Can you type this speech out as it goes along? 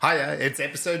Hiya, it's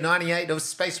episode 98 of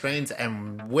Space Brains,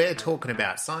 and we're talking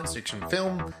about science fiction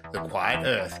film The Quiet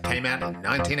Earth. Came out in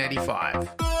 1985.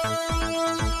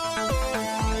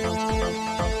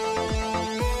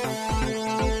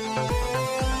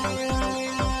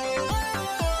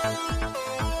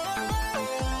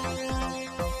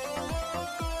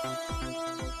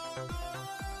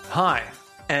 Hi,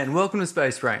 and welcome to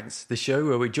Space Brains, the show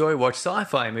where we watch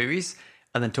sci-fi movies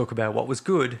and then talk about what was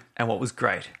good and what was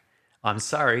great. I'm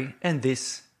Surrey, and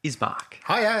this is Mark.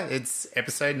 Hiya, it's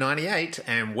episode 98,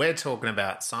 and we're talking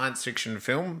about science fiction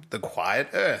film The Quiet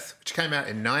Earth, which came out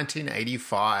in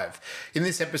 1985. In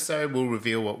this episode, we'll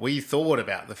reveal what we thought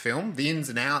about the film, the ins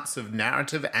and outs of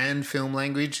narrative and film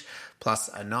language, plus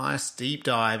a nice deep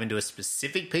dive into a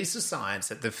specific piece of science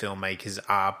that the filmmakers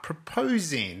are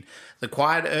proposing. The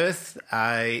Quiet Earth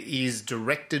is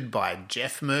directed by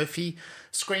Jeff Murphy,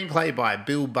 screenplay by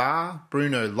Bill Barr,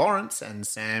 Bruno Lawrence, and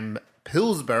Sam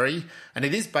Pillsbury, and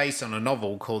it is based on a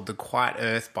novel called The Quiet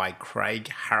Earth by Craig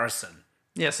Harrison.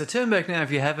 Yeah, so turn back now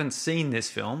if you haven't seen this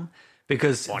film,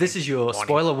 because this is your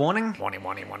spoiler warning. Warning.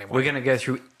 We're going to go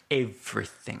through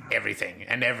everything. Everything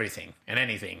and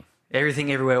anything.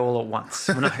 Everything, everywhere, all at once.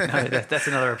 No, that's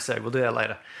another episode. We'll do that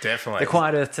later. Definitely. The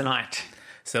Quiet Earth tonight.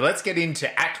 So let's get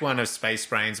into Act 1 of Space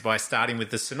Brains by starting with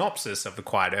the synopsis of The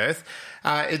Quiet Earth.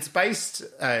 It's based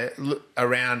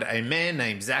around a man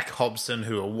named Zach Hobson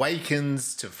who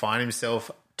awakens to find himself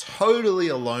totally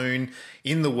alone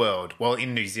in the world. Well,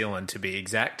 in New Zealand, to be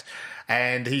exact.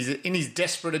 And he's in his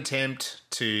desperate attempt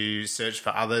to search for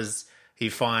others. He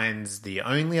finds the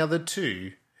only other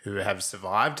two who have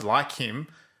survived, like him,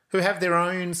 who have their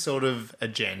own sort of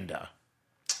agenda.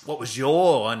 What was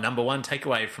your number one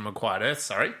takeaway from A Quiet Earth?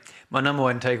 Sorry. My number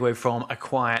one takeaway from The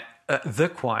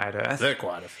Quiet Earth.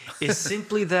 Is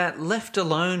simply that left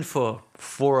alone for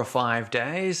 4 or 5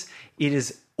 days, it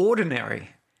is ordinary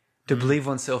to believe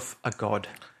oneself a god.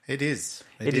 It is.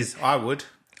 It is. I would.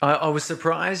 I was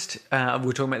surprised, we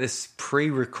were talking about this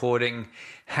pre-recording,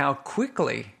 how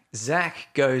quickly Zach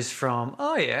goes from,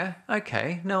 oh yeah,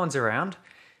 okay, no one's around,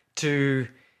 to,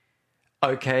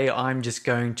 okay, I'm just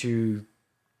going to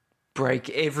break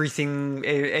everything,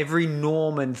 every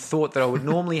norm and thought that I would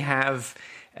normally have,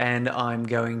 and I'm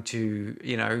going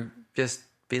to, just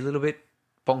be a little bit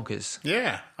bonkers.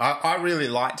 Yeah. I really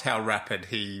liked how rapid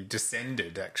he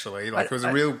descended, actually. It was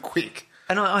real quick.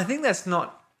 And I think that's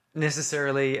not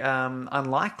necessarily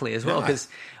unlikely as well, because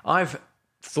I've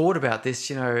thought about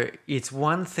this, it's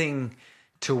one thing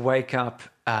to wake up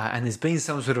and there's been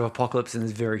some sort of apocalypse and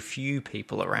there's very few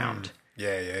people around.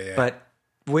 Yeah. But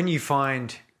when you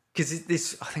find... Because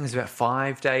this, I think it was about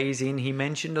 5 days in, he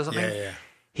mentioned or something. Yeah.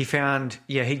 He found,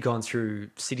 he'd gone through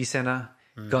city centre,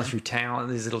 gone through town,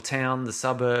 this little town, the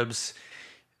suburbs.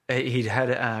 He'd had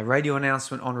a radio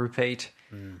announcement on repeat.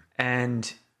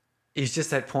 And it's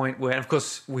just that point where, and of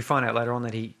course, we find out later on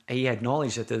that he had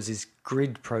knowledge that there was this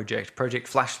grid Project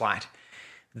Flashlight,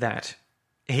 that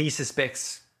he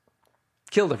suspects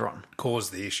killed everyone.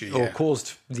 Caused the issue, Or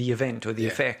caused the event or the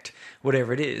effect,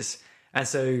 whatever it is. And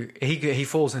so he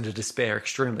falls into despair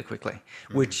extremely quickly,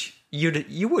 which you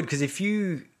would, because if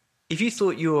you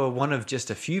thought you were one of just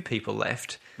a few people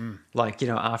left,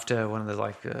 after one of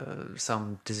the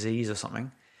some disease or something,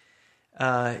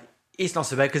 it's not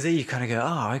so bad, because then you kind of go,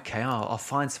 oh, okay, I'll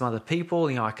find some other people.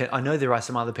 I know there are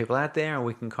some other people out there, and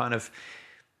we can kind of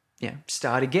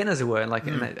start again, as it were,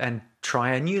 and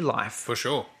try a new life For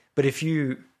sure. But if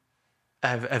you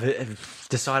have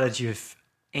decided you've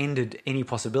ended any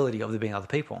possibility of there being other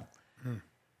people,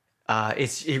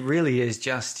 it really is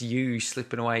just you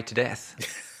slipping away to death.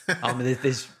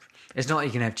 It's not like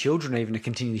you can have children even to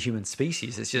continue the human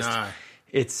species. It's just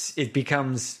it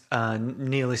becomes a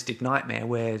nihilistic nightmare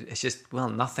where it's just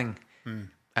nothing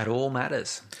at all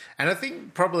matters. And I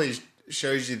think probably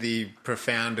shows you the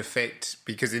profound effect,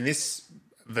 because in this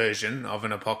version of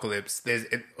an apocalypse,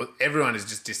 everyone has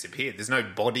just disappeared. There's no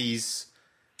bodies.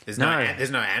 There's no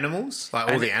animals.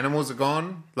 All the animals are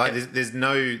gone. There's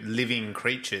no living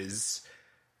creatures,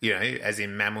 as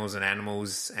in mammals and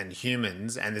animals and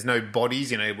humans, and there's no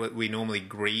bodies. We normally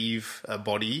grieve a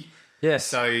body. Yes.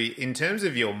 So in terms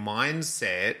of your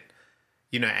mindset,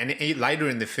 and later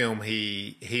in the film,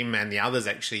 him and the others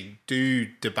actually do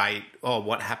debate,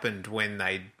 what happened when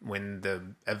the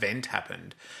event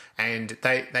happened, and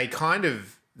they kind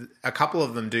of, a couple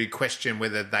of them do question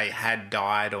whether they had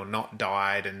died or not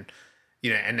died, and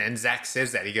and Zach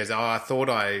says that, he goes, I thought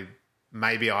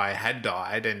maybe I had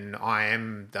died and I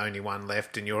am the only one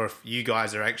left, and you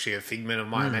guys are actually a figment of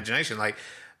my imagination.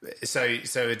 So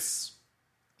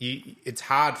it's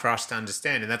hard for us to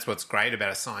understand, and that's what's great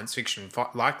about a science fiction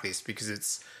like this, because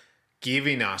it's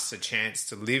giving us a chance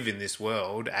to live in this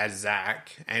world as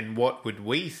Zach, and what would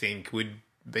we think would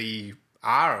be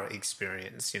our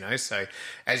experience, So,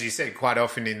 as you said, quite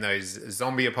often in those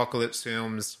zombie apocalypse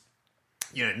films,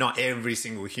 not every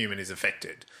single human is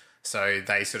affected. So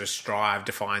they sort of strive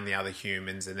to find the other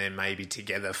humans and then maybe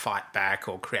together fight back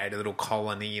or create a little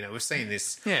colony. We've seen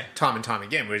this time and time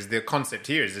again, whereas the concept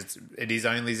here is it is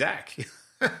only Zach.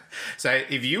 So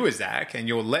if you were Zach and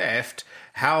you're left,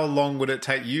 how long would it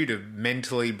take you to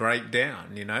mentally break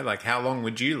down? Like how long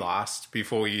would you last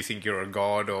before you think you're a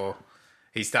god? Or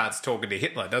he starts talking to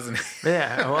Hitler, doesn't he?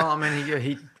 Yeah, well, I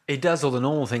mean, he does all the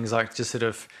normal things, like just sort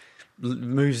of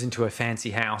moves into a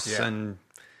fancy house and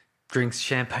drinks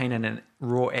champagne and a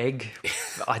raw egg.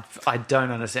 I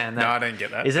don't understand that. No, I don't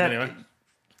get that. Is that anyway?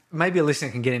 Maybe a listener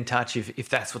can get in touch if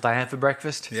that's what they have for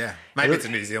breakfast? Yeah, maybe it's a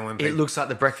New Zealand thing. It looks like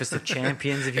the breakfast of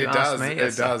champions, if you ask me.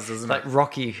 It does, doesn't it? Like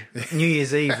Rocky, New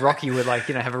Year's Eve, Rocky would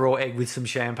have a raw egg with some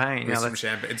champagne. With some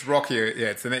champagne. It's Rocky,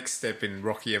 it's the next step in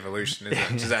Rocky evolution,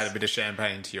 isn't it? Just add a bit of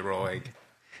champagne to your raw egg.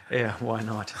 Yeah, why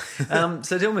not?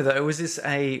 So tell me though, was this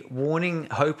a warning,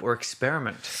 hope, or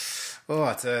experiment? Oh,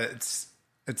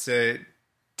 it's a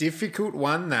difficult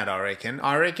one, that I reckon.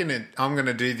 I'm going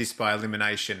to do this by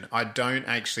elimination. I don't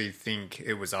actually think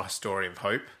it was a story of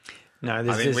hope. No,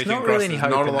 there's not really any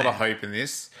hope. Not a lot of hope in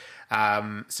this.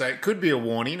 So it could be a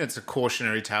warning. It's a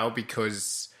cautionary tale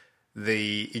because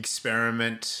the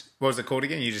experiment. What was it called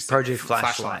again? You just Project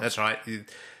Flashlight. That's right.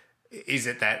 Is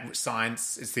it that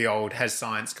science? It's the old has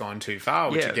science gone too far?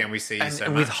 Which again we see and so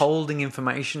much. Withholding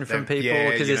information from people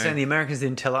because they're saying the Americans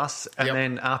didn't tell us, and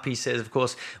then RP says, of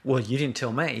course, well, you didn't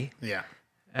tell me. Yeah,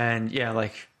 and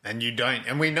and you don't,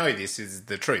 and we know this is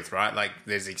the truth, right? Like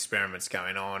there's experiments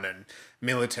going on and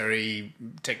military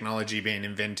technology being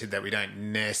invented that we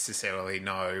don't necessarily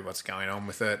know what's going on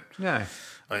with it. No.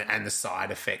 And the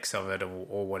side effects of it,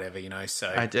 or whatever, So,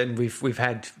 and we've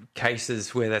had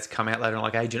cases where that's come out later,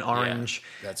 like Agent Orange,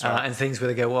 that's right. And things where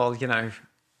they go, well,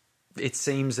 it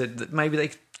seems that maybe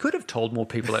they could have told more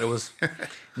people that it was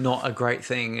not a great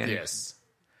thing. And yes,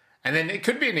 and then it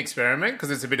could be an experiment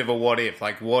because it's a bit of a what if.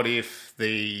 Like, what if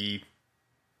an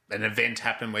event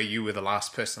happened where you were the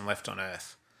last person left on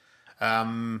Earth?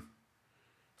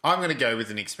 I'm going to go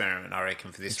with an experiment, I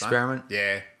reckon, for this experiment? one.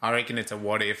 Yeah, I reckon it's a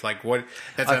what if. Like, what?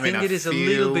 I think it is a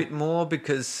little bit more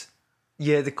because,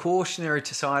 the cautionary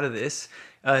side of this,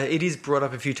 it is brought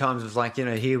up a few times. Of like,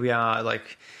 here we are,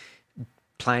 like,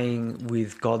 playing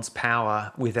with God's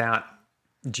power without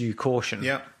due caution.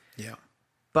 Yeah.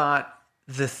 But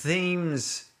the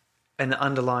themes and the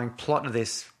underlying plot of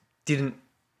this didn't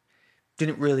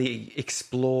really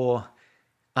explore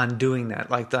undoing that.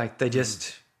 Like they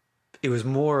just... It was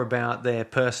more about their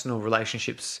personal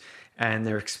relationships and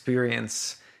their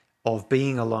experience of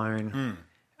being alone,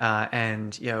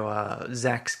 and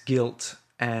Zach's guilt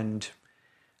and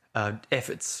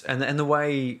efforts, and the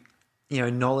way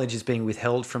knowledge is being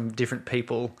withheld from different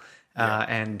people,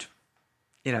 and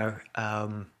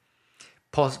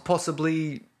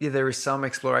possibly there is some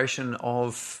exploration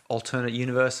of alternate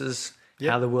universes.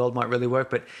 How the world might really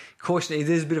work, but caution.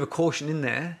 There's a bit of a caution in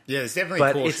there. Yeah, there's definitely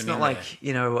but caution. It's not like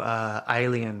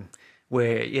Alien,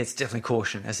 where it's definitely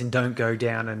caution, as in don't go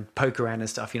down and poke around and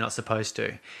stuff you're not supposed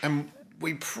to. And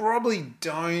we probably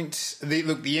don't.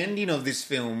 The ending of this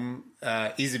film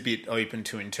is a bit open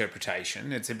to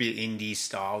interpretation. It's a bit indie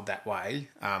styled that way.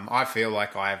 I feel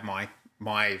like I have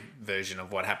my version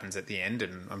of what happens at the end,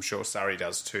 and I'm sure Surrey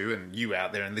does too, and you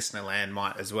out there in listener land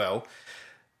might as well.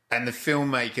 And the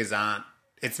filmmakers aren't.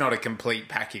 It's not a complete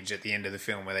package at the end of the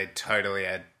film where they totally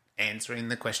are answering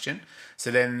the question. So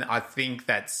then I think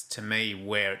that's, to me,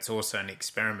 where it's also an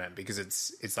experiment, because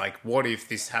it's like, what if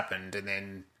this happened, and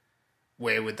then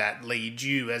where would that lead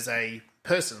you as a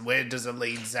person? Where does it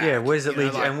lead Zach? Yeah, where does it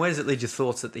lead you? And where does it lead your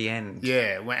thoughts at the end?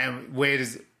 Yeah, and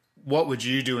what would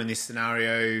you do in this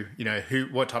scenario?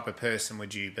 What type of person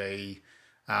would you be?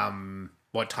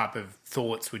 What type of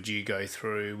thoughts would you go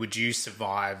through? Would you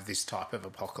survive this type of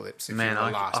apocalypse if you were the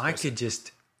last person? I could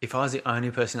just, if I was the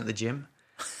only person at the gym,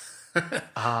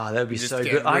 that would be so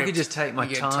good. Ripped. I could just take my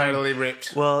time. Totally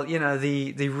ripped. Well,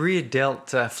 the rear delt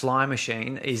fly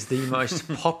machine is the most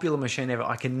popular machine ever.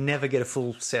 I can never get a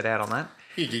full set out on that.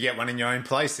 You could get one in your own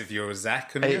place if you were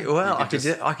Zach, couldn't you? Well, I could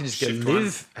just go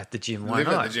live at the gym. Why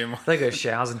not? At the gym. They go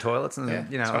showers and toilets and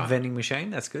a vending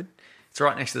machine. That's good. It's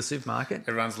right next to the supermarket.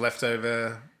 Everyone's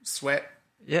leftover sweat.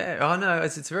 Yeah. Oh no,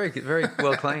 it's very very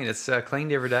well cleaned. It's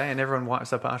cleaned every day, and everyone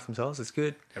wipes up after themselves. It's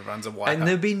good. Everyone's a wiper. And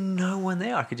there'd be no one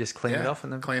there. I could just clean it off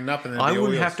and then clean it up, and then I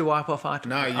wouldn't have to wipe off after.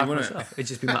 No, you after wouldn't. Myself. It'd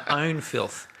just be my own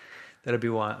filth that I'd be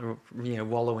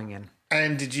wallowing in.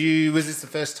 And was this the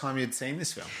first time you'd seen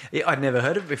this film? Yeah, I'd never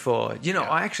heard of it before.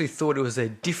 I actually thought it was I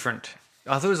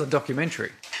thought it was a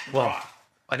documentary. Well, Right.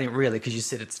 I didn't really, because you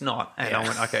said it's not. And I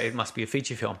went, okay, it must be a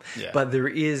feature film. Yeah. But there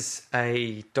is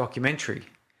a documentary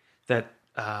that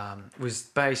was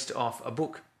based off a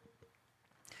book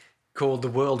called The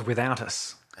World Without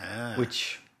Us,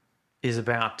 which is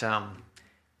about,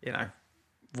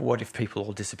 what if people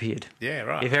all disappeared? Yeah,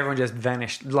 right. If everyone just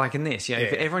vanished, like in this,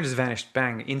 if everyone just vanished,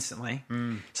 bang, instantly.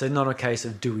 So not a case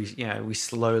of we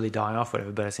slowly die off,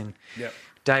 whatever, but it's in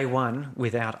day one,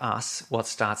 without us, what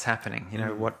starts happening?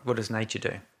 What does nature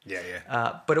do?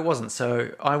 Yeah. But it wasn't.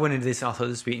 So I went into this and I thought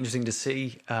this would be interesting to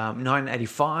see.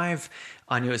 1985,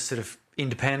 I knew it was sort of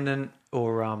independent,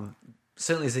 or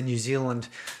certainly as a New Zealand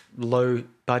low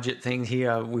budget thing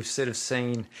here. We've sort of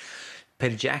seen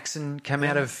Peter Jackson come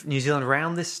out of New Zealand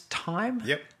around this time.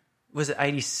 Yep. Was it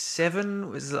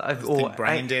 87? I think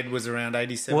Brain Dead was around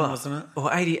 87, wasn't it?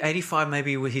 Or 85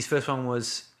 maybe. His first one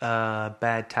was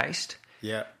Bad Taste.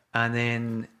 Yeah. And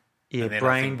then... Yeah, and then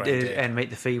Brain Brain Dead and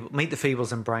Meet the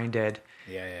Feebles and Brain Dead.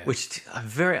 Yeah. Which are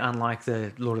very unlike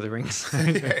the Lord of the Rings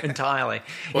entirely.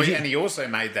 Well, and he also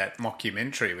made that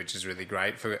mockumentary, which is really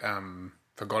great, for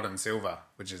Forgotten Silver,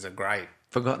 which is a great...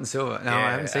 Forgotten Silver. No,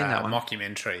 I haven't seen that one.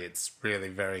 Mockumentary. It's really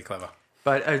very clever.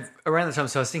 But around the time,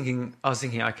 so I was thinking,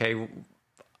 okay,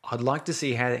 I'd like to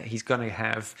see how he's going to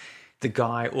have the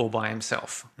guy all by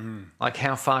himself. Like,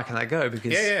 how far can they go?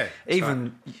 Because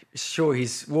sure,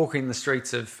 he's walking the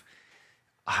streets of...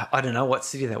 I don't know what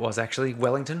city that was, actually.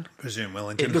 Wellington? Presume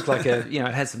Wellington. It looked like it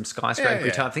had some skyscraper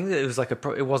type thing. It was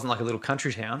it wasn't like a little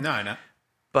country town. No.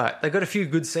 But they got a few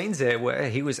good scenes there where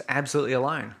he was absolutely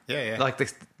alone. Yeah. Like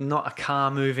not a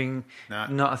car moving,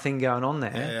 not a thing going on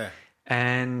there. Yeah.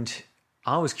 And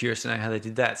I was curious to know how they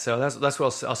did that. So that's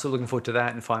what I was still looking forward to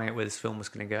that and finding out where this film was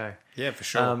going to go. Yeah, for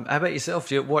sure. How about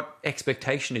yourself? What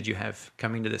expectation did you have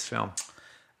coming to this film?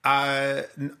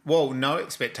 Well, no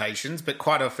expectations, but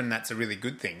quite often that's a really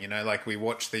good thing. Like we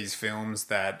watch these films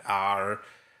that are,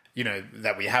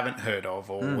 that we haven't heard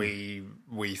of, or we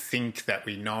think that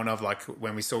we know of. Like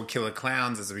when we saw Killer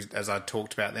Clowns, as I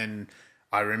talked about then,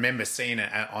 I remember seeing it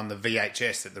on the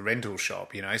VHS at the rental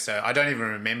shop. So I don't even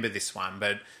remember this one,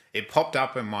 but it popped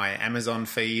up in my Amazon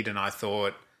feed, and I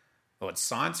thought, well, it's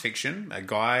science fiction, a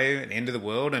guy at the end of the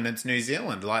world, and it's New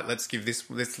Zealand. Like, let's give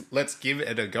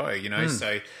it a go,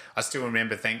 So I still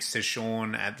remember, thanks to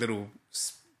Sean at Little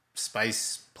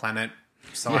Space Planet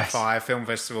Sci-Fi Film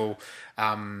Festival,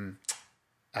 that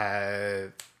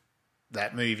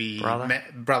movie,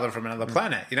 Brother from Another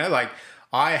Planet. Like,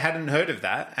 I hadn't heard of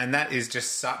that, and that is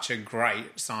just such a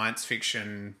great science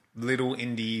fiction little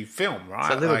indie film,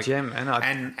 right? It's a little gem,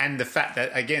 and the fact that,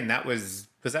 again, that was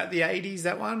that the 80s,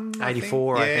 that one?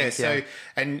 84, I think. So,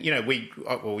 and, you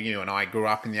and I grew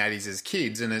up in the 80s as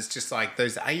kids, and it's just like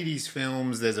those 80s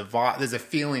films, there's a vibe, there's a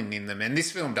feeling in them, and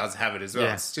this film does have it as well.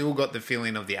 Yeah. It's still got the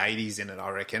feeling of the 80s in it, I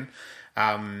reckon.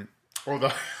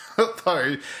 Although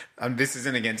this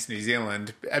isn't against New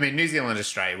Zealand. I mean, New Zealand and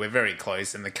Australia, we're very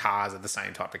close, and the cars are the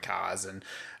same type of cars, and,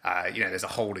 there's a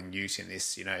Holden Ute in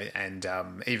this, and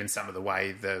even some of the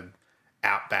way the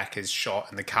Outback is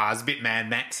shot and the car's a bit Mad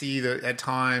Maxy at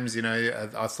times,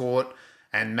 I thought,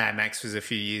 and Mad Max was a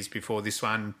few years before this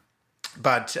one.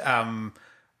 But the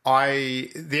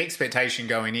expectation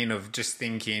going in of just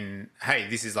thinking, hey,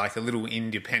 this is like a little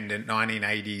independent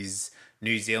 1980s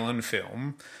New Zealand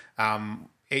film,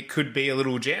 it could be a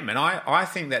little gem. And I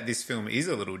think that this film is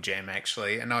a little gem,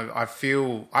 actually, and I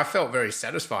felt very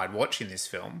satisfied watching this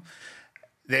film.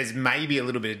 There's maybe a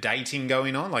little bit of dating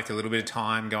going on, like a little bit of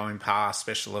time going past,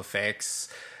 special effects,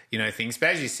 things. But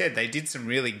as you said, they did some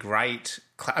really great...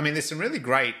 there's some really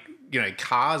great,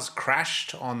 cars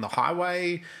crashed on the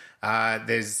highway.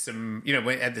 There's some,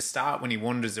 at the start when he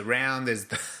wanders around, there's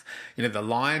the, the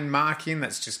line marking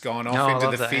that's just gone off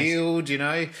into the field,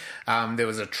 There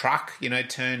was a truck,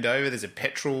 turned over. There's a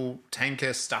petrol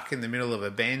tanker stuck in the middle of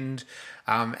a bend.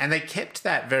 And they kept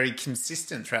that very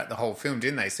consistent throughout the whole film,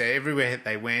 didn't they? So everywhere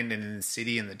they went, and in the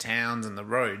city and the towns and the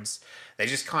roads, they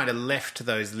just kind of left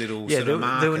those little sort of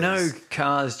markers. There were no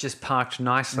cars just parked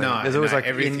nicely. There's always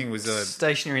everything was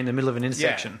stationary in the middle of an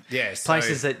intersection. Yeah,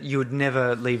 places that you would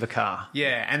never leave a car.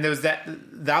 Yeah, and there was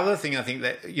the other thing, I think,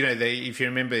 that if you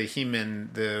remember him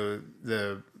and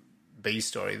the B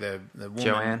story, the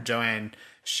woman Joanne,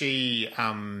 she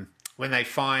when they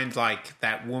find like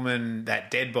that woman, that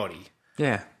dead body.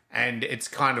 Yeah. And it's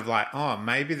kind of like, oh,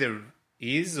 maybe there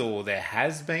is, or there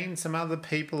has been some other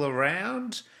people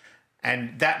around.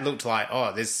 And that looked like,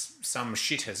 oh, there's some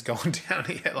shit has gone down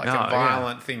here, like a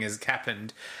violent thing has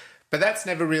happened. But that's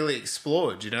never really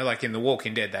explored, like in The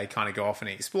Walking Dead, they kind of go off and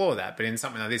explore that. But in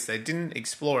something like this, they didn't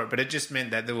explore it, but it just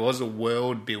meant that there was a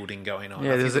world building going on.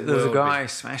 Yeah, there was a guy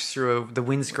smashed through the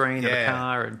windscreen of a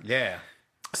car. And... Yeah.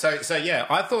 So yeah,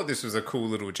 I thought this was a cool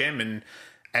little gem.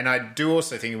 And I do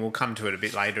also think, and we'll come to it a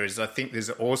bit later, is I think there's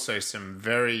also some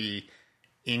very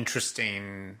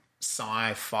interesting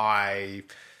sci-fi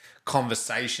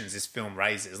conversations this film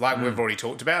raises. Like we've already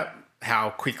talked about,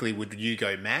 how quickly would you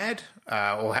go mad?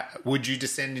 Would you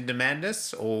descend into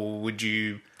madness? Or would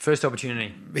you... First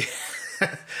opportunity.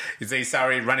 Is he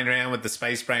Surrey running around with the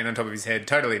space brain on top of his head,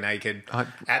 totally naked,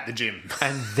 at the gym?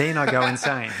 And then I go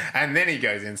insane. And then he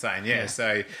goes insane, yeah.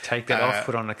 So take that off,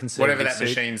 put on a conservative whatever that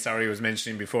suit. machine Surrey was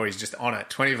mentioning before, he's just on it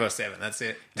 24/7. That's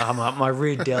it. My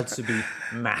rear delts would be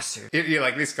massive. You're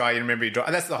like this guy. You remember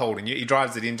that's the holding. He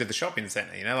drives it into the shopping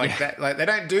centre. That. Like they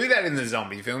don't do that in the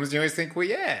zombie films. You always think, well,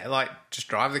 yeah, like just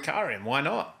drive the car in. Why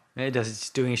not? Yeah, he does. He's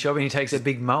doing his shopping. He takes a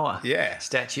big mower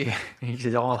statue. He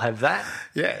says, I'll have that.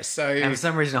 Yeah, so... And for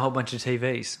some reason, a whole bunch of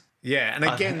TVs. Yeah, and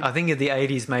again... I think in the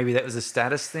 80s, maybe that was a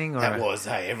status thing. Or that was,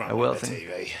 hey, everyone wanted a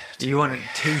TV. You wanted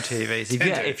 2 TVs.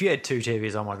 If you had 2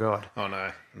 TVs, oh my God. Oh,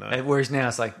 no. Whereas now,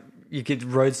 it's like, you get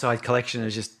roadside collection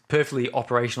of just perfectly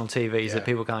operational TVs that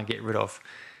people can't get rid of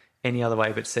any other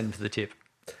way but send for the tip.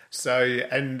 So,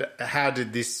 and how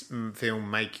did this film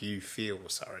make you feel,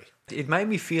 Sorry? It made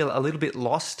me feel a little bit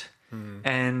lost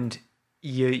and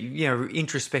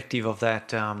introspective of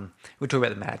that. We talk about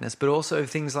the madness, but also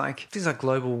things like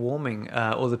global warming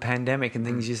or the pandemic and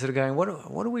things. You're sort of going, what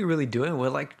are we really doing? We're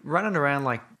like running around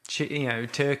like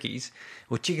turkeys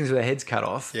or chickens with their heads cut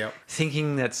off,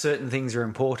 thinking that certain things are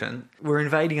important. We're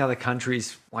invading other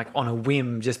countries like on a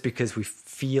whim just because we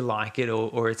feel like it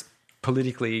or it's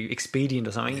politically expedient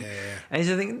or something. And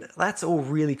so I think that's all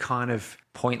really kind of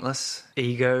pointless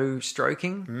ego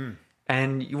stroking.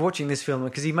 And you're watching this film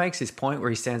because he makes this point where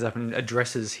he stands up and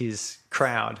addresses his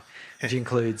crowd, which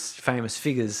includes famous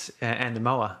figures and a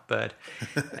mower bird.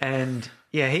 And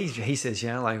he says,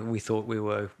 like we thought we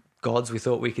were gods, we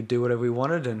thought we could do whatever we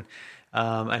wanted, and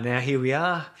now here we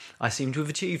are. I seem to have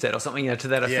achieved that, or something to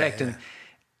that effect.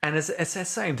 And it's that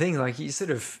same thing. Like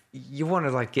you want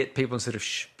to like get people and sort of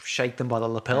shake them by the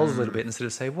lapels a little bit and sort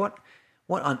of say, what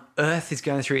on earth is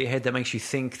going through your head that makes you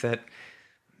think that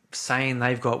saying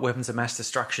they've got weapons of mass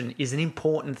destruction is an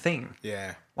important thing?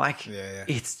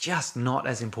 It's just not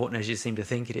as important as you seem to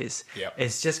think it is.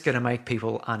 It's just going to make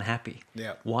people unhappy.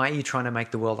 Why are you trying to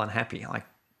make the world unhappy? Like,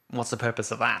 what's the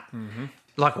purpose of that?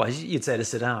 Likewise, you'd say to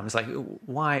Saddam, it's like,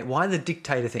 why the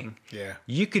dictator thing?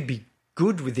 You could be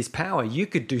good with this power. You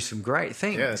could do some great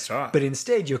things. That's right. But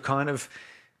instead, you're kind of,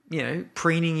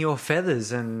 preening your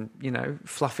feathers and,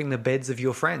 fluffing the beds of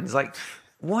your friends. Like,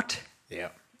 what?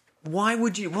 Why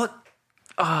would you? What?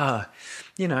 Have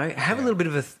a little bit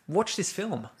of watch this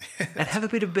film and have a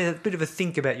bit of a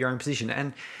think about your own position.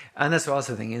 And that's what I was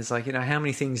thinking is like, how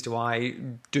many things do I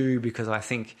do because I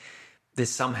think they're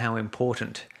somehow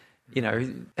important? How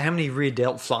many rear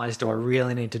delt flies do I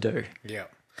really need to do?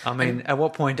 I mean, at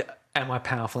what point am I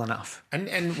powerful enough?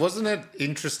 And wasn't it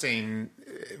interesting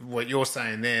what you're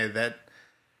saying there that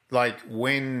like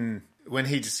when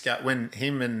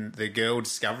him and the girl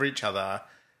discover each other,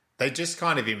 they just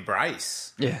kind of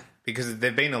embrace. Because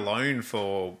they've been alone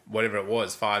for whatever it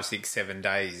was, 5, 6, 7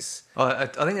 days. I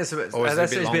think that's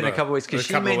been a couple of weeks because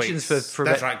she mentions for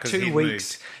about 2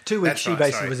 weeks. 2 weeks she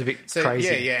basically was a bit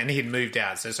crazy. And he had moved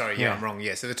out. So sorry, I'm wrong.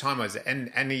 So the time was,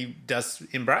 and he does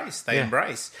embrace. They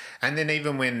embrace, and then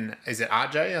even when is it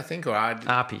RJ I think or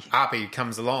Arpy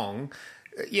comes along.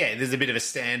 There's a bit of a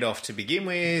standoff to begin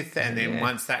with, and then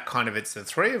once that kind of it's the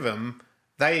three of them.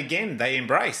 They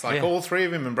embrace, all 3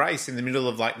 of them embrace in the middle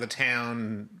of like the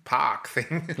town park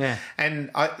thing.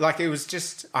 And I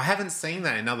haven't seen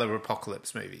that in other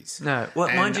apocalypse movies. No. Well,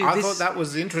 and mind you, I thought that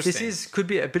was interesting. This could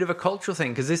be a bit of a cultural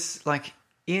thing because this, like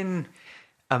in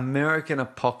American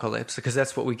apocalypse, because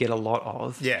that's what we get a lot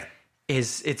of.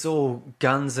 It's all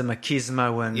guns and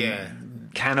machismo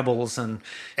and cannibals and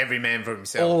every man for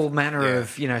himself. All manner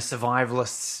of,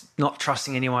 survivalists not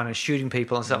trusting anyone and shooting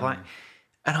people and stuff like.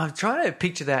 And I'm trying to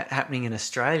picture that happening in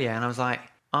Australia, and I was like,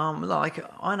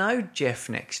 I know Jeff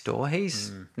next door.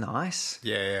 He's nice.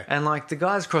 And like the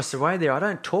guys across the way there, I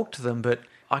don't talk to them, but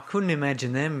I couldn't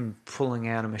imagine them pulling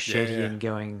out a machete and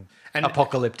going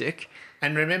apocalyptic.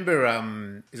 And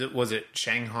remember, was it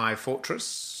Shanghai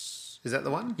Fortress? Is that the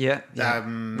one? Yeah.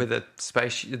 With the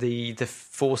space, the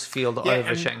force field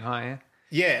over Shanghai.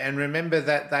 Yeah, and remember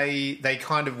that they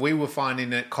kind of, we were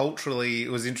finding it culturally,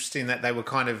 it was interesting that they were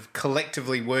kind of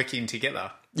collectively working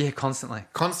together. Yeah, constantly.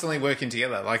 Constantly working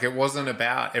together. Like, it wasn't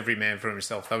about every man for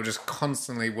himself. They were just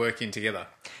constantly working together.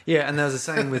 Yeah, and there was the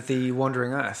same with the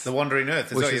Wandering Earth. The Wandering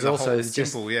Earth. Which is also just,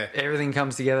 simple, yeah. Everything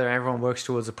comes together, everyone works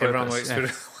towards a purpose. Everyone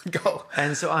works for one goal.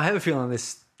 And so I have a feeling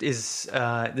this is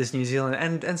this New Zealand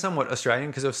and somewhat Australian,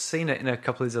 because I've seen it in a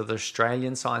couple of these other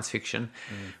Australian science fiction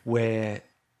where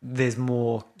there's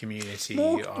more community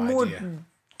more idea.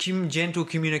 Gentle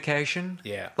communication.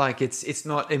 Yeah. Like it's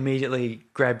not immediately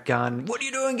grab gun, what are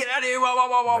you doing? Get out of here. Wah, wah,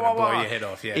 wah, wah, wah, blow wah. your head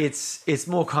off, yeah. It's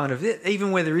more kind of,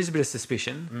 even where there is a bit of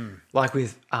suspicion, like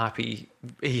with Arpy,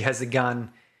 he has the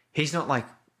gun. He's not like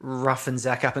roughing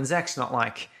Zach up, and Zach's not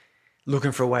like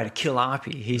looking for a way to kill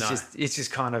Arpy. It's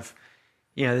just kind of,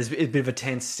 there's a bit of a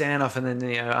tense standoff, and then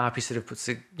Arpy sort of puts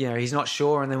he's not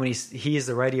sure, and then when he hears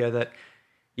the radio that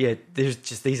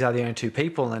these are the only two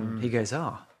people, and he goes,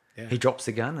 he drops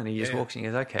the gun and he just walks and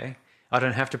he goes, okay, I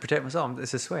don't have to protect myself.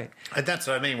 This is sweet. And that's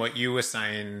what I mean. What you were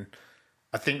saying,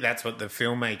 I think that's what the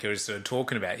filmmaker is sort of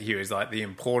talking about here, is like the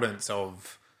importance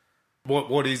of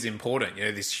what is important.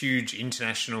 This huge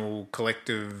international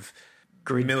collective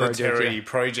Grid military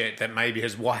project that maybe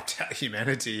has wiped out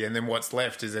humanity, and then what's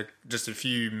left is just a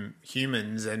few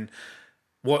humans, and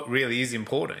what really is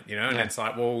important, And it's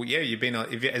like, well, you've been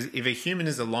if a human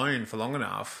is alone for long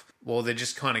enough, well, they're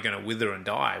just kind of going to wither and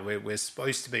die. We're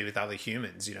supposed to be with other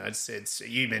humans, It's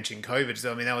you mentioned COVID,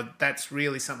 so I mean that's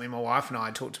really something my wife and I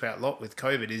talked about a lot with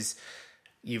COVID, is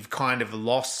you've kind of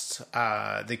lost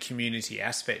the community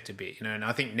aspect a bit, And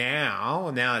I think now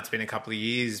it's been a couple of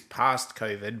years past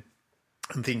COVID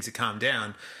and things have calmed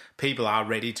down, people are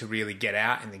ready to really get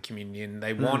out in the community, and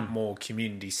they want more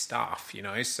community stuff,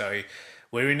 So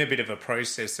we're in a bit of a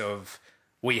process of,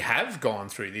 we have gone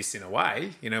through this in a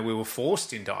way. We were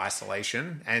forced into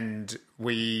isolation, and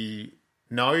we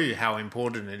know how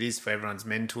important it is for everyone's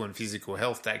mental and physical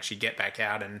health to actually get back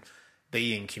out and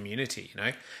be in community.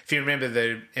 If you remember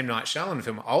the M. Night Shyamalan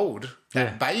film Old,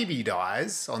 that baby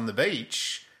dies on the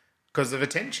beach because of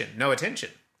no attention.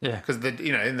 Yeah. Because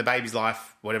in the baby's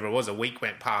life, whatever it was, a week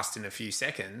went past in a few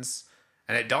seconds,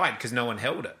 and it died because no one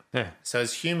held it. Yeah. So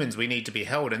as humans, we need to be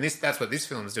held, and that's what this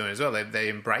film's doing as well. They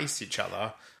embrace each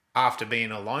other after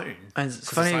being alone. And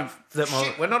it's funny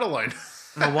that we're not alone.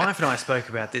 my wife and I spoke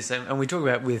about this, and we talk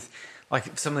about with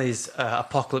like some of these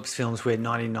apocalypse films where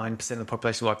 99% of the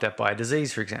population is wiped out by a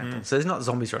disease, for example. So there's not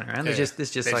zombies running around. There's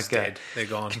just like dead. They're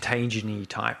gone. Contagion-y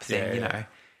type thing,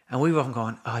 And we've often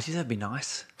gone, geez, that'd be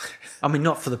nice. I mean,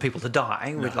 not for the people to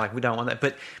die. No. We don't want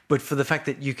that. But for the fact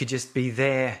that you could just be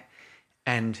there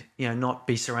and, not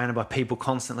be surrounded by people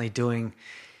constantly doing...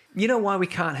 You know why we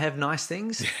can't have nice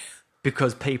things?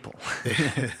 Because people.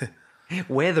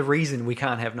 We're the reason we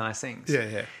can't have nice things.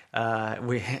 Yeah.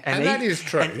 And that is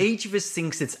true. And each of us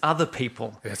thinks it's other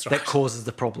people that causes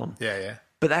the problem. Yeah.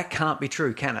 But that can't be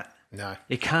true, can it? No.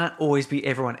 It can't always be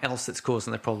everyone else that's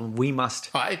causing the problem. We must...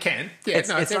 Oh, it can. Yeah, it's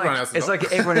everyone else. It's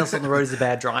like everyone else on the road is a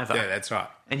bad driver. Yeah, that's right.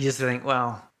 And you just think,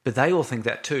 well, but they all think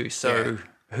that too. So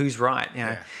who's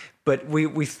right? But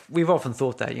we've often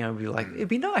thought that, we'd be like, it'd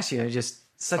be nice, just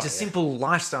such a simple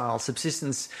lifestyle,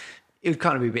 subsistence. It would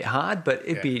kind of be a bit hard, but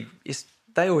it'd be...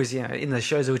 They always, in the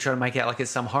shows they would try to make out like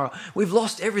it's some horror. We've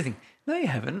lost everything. No, you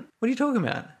haven't. What are you talking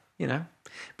about?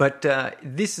 But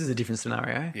this is a different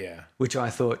scenario. Yeah. Which I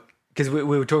thought... Because we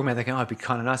were talking about that, it'd be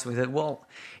kind of nice. And we said, well,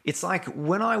 it's like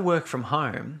when I work from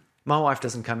home, my wife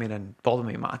doesn't come in and bother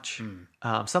me much.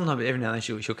 Sometimes every now and then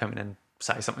she'll come in and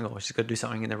say something, or she's got to do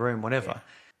something in the room, whatever. Yeah.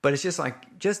 But it's just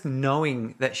like, just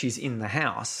knowing that she's in the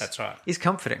house that's right. is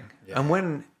comforting. Yeah. And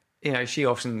when, she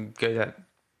often goes out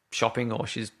shopping or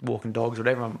she's walking dogs or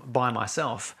whatever, I'm by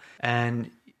myself.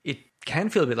 And it can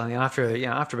feel a bit lonely after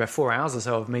about 4 hours or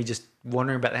so of me just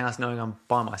wandering about the house knowing I'm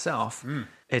by myself.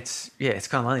 It's kind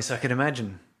of lonely. So I can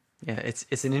imagine,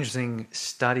 it's an interesting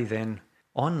study then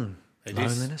on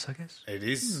loneliness, I guess. It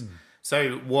is.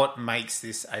 So what makes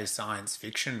this a science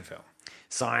fiction film?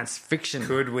 Science fiction.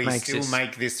 Could we still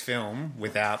make this film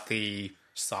without the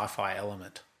sci-fi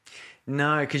element?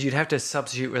 No, because you'd have to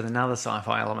substitute with another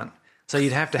sci-fi element. So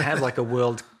you'd have to have like a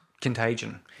world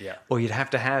contagion. Yeah. Or you'd have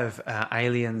to have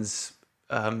aliens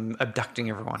abducting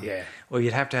everyone. Yeah. Or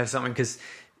you'd have to have something, because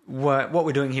what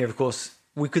we're doing here, of course,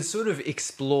 we could sort of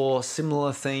explore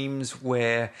similar themes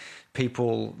where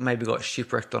people maybe got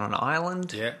shipwrecked on an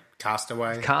island. Yeah,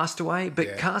 Castaway.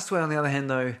 But Castaway, on the other hand,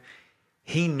 though,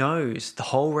 he knows the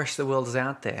whole rest of the world is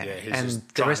out there, and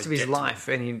the rest of his life,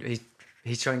 and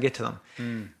he's trying to get to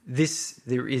them.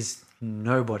 There is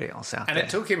nobody else out And there. it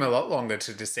took him a lot longer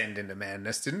to descend into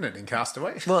madness, didn't it, in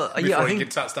Castaway? Well, yeah, Before I he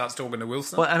think- starts talking to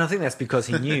Wilson. Well, and I think that's because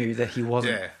he knew that he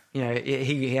wasn't. Yeah. You know,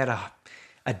 he had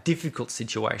a difficult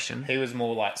situation. He was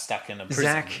more like stuck in a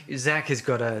prison. Zach has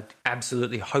got a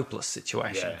absolutely hopeless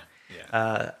situation.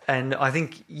 Yeah. And I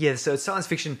think, so it's science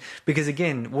fiction because,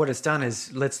 again, what it's done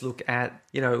is let's look at,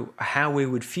 how we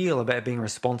would feel about being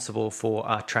responsible for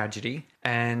a tragedy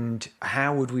and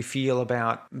how would we feel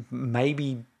about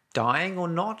maybe dying or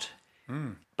not.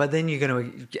 But then you're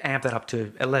going to amp that up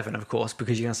to 11, of course,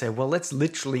 because you're going to say, well, let's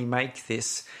literally make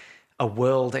this a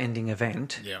world-ending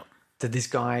event Yeah. that this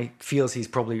guy feels he's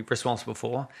probably responsible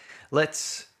for.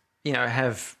 Let's,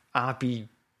 have Arpy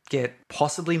get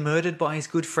possibly murdered by his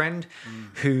good friend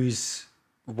whose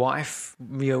wife,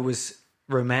 was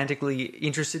romantically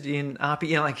interested in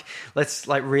Arpy. Let's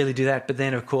really do that. But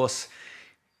then, of course,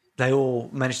 they all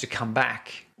managed to come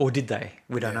back. Or did they?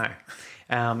 We don't know.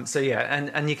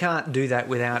 And you can't do that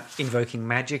without invoking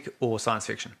magic or science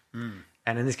fiction.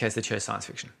 And in this case, they chose science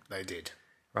fiction. They did.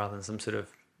 Rather than some sort of...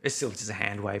 It's still just a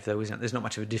hand wave, though, isn't it? There's not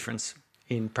much of a difference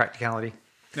in practicality.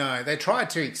 No, they tried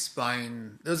to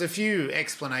explain... There was a few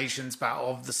explanations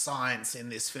of the science in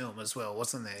this film as well,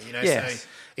 wasn't there? Yes. So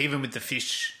even with the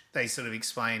fish, they sort of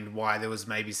explained why there was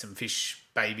maybe some fish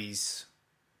babies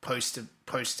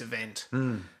post-event.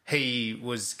 He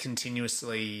was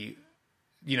continuously...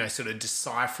 sort of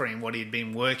deciphering what he'd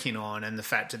been working on and the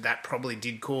fact that probably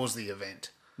did cause the event.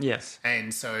 Yes.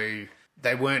 And so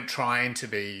they weren't trying to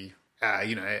be,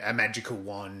 a magical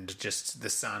wand, just the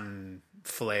sun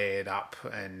flared up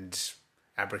and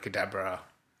abracadabra,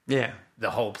 Yeah.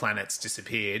 the whole planet's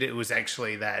disappeared. It was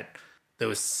actually that there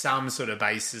was some sort of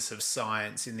basis of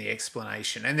science in the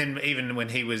explanation. And then even when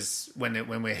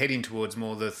when we're heading towards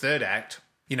more the third act,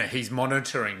 he's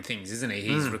monitoring things, isn't he?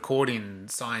 He's recording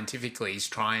scientifically. He's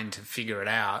trying to figure it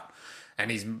out, and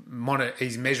he's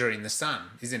measuring the sun,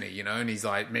 isn't he? And he's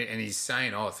he's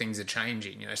saying, "Oh, things are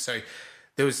changing." So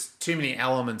there was too many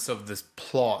elements of this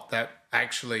plot that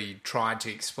actually tried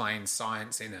to explain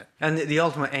science in it. And the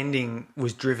ultimate ending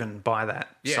was driven by that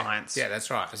science. Yeah, that's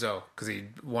right as well, because he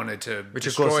wanted to Which,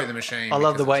 destroy of course, the machine. I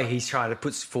love the way he's trying to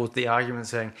put forth the argument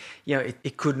saying,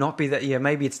 it could not be that. Yeah,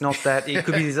 maybe it's not that. It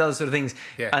could be these other sort of things.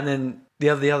 Yeah. And then the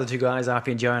other two guys, Arpy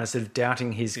and Joan, are sort of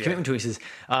doubting his commitment to it. He says,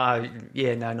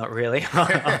 no, not really.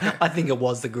 I think it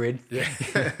was the grid. Yeah.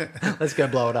 Let's go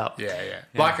blow it up. Yeah.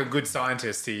 Like a good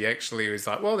scientist, he actually was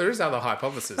like, well, there is other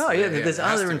hypothesis. Oh, yeah, there's there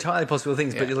has other to. entirely possible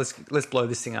things, but let's blow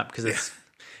this thing up because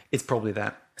it's probably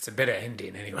that. It's a better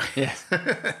ending anyway. Yeah.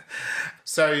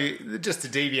 So just to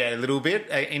deviate a little bit,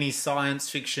 any science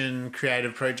fiction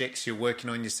creative projects you're working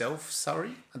on yourself,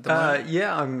 Surrey, at the moment?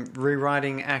 Yeah, I'm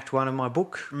rewriting Act 1 of my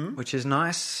book, which is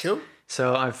nice. Cool.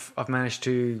 So I've managed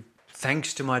to,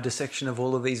 thanks to my dissection of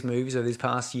all of these movies over these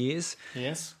past years,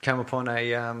 Yes. come upon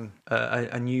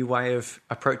a new way of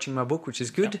approaching my book, which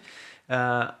is good.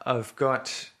 I've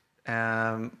got,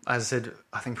 as I said,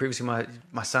 I think previously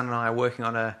my son and I are working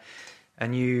on a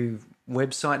new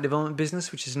website development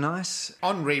business, which is nice.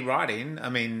 On rewriting, I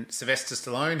mean, Sylvester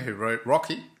Stallone, who wrote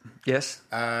Rocky, Yes.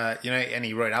 and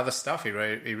he wrote other stuff. He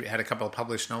had a couple of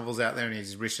published novels out there, and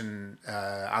he's written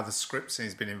other scripts, and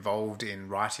he's been involved in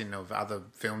writing of other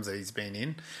films that he's been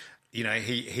in.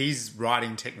 His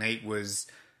writing technique was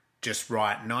just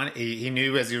right. He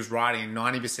knew as he was writing,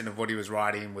 90% of what he was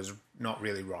writing was not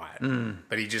really right,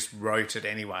 but he just wrote it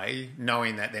anyway,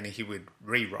 knowing that then he would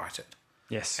rewrite it.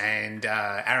 Yes. And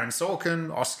Aaron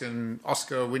Sorkin,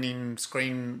 Oscar-winning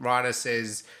screenwriter,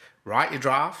 says, write your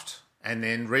draft and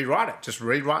then rewrite it. Just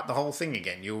rewrite the whole thing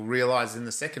again. You'll realise in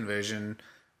the second version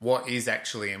what is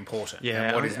actually important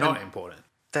and what is not important.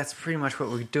 That's pretty much what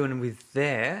we're doing with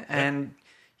there. And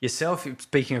yourself,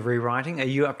 speaking of rewriting, are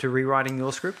you up to rewriting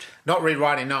your script? Not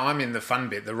rewriting, no, I'm in the fun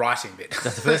bit, the writing bit.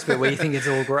 That's the first bit where you think it's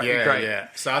all great. Yeah.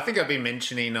 So I think I've been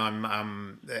mentioning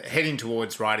I'm heading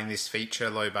towards writing this feature,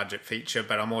 low-budget feature,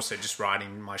 but I'm also just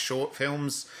writing my short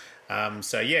films.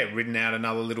 Written out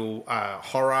another little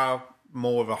horror,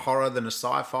 more of a horror than a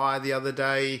sci-fi the other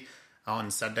day on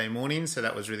Saturday morning, so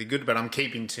that was really good. But I'm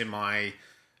keeping to my...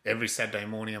 Every Saturday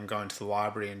morning I'm going to the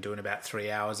library and doing about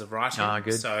 3 hours of writing.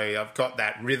 Good. So I've got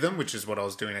that rhythm, which is what I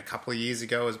was doing a couple of years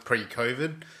ago as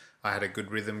pre-COVID. I had a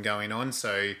good rhythm going on.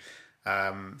 So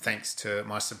thanks to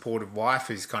my supportive wife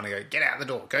who's kind of go, get out the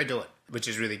door, go do it, which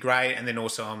is really great. And then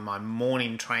also on my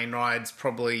morning train rides,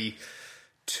 probably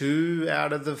 2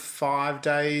 out of the 5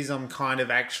 days I'm kind of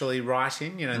actually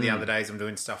writing. The other days I'm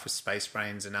doing stuff with Space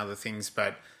Brains and other things,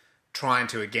 but... trying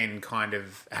to again kind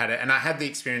of had it, and I had the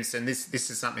experience, and this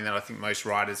is something that I think most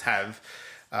writers have.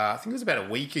 I think it was about a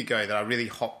week ago that I really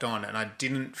hopped on, and I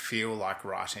didn't feel like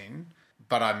writing,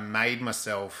 but I made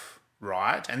myself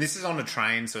write. And this is on a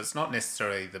train, so it's not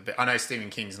necessarily I know Stephen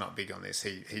King's not big on this.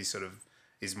 He sort of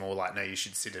is more like, no, you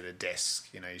should sit at a desk.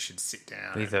 You should sit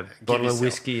down with a bottle of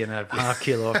whiskey and a half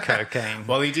kilo of cocaine.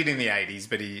 Well, he did in the 80s,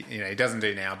 but he doesn't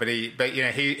do now. But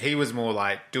he was more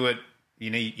like, do it. You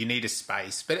need a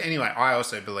space. But anyway, I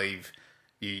also believe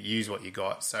you use what you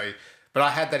got. So, but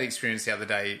I had that experience the other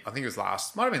day. I think it was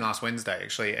might have been last Wednesday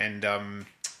actually, and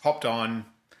hopped on.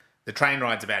 The train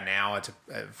ride's about an hour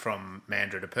from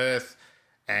Mandurah to Perth.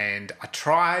 And I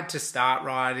tried to start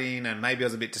writing, and maybe I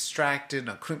was a bit distracted and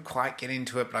I couldn't quite get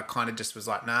into it, but I kind of just was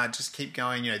like, nah, just keep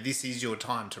going. This is your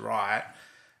time to write.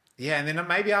 Yeah, and then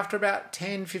maybe after about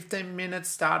 10, 15 minutes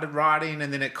started writing,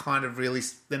 and then it kind of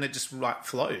then it just like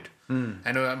flowed. And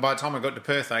by the time I got to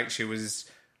Perth, I actually was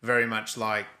very much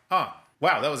like, oh,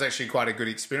 wow, that was actually quite a good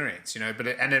experience,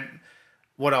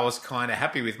 what I was kind of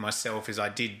happy with myself is I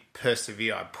did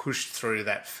persevere. I pushed through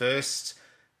that first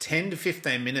 10 to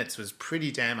 15 minutes was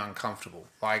pretty damn uncomfortable.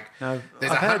 Like, there's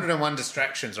 101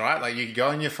 distractions, right? Like, you could go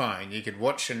on your phone, you could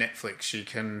watch your Netflix, you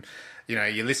can,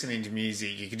 you're listening to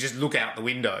music, you could just look out the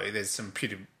window. There's some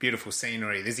beautiful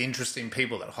scenery. There's interesting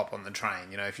people that hop on the train,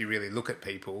 if you really look at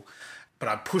people. But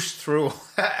I pushed through all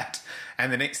that,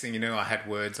 and the next thing you know, I had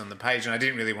words on the page, and I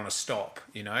didn't really want to stop,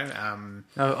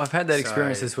 I've had that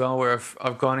experience as well, where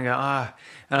I've gone and go,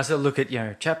 and I sort of look at,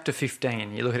 chapter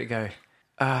 15, you look at it and go,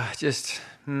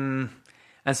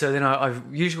 And so then I've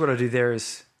usually what I do there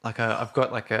is I've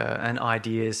got an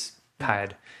ideas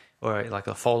pad or like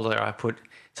a folder I put.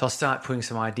 So I'll start putting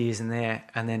some ideas in there,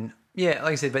 and then like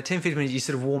I said, about 10, 15 minutes you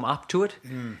sort of warm up to it,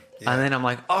 and then I'm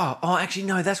like, oh, actually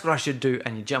no, that's what I should do,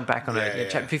 and you jump back on it.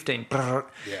 Chapter 15, and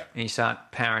you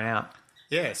start powering out.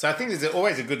 Yeah, so I think there's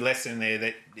always a good lesson there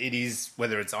that it is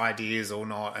whether it's ideas or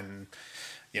not, and.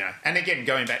 And again,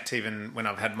 going back to even when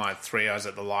I've had my 3 hours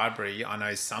at the library, I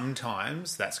know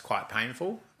sometimes that's quite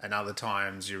painful, and other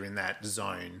times you're in that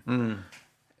zone.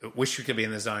 I wish we could be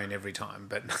in the zone every time,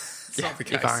 but it's not the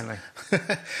case. If only.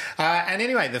 And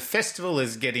anyway, the festival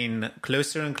is getting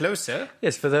closer and closer.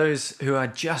 Yes, for those who are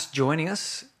just joining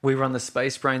us, we run the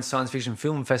Space Brain Science Fiction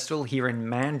Film Festival here in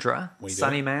Mandurah,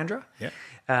 sunny Mandurah. Yeah.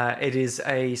 It is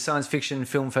a science fiction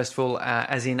film festival,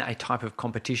 as in a type of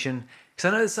competition. Because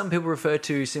I know that some people refer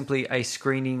to simply a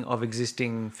screening of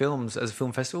existing films as a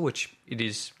film festival, which it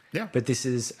is. Yeah. But this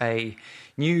is a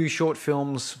new short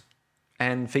films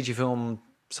and feature film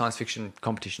science fiction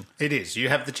competition. It is. You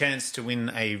have the chance to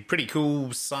win a pretty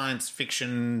cool science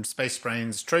fiction Space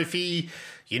Brains trophy,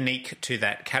 unique to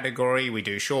that category. We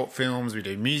do short films, we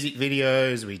do music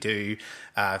videos, we do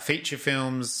feature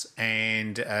films,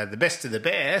 and the best of the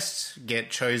best get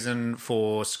chosen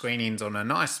for screenings on a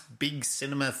nice big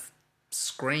cinema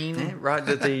screen. Yeah, right,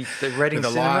 the Reading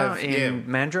Cinema in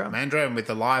Mandurah. Mandurah, and with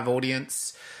the live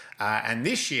audience. And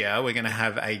this year, we're going to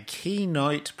have a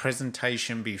keynote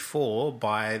presentation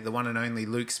by the one and only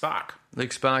Luke Spark.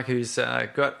 Luke Spark, who's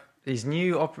got his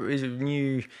new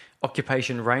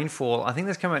occupation, Rainfall. I think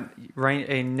that's come out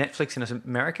in Netflix in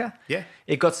America. Yeah.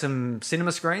 It got some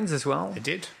cinema screens as well. It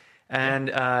did. And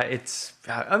it's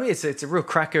a real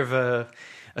crack of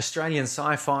Australian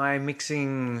sci-fi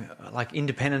mixing like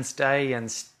Independence Day and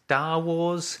Star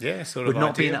Wars. Yeah, sort of would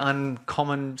not idea. be an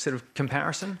uncommon sort of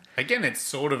comparison. Again, it's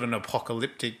sort of an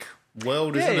apocalyptic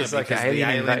world, isn't it? It's like because alien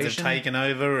the aliens invasion. have taken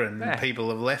over and people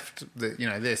have left.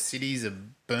 Their cities are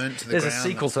burnt to the There's ground. a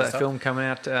sequel to that stuff. film coming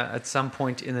out at some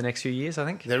point in the next few years, I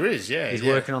think. There is, yeah. He's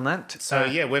working on that. So,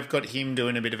 we've got him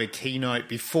doing a bit of a keynote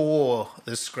before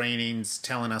the screenings,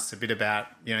 telling us a bit about,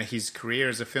 his career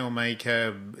as a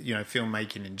filmmaker,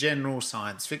 filmmaking in general,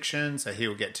 science fiction. So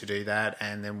he'll get to do that.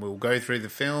 And then we'll go through the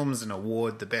films and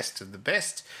award the best of the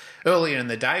best. Earlier in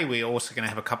the day, we're also going to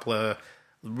have a couple of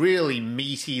really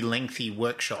meaty, lengthy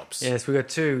workshops. Yes, we got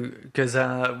two, because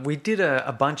we did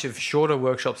a bunch of shorter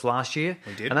workshops last year.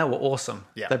 We did. And they were awesome.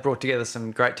 Yeah. They brought together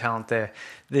some great talent there.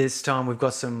 This time we've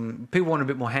got some people want a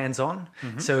bit more hands-on.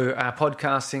 Mm-hmm. So our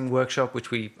podcasting workshop, which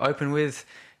we open with,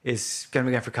 is going to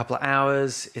be going for a couple of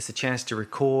hours. It's a chance to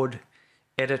record,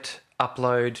 edit,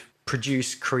 upload,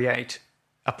 produce, create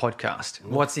a podcast. Ooh,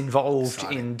 what's involved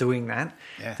in doing that.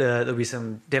 Yeah. There'll be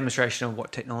some demonstration of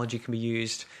what technology can be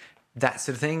used, that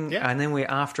sort of thing. Yeah. And then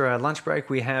after our lunch break,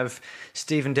 we have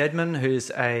Stephen Dedman,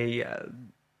 who's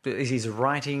he's a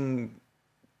writing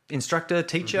instructor,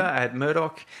 teacher at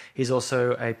Murdoch. He's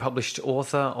also a published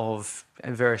author of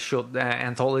various short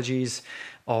anthologies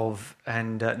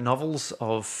and novels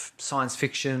of science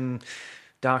fiction,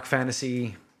 dark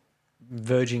fantasy,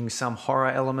 verging some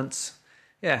horror elements.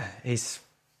 Yeah, he's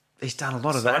he's done a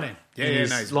lot of Exciting. that Yeah, in yeah, his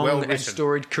no, he's long well-written. and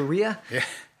storied career. Yeah.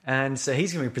 And so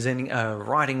he's going to be presenting a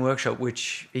writing workshop,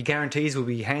 which he guarantees will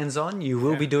be hands-on. You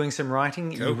will be doing some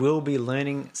writing. Cool. You will be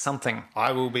learning something.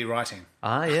 I will be writing.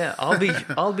 Yeah,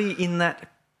 I'll be in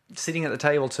that, sitting at the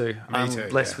table too. too,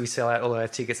 Unless yeah. we sell out all our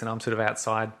tickets and I'm sort of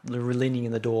outside, leaning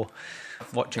in the door,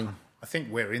 watching. I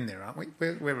think we're in there, aren't we?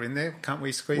 We're in there. Can't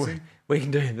we squeeze in? We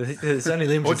can do. There's only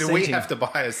limited Or do seating. we have to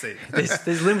buy a seat?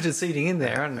 There's limited seating in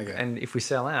there, Okay. and if we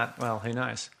sell out, well, who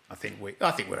knows? I think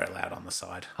we're allowed on the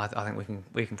side. I think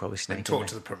we can probably sneak in Talk there.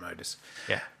 to the promoters.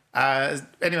 Yeah.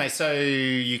 Anyway, so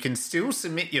you can still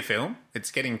submit your film.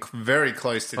 It's getting very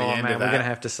close to the end man, of that. we're going to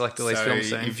have to select all these films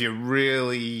soon. If you're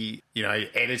really,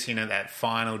 editing at that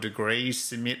final degree,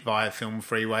 submit via Film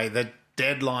Freeway. The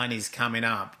deadline is coming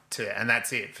up and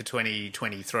that's it for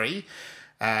 2023.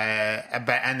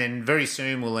 And then very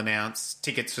soon we'll announce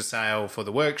tickets for sale for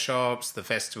the workshops, the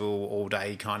festival, all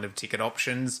day kind of ticket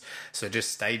options. So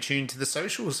just stay tuned to the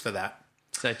socials for that.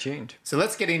 Stay tuned. So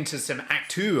let's get into some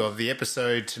Act 2 of the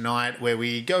episode tonight, where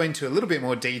we go into a little bit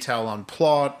more detail on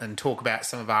plot and talk about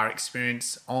some of our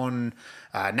experience on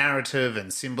narrative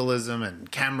and symbolism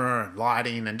and camera and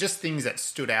lighting and just things that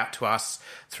stood out to us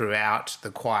throughout The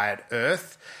Quiet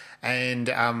Earth. And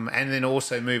then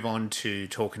also move on to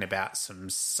talking about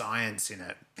some science in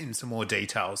it, in some more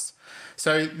details.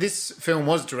 So this film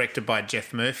was directed by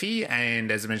Jeff Murphy,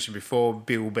 and as I mentioned before,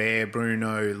 Bill Bear,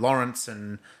 Bruno Lawrence,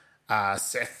 and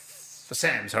Sam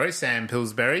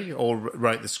Pillsbury all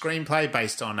wrote the screenplay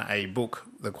based on a book,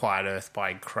 The Quiet Earth,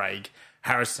 by Craig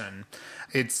Harrison.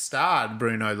 It starred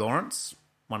Bruno Lawrence,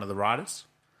 one of the writers,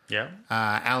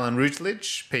 Alan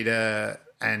Rutledge, Peter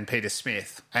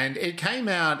Smith, and it came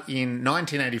out in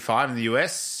 1985 in the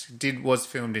US. Was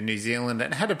filmed in New Zealand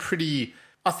and had a pretty,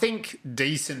 I think,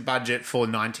 decent budget for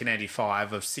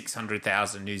 1985 of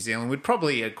 600,000 New Zealand. We'd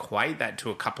probably equate that to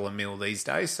a couple of mil these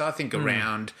days. So I think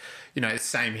around,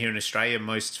 same here in Australia.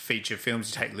 Most feature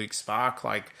films, you take Luke Spark,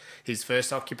 like his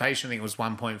first occupation, I think it was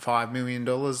 $1.5 million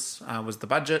was the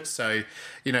budget. So,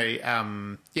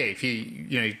 if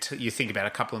you think about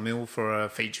a couple of mil for a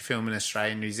feature film in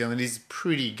Australia and New Zealand is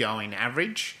pretty going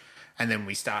average. And then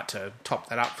we start to top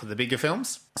that up for the bigger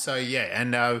films. So,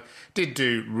 did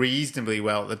do reasonably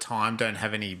well at the time. Don't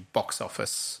have any box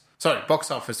office-wise,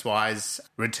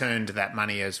 returned that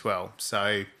money as well. So,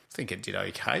 I think it did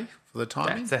okay for the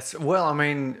timing.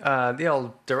 The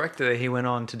old director there, he went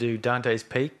on to do Dante's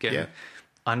Peak and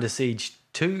Under Siege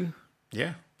 2.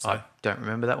 Yeah. So I don't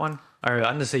remember that one.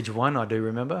 Under Siege 1, I do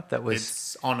remember. That was...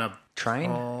 It's on a...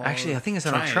 train? Actually, I think it's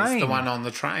on a train. It's the one on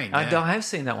the train. I have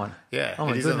seen that one. Yeah, oh,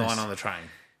 it is goodness. the one on the train.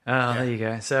 There you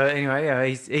go. So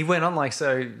anyway, he went on they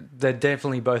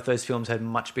definitely, both those films had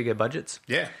much bigger budgets.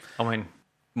 Yeah.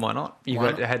 Why not?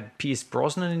 Had Pierce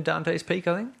Brosnan in Dante's Peak,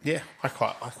 I think. Yeah, I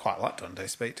quite liked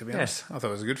Dante's Peak, to be honest. I thought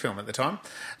it was a good film at the time.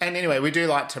 And anyway, we do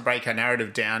like to break our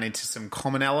narrative down into some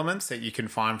common elements that you can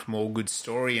find from all good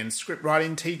story and script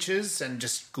writing teachers and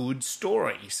just good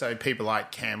story. So people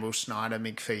like Campbell, Schneider,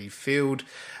 McPhee, Field,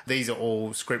 these are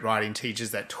all script writing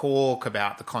teachers that talk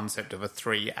about the concept of a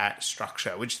 3-act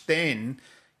structure, which then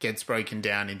gets broken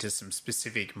down into some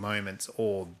specific moments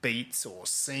or beats or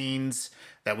scenes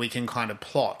that we can kind of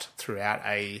plot throughout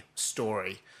a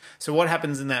story. So what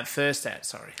happens in that first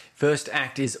act? First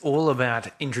act is all about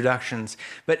introductions.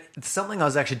 But something I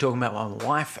was actually talking about with my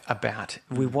wife about.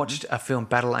 We watched a film,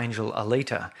 Battle Angel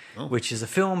Alita, which is a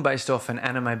film based off an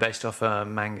anime based off a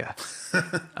manga.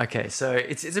 Okay, so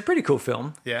it's a pretty cool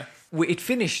film. Yeah. It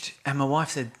finished and my wife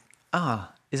said,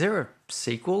 is there a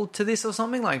sequel to this or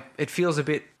something? Like, it feels a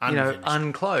bit,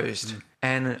 unclosed.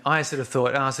 And I sort of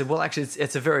thought, I said, well, actually,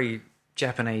 it's a very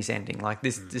Japanese ending. Like,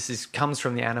 this comes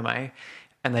from the anime,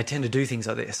 and they tend to do things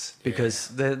like this because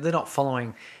they're not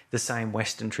following the same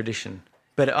Western tradition.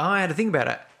 But I had to think about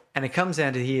it, and it comes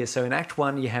down to here. So in Act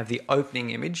 1, you have the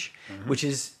opening image, which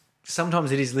is...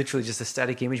 Sometimes it is literally just a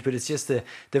static image, but it's just the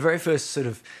very first sort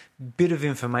of bit of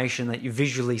information that you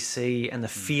visually see and the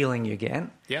feeling you get.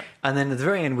 Yeah. And then at the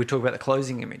very end, we talk about the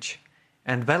closing image.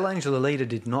 And Battle Angel Alita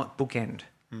did not bookend.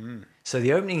 So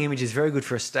the opening image is very good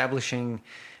for establishing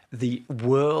the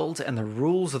world and the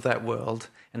rules of that world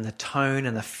and the tone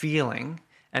and the feeling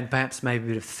and perhaps maybe a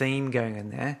bit of theme going in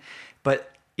there.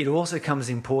 But it also comes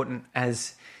important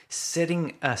as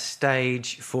setting a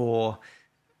stage for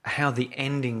how the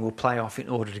ending will play off in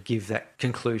order to give that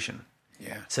conclusion.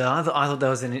 Yeah. So I thought that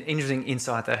was an interesting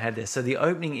insight that I had there. So the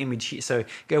opening image here, so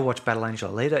go watch Battle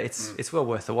Angel Alita. It's well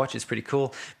worth the watch. It's pretty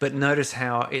cool. But notice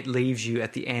how it leaves you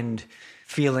at the end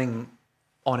feeling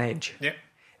on edge. Yeah.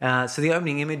 So the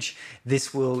opening image,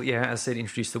 this will, as I said,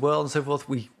 introduce the world and so forth.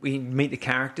 We meet the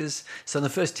characters. So in the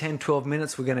first 10, 12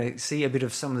 minutes, we're going to see a bit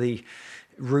of some of the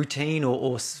routine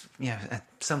or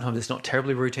sometimes it's not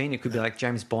terribly routine. It could be like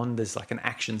James Bond. There's like an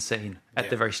action scene at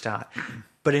the very start.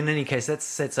 But in any case,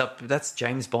 that's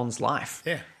James Bond's life.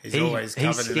 Yeah, he's always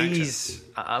covered in action. He's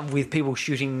with people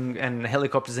shooting and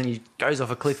helicopters, and he goes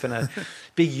off a cliff and a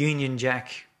big Union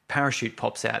Jack parachute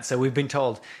pops out. So we've been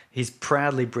told he's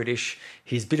proudly British.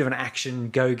 He's a bit of an action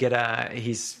go-getter.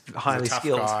 He's highly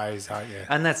skilled. Guy,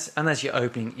 and that's your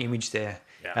opening image there.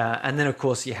 Yeah. And then, of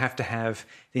course, you have to have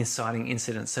the inciting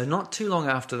incident. So not too long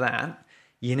after that,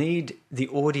 you need the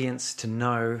audience to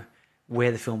know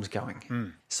where the film's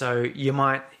going. So you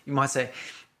might say,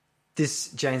 this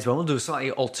James Bond, we'll do a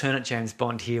slightly alternate James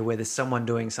Bond here where there's someone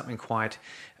doing something quite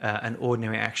an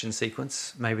ordinary action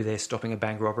sequence. Maybe they're stopping a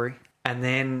bank robbery. And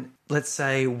then let's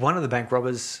say one of the bank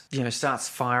robbers, starts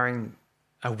firing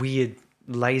a weird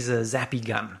laser zappy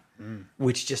gun,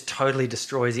 which just totally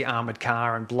destroys the armored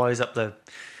car and blows up the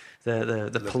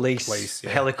police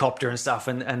helicopter and stuff.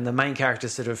 And the main character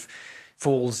sort of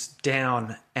falls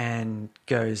down and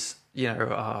goes,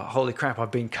 holy crap, I've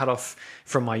been cut off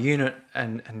from my unit,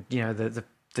 and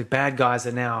the bad guys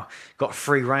are now got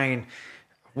free reign.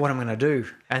 What am I going to do?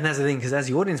 And that's the thing, because as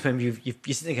the audience member, you're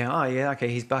sitting there going, oh, yeah, okay,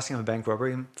 he's busting up a bank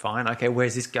robbery. Fine. Okay,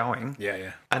 where's this going?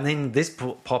 Yeah. And then this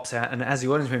pops out, and as the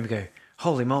audience member go,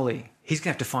 holy moly, he's going to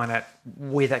have to find out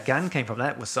where that gun came from.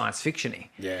 That was science fiction-y.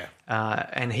 Yeah.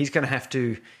 And he's going to have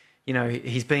to,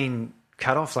 he's been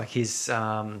cut off, like his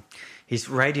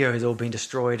radio has all been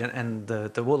destroyed, and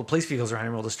all the police vehicles around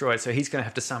him are all destroyed. So he's going to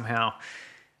have to somehow,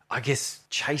 I guess,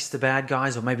 chase the bad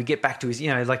guys, or maybe get back to his,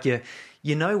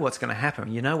 you know what's going to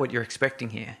happen. You know what you're expecting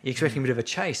here. You're expecting a bit of a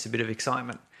chase, a bit of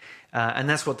excitement. And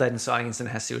that's what that inciting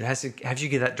incident has to do. It has to have you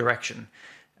give that direction,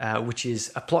 which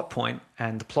is a plot point,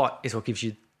 and the plot is what gives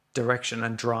you direction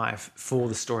and drive for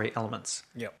the story elements.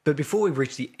 Yep. But before we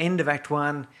reach the end of Act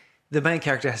 1, the main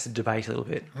character has to debate a little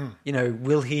bit.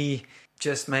 Will he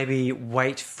just maybe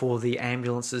wait for the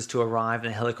ambulances to arrive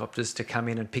and the helicopters to come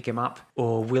in and pick him up?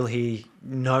 Or will he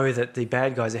know that the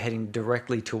bad guys are heading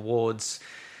directly towards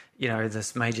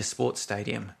this major sports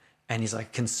stadium, and he's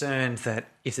like concerned that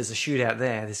if there's a shootout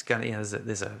there,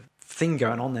 there's a thing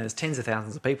going on there. There's tens of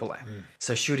thousands of people there.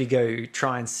 So should he go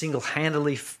try and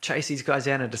single-handedly chase these guys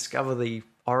down and discover the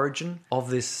origin of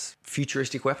this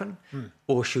futuristic weapon,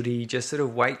 or should he just sort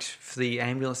of wait for the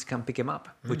ambulance to come pick him up,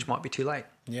 which might be too late?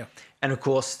 Yeah. And of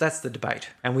course, that's the debate.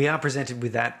 And we are presented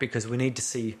with that because we need to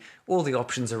see all the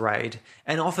options arrayed.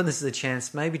 And often this is a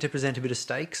chance maybe to present a bit of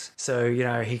stakes. So,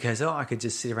 he goes, I could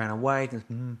just sit around and wait.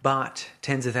 But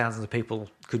tens of thousands of people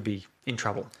could be in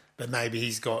trouble. But maybe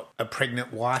he's got a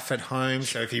pregnant wife at home,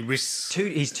 so if he risks...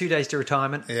 He's 2 days to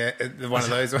retirement. Yeah, one of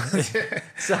those ones.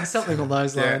 So something on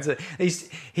those lines. Yeah.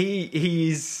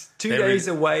 He's 2 days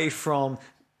away from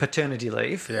paternity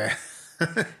leave. Yeah.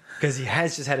 Because he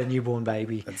has just had a newborn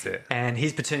baby. That's it. And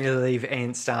his paternity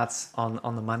leave starts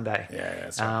on the Monday. Yeah,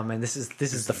 that's right. And this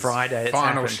is the Friday.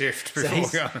 Final shift before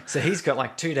going. So he's got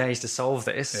like 2 days to solve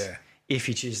this if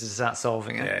he chooses to start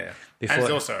solving it. Yeah. And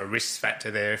there's also a risk factor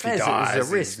there. If he dies, there's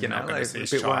a risk, we're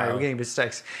getting a bit of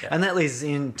stakes. Yeah. And that leads us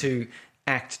into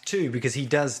Act 2, because he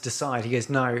does decide, he goes,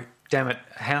 no, damn it,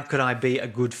 how could I be a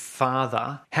good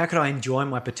father? How could I enjoy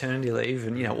my paternity leave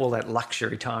and, all that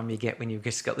luxury time you get when you've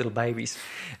just got little babies?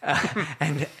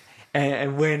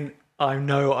 And when I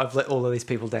know I've let all of these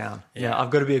people down, I've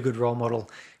got to be a good role model,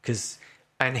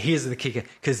 and here's the kicker,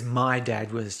 because my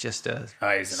dad was just a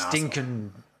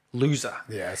stinking loser.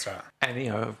 Yeah, that's right.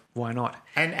 And, why not?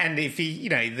 And if he,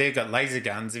 they've got laser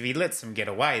guns, if he lets them get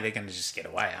away, they're going to just get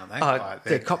away, aren't they?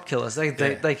 They're cop killers. They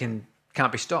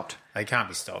can't be stopped. They can't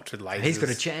be stopped with lasers. He's got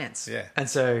a chance. Yeah. And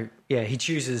so, he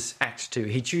chooses Act 2.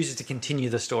 He chooses to continue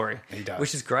the story. He does.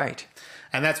 Which is great.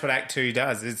 And that's what Act 2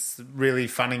 does. It's really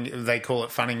fun. They call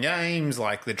it fun and games,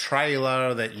 like the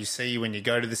trailer that you see when you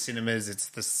go to the cinemas. It's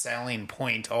the selling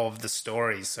point of the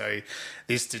story. So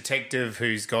this detective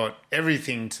who's got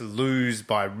everything to lose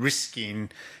by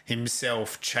risking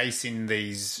himself chasing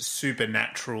these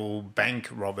supernatural bank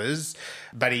robbers,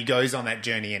 but he goes on that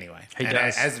journey anyway. He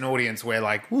does. As an audience, we're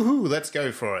like, woohoo, let's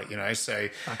go for it, So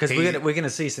because we're going to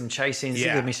see some chase scenes. There's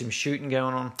going to be some shooting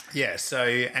going on. Yeah. So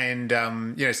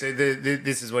so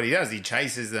this is what he does. He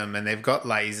chases them, and they've got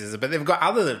lasers, but they've got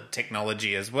other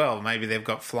technology as well. Maybe they've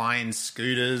got flying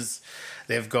scooters.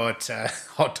 They've got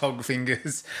hot dog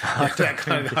fingers, that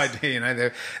kind of idea. You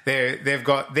know, they've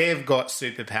got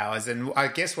superpowers, and I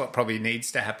guess what probably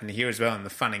needs to happen here as well in the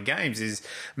fun and games is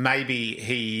maybe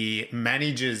he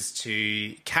manages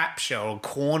to capture or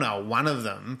corner one of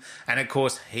them, and of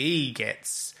course he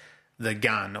gets the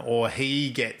gun, or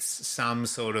he gets some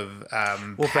sort of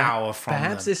power from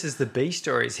perhaps them. This is the B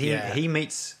stories. He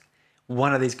meets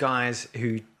one of these guys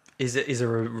who is a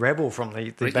rebel from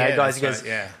the bad guys. He goes,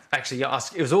 actually,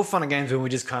 it was all fun and games when we were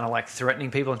just kind of like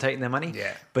threatening people and taking their money.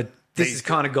 Yeah. But this has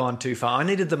kind of gone too far. I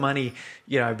needed the money,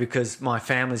 because my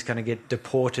family's going to get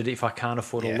deported if I can't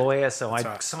afford a lawyer. So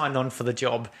I signed on for the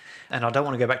job, and I don't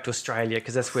want to go back to Australia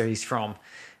because that's where he's from.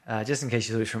 Just in case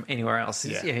you thought he was from anywhere else.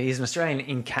 He's an Australian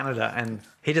in Canada, and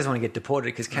he doesn't want to get deported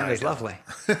because Canada's lovely.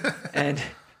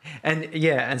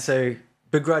 and so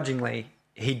begrudgingly,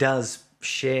 he does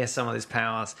share some of his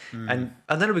powers, and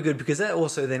that'll be good because that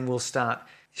also then will start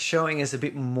showing us a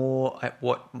bit more at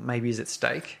what maybe is at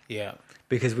stake. Yeah,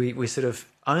 because we sort of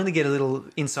only get a little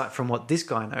insight from what this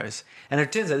guy knows, and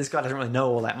it turns out this guy doesn't really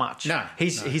know all that much.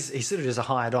 He's sort of just a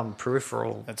hired on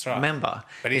peripheral member,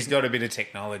 but he's got a bit of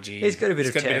technology. He's got a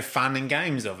bit of fun and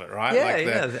games of it,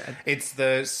 right? It's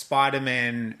the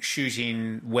Spider-Man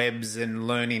shooting webs and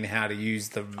learning how to use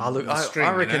the string.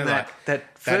 I reckon that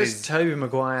first Tobey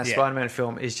Maguire Spider-Man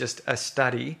film is just a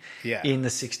study in the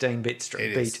 16-bit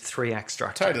beat 3-act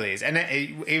structure. Totally is, and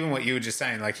even what you were just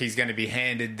saying, like he's going to be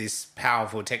handed this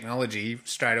powerful technology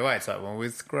straight away. It's like, well,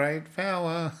 with great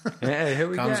power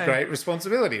comes great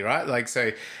responsibility, right? Like,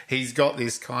 so he's got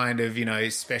this kind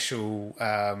of, special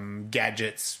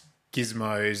gadgets,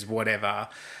 gizmos, whatever.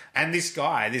 And this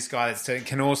guy that's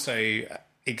can also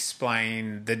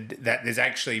explain that there's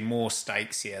actually more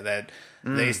stakes here, that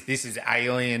this is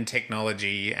alien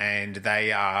technology and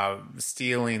they are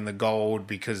stealing the gold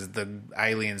because the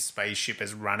alien spaceship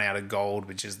has run out of gold,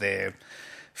 which is their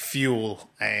fuel,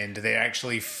 and they're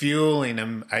actually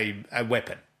fueling a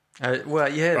weapon.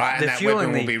 Right, and that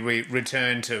weapon will be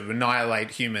returned to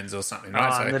annihilate humans or something,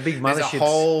 right? So and the big there's a motherships.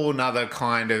 whole nother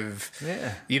kind of,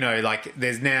 like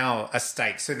there's now a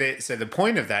stake. So the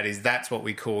point of that is that's what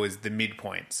we call is the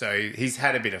midpoint. So he's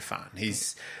had a bit of fun.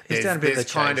 He's done a bit of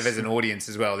kind of as an audience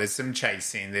as well. There's some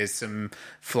chasing. There's some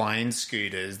flying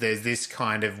scooters. There's this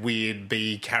kind of weird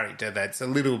B character that's a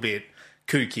little bit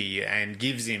kooky and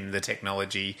gives him the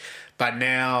technology, but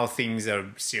now things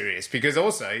are serious because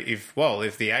also if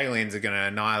the aliens are going to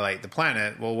annihilate the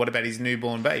planet, well, what about his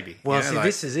newborn baby? Well,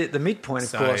 this is it. The midpoint,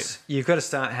 of course, you've got to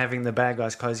start having the bad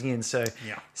guys closing in. So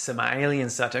some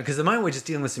aliens start to, because at the moment we're just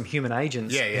dealing with some human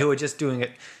agents who are just doing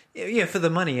it for the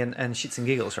money and shits and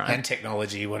giggles, right? And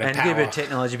technology, power. And a bit of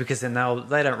technology, because then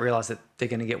they don't realise that they're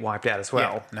going to get wiped out as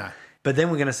well. No. But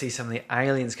then we're going to see some of the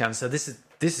aliens come. So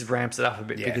this ramps it up a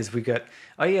bit because we got,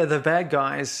 the bad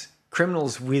guys,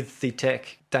 criminals with the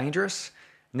tech, dangerous.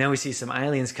 Now we see some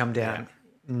aliens come down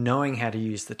knowing how to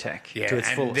use the tech to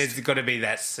its fullest. There's got to be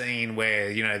that scene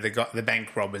where, the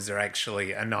bank robbers are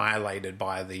actually annihilated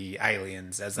by the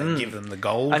aliens as they give them the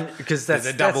gold. And because there's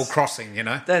a double crossing,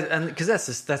 because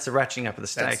that's a ratcheting up of the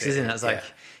stakes, isn't it? It's like,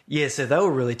 so they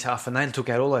were really tough and they took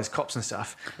out all those cops and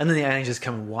stuff, and then the aliens just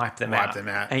come and wipe them out.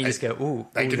 And you just go, ooh.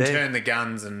 They can turn the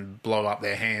guns and blow up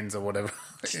their hands or whatever.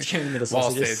 Turn them into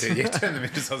sausages. Turn them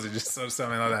into sausages or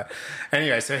something like that.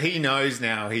 Anyway, so he knows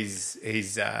now he's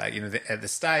at the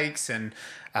stakes, and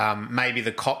maybe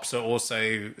the cops are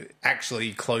also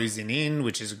actually closing in,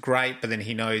 which is great. But then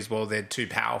he knows, well, they're too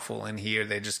powerful, and here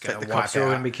they're just going to wipe out. The cops are all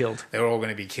going to be killed. They're all going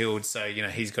to be killed. So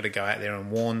he's got to go out there and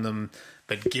warn them,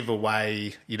 but give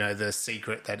away the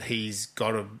secret that he's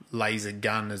got a laser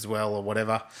gun as well or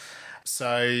whatever.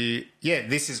 So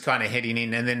this is kind of heading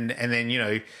in, and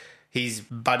then his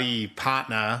buddy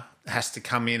partner has to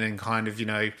come in and kind of,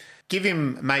 give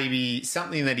him maybe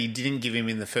something that he didn't give him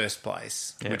in the first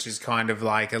place, which is kind of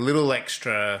like a little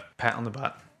extra... Pat on the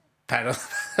butt.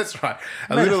 That's right.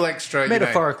 Little extra...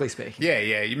 Metaphorically speaking.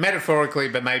 Yeah. Metaphorically,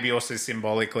 but maybe also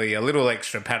symbolically, a little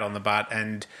extra pat on the butt.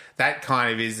 And that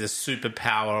kind of is the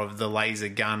superpower of the laser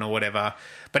gun or whatever.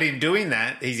 But in doing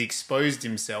that, he's exposed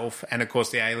himself, and of course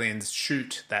the aliens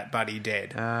shoot that buddy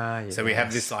dead. So we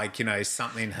have this something has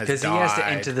died. Because he has to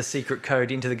enter the secret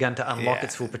code into the gun to unlock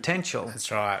its full potential.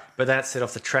 That's right. But that set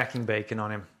off the tracking beacon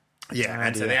on him.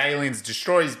 And so the aliens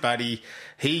destroy his buddy.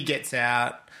 He gets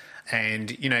out,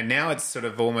 and now it's sort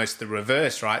of almost the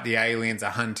reverse, right? The aliens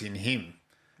are hunting him.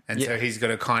 And so he's got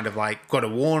to kind of got to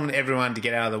warn everyone to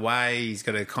get out of the way. He's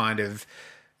got to kind of...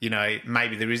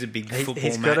 maybe there is a big football match.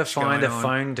 He's got to find a going on.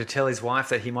 phone to tell his wife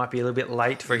that he might be a little bit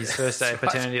late for his first day of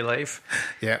paternity leave.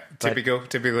 Yeah,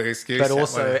 typical excuse. But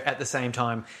also, at the same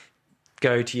time,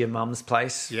 go to your mum's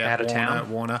place out of town.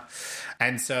 Warner.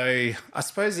 And so I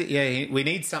suppose, we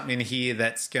need something here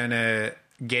that's going to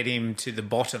get him to the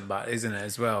bottom, but isn't it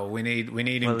as well? We need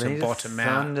him to bottom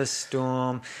out.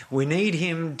 Thunderstorm. We need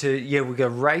him to, we go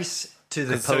race to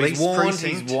the So police he's warned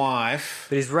precinct. his wife.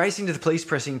 But he's racing to the police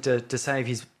precinct to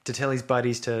tell his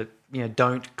buddies to,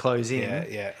 don't close in.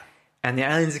 Yeah. And the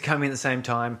aliens are coming at the same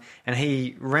time, and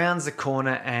he rounds the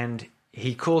corner and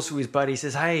he calls to his buddy. He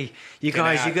says, "Hey, you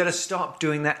guys, out. you got to stop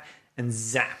doing that." And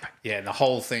zap, Yeah, the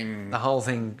whole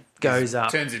thing goes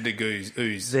up. turns into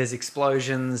ooze. There's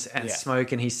explosions and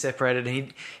smoke, and he's separated.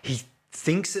 And he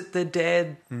thinks that they're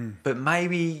dead, but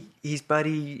maybe his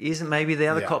buddy isn't. Maybe the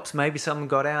other cops. Maybe someone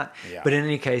got out. Yeah. But in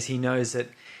any case, he knows that.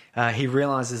 He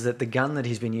realizes that the gun that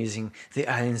he's been using, the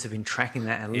aliens have been tracking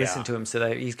that and listened to him.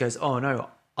 So he goes, "Oh no,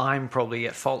 I'm probably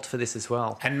at fault for this as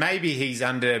well." And maybe he's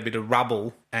under a bit of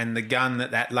rubble, and the gun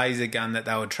that laser gun that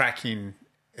they were tracking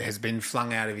has been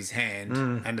flung out of his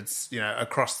hand, and it's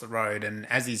across the road. And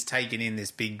as he's taking in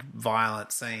this big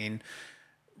violent scene,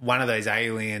 one of those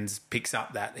aliens picks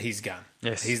up his gun,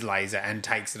 his laser, and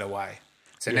takes it away.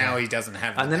 So now he doesn't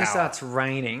have the And then power. it starts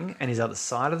raining, and he's at the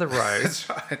side of the road, That's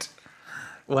right.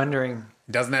 wondering.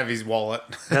 Doesn't have his wallet.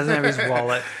 Doesn't have his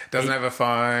wallet. Doesn't have a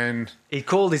phone. He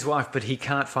called his wife, but he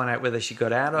can't find out whether she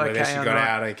got out okay Whether she or got not,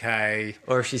 out okay.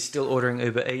 or if she's still ordering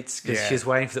Uber Eats because she's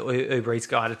waiting for the Uber Eats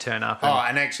guy to turn up. And,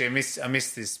 And actually, I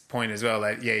missed this point as well.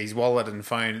 That his wallet and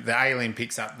phone. The alien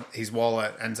picks up his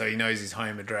wallet, and so he knows his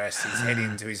home address. He's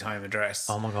heading to his home address.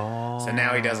 oh my god! So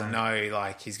now he doesn't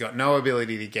know. He's got no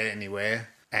ability to get anywhere,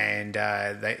 and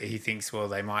he thinks,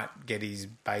 they might get his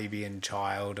baby and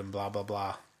child, and blah blah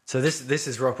blah. So this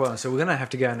is rock bottom. So we're going to have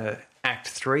to go into Act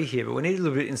 3 here, but we need a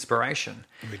little bit of inspiration.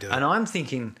 We do. And I'm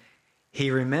thinking he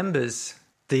remembers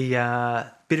the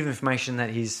bit of information that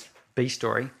his B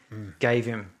story gave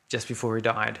him just before he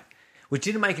died, which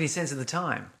didn't make any sense at the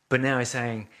time. But now he's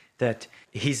saying that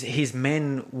his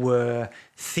men were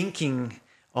thinking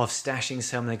of stashing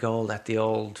some of the gold at the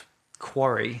old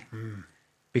quarry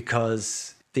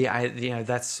because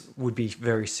that's would be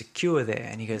very secure there.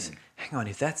 And he goes, hang on,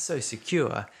 if that's so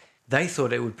secure, they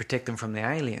thought it would protect them from the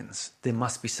aliens. There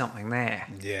must be something there.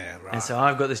 Yeah, right. And so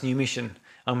I've got this new mission.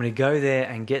 I'm going to go there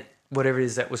and get whatever it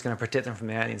is that was going to protect them from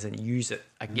the aliens and use it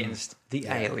against the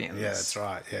aliens. Yeah, that's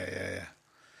right. Yeah.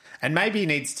 And maybe he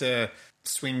needs to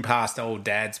swing past old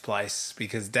Dad's place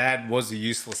because Dad was a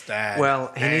useless dad.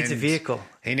 Well, he needs a vehicle.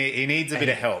 He needs a bit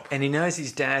of help. And he knows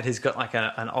his dad has got like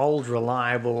an old,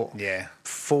 reliable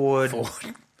Ford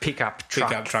pickup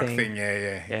truck thing.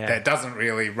 Yeah. That doesn't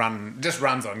really just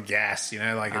runs on gas,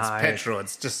 it's petrol.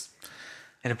 It's just...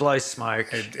 And it blows smoke.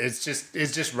 It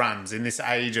just runs. In this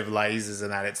age of lasers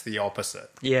and that, it's the opposite.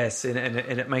 Yes, and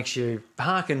it makes you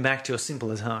harken back to a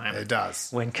simpler time. It does.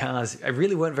 When cars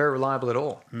really weren't very reliable at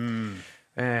all.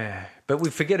 But we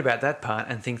forget about that part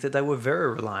and think that they were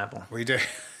very reliable. We do.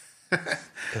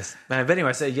 But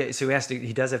anyway, so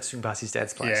he does have to swing past his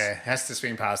dad's place. Yeah, has to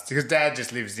swing past because Dad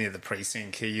just lives near the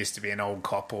precinct. He used to be an old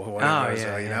cop or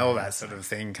whatever. All that sort of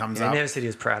thing comes up. He never said he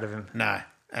was proud of him. No,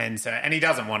 and he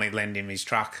doesn't want to lend him his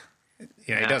truck.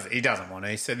 He doesn't want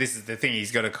to. So this is the thing.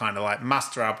 He's got to kind of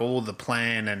muster up all the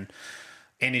plan and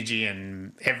energy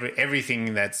and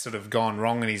everything that's sort of gone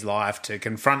wrong in his life to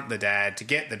confront the dad, to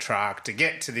get the truck, to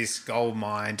get to this gold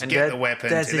mine, to get the weapon,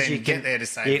 to then get there to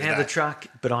save the You can have the truck,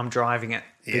 but I'm driving it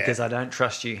because I don't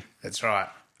trust you. That's right.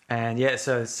 And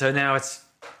so now it's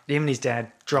him and his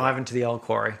dad driving to the old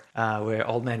quarry where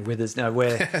Old Man Withers,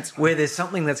 where there's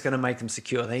something that's going to make them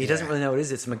secure. He doesn't really know what it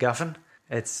is. It's a MacGuffin.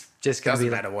 It's just going to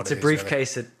be it's a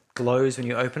briefcase that glows when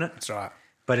you open it. That's right.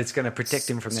 But it's going to protect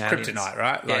him from the aliens. Kryptonite,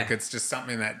 right? It's just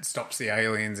something that stops the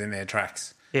aliens in their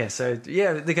tracks. Yeah, so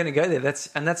they're going to go there. That's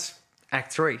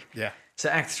Act 3. Yeah. So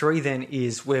Act 3 then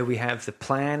is where we have the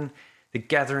plan, the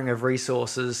gathering of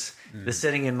resources, the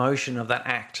setting in motion of that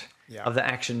act, of the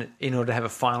action in order to have a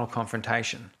final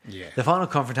confrontation. Yeah. The final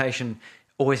confrontation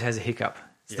always has a hiccup.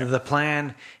 So the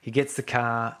plan, he gets the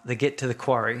car, they get to the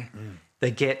quarry,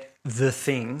 they get the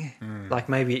thing, like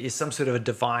maybe it's some sort of a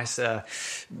device,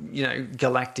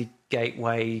 galactic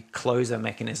gateway closer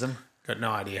mechanism. Got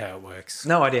no idea how it works.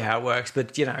 No idea how it works,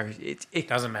 but it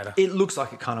doesn't matter. It looks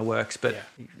like it kind of works, but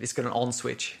it's got an on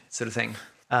switch sort of thing.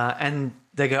 And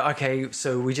they go, okay,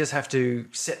 so we just have to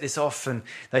set this off, and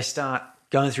they start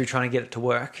going through trying to get it to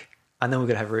work. and then we're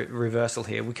going to have a reversal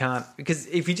here. We can't, because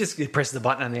if you just press the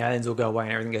button and the aliens will go away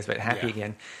and everything goes back happy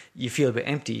again, you feel a bit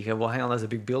empty. You go, well, hang on, there's a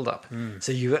big build up.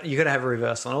 So you got to have a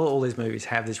reversal, and all these movies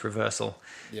have this reversal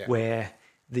where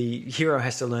the hero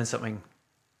has to learn something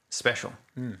special,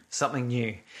 something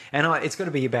new, and it's got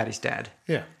to be about his dad.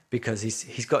 Yeah, because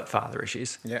he's got father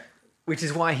issues. Yeah, which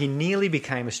is why he nearly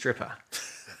became a stripper.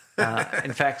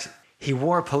 In fact, he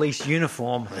wore a police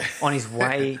uniform on his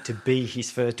way to be his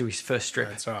first strip.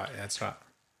 That's right. That's right.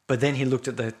 But then he looked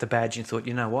at the badge and thought,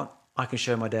 you know what? I can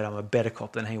show my dad I'm a better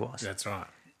cop than he was. That's right.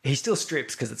 He still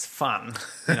strips because it's fun.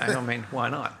 You know, I mean, why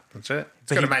not? That's it.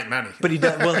 He's got to make money. But he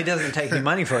doesn't take any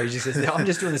money for it. He just says, I'm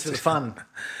just doing this for the fun.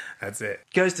 That's it.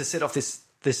 Goes to set off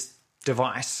this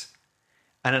device,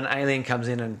 and an alien comes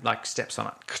in and like steps on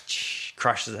it,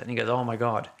 crushes it, and he goes, oh my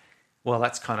God. Well,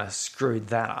 that's kind of screwed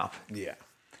that up. Yeah.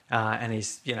 And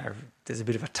he's, there's a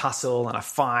bit of a tussle and a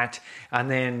fight,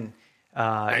 and then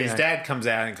his dad comes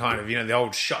out and kind of, the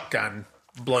old shotgun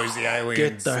blows the aliens.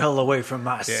 Get the hell away from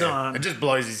my son! It just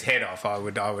blows his head off. I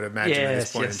would imagine at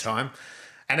this point in time,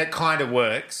 and it kind of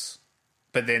works.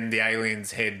 But then the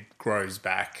alien's head grows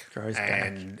back,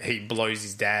 and he blows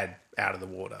his dad out of the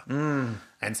water.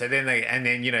 And so then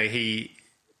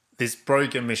this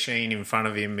broken machine in front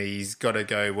of him, he's got to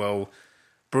go, well,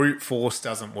 brute force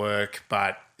doesn't work,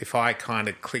 but if I kind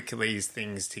of click these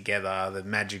things together, the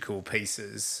magical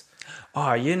pieces.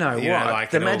 Oh, what? Like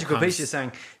the magical piece is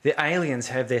saying the aliens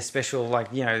have their special,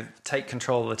 take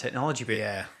control of the technology bit.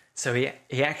 Yeah. So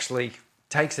he actually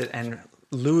takes it and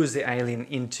lures the alien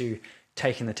into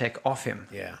taking the tech off him.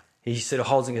 Yeah. He sort of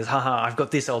holds it and goes, haha, I've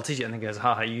got this old tidget. And then goes,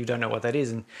 haha, you don't know what that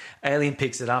is. And alien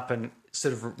picks it up and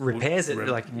sort of repairs it.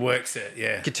 Works it,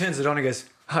 yeah. He turns it on and goes,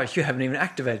 oh, you haven't even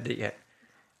activated it yet.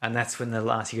 And that's when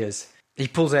he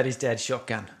pulls out his dad's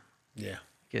shotgun. Yeah.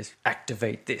 He goes,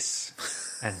 activate this.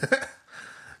 And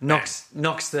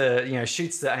knocks the,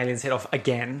 shoots the alien's head off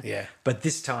again. Yeah. But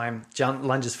this time,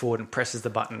 lunges forward and presses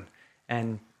the button.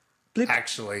 And blip,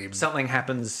 actually, something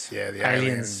happens. Yeah, the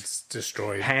aliens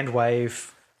destroyed. Hand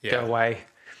wave, go away.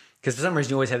 Because for some reason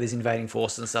you always have these invading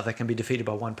forces and stuff that can be defeated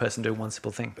by one person doing one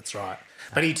simple thing. That's right.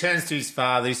 But he turns to his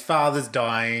father. His father's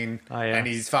dying. Oh, yeah. And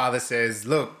his father says,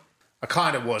 look, I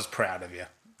kind of was proud of you.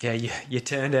 Yeah, you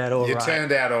turned out all right. You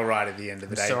turned out all right at the end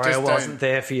of the day. Sorry, I wasn't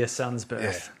there for your son's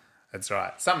birth. Yeah, that's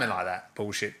right. Something like that.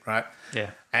 Bullshit, right? Yeah.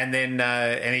 And then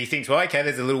and he thinks, well, okay,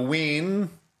 there's a little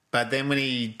win. But then when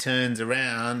he turns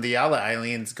around, the other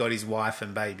alien's got his wife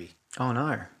and baby. Oh,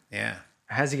 no. Yeah.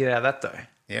 How's he get out of that, though?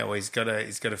 Yeah, well, he's got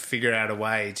to figure out a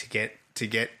way to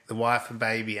get the wife and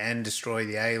baby and destroy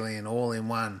the alien all in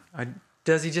one.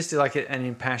 Does he just do like an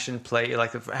impassioned plea,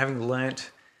 like having learnt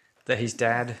that his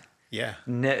dad... Yeah,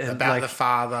 about the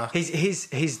father.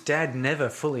 His dad never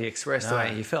fully expressed the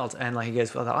way he felt. And he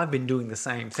goes, well, I've been doing the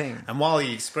same thing. And while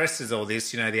he expresses all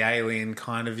this, the alien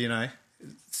kind of,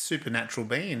 supernatural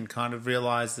being kind of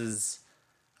realises,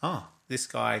 oh, this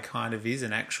guy kind of is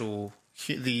an actual...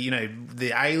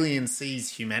 The alien sees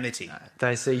humanity.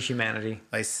 They see humanity.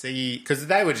 They see... Because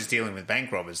they were just dealing with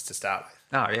bank robbers to start with.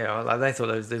 Oh, yeah. Well, they thought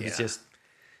it was just,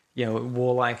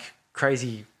 warlike,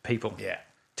 crazy people. Yeah.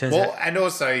 Well, and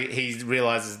also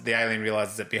the alien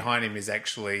realises that behind him is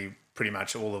actually pretty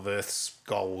much all of Earth's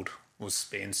gold was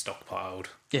being stockpiled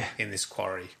in this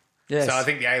quarry. Yes. So I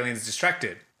think the alien's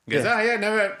distracted. He goes,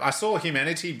 no, I saw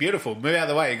humanity, beautiful, move out of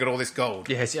the way, you got all this gold.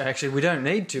 Yes, actually, we don't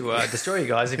need to destroy you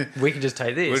guys. We can just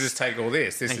take this. We'll just take all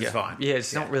this. This is fine. Yeah,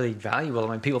 it's not really valuable.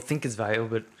 I mean, people think it's valuable,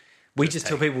 but we just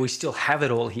tell people we still have it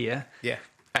all here. Yeah.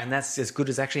 And that's as good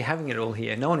as actually having it all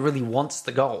here. No one really wants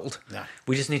the gold. No.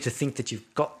 We just need to think that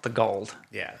you've got the gold.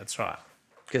 Yeah, that's right.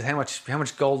 Because how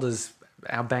much gold does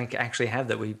our bank actually have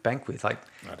that we bank with? I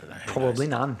don't know. Probably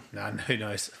none. None. Who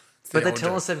knows? But they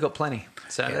tell us they've got plenty.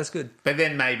 So that's good. But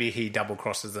then maybe he double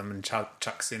crosses them and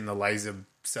chucks in the laser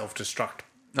self-destruct.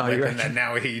 Oh, you reckon? And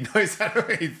now he knows how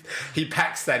to... He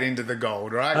packs that into the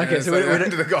gold, right? Okay, so we don't...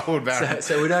 into the gold barrel.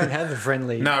 So we don't have a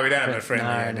friendly... No, we don't have a friendly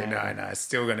ending. No. It's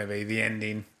still going to be the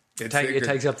ending. It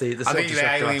takes up the I think the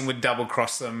alien would double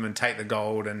cross them and take the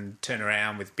gold and turn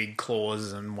around with big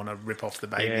claws and want to rip off the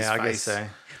baby's face. I guess so.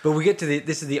 But we get to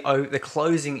this is the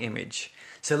closing image.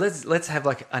 So let's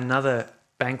have another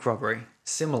bank robbery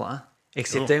similar,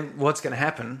 except then what's going to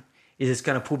happen is it's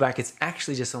going to pull back. It's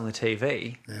actually just on the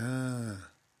TV.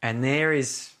 And there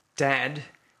is Dad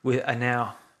with a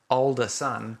now older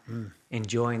son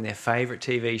enjoying their favourite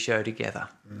TV show together.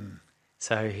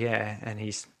 So, and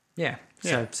he's... Yeah.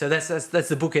 So that's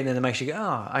the bookend that makes you go,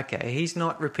 oh, okay, he's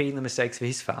not repeating the mistakes of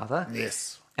his father.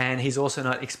 Yes. And he's also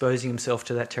not exposing himself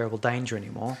to that terrible danger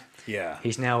anymore. Yeah.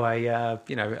 He's now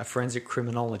a forensic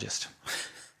criminologist.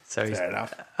 So he's Fair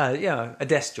enough. a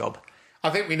desk job. I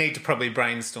think we need to probably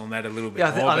brainstorm that a little bit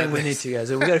Yeah, more. I think we need to. Yeah,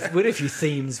 so we got a few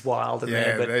themes wild in Yeah,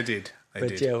 there, but they did. They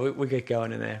did. yeah, we get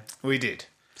going in there. We did.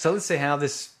 So let's see how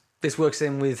this works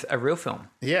in with a real film.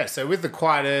 Yeah, so with The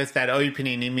Quiet Earth, that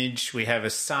opening image, we have a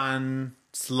sun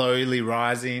slowly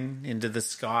rising into the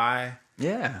sky.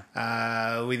 Yeah,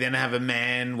 We then have a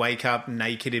man wake up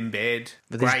naked in bed.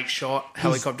 With Great shot,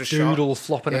 helicopter shot. doodles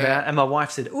flopping Yeah. about, and my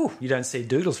wife said, "Oh, you don't see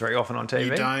doodles very often on TV.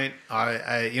 You don't.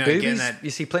 Again, Boobies, that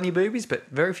you see plenty of boobies, but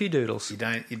very few doodles." you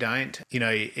don't.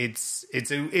 It's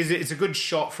a good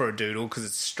shot for a doodle because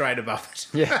it's straight above it.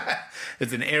 Yeah.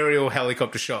 It's an aerial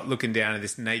helicopter shot looking down at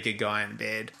this naked guy in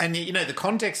bed, and the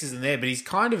context isn't there, but he's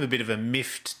kind of a bit of a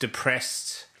miffed,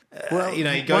 depressed.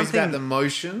 He goes about the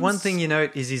motions. One thing you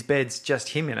note is his bed's just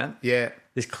him in it. Yeah.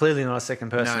 There's clearly not a second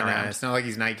person No, around. it's not like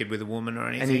he's naked with a woman or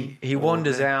anything. And he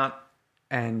wanders out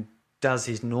and does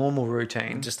his normal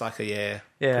routine. Just like a Yeah.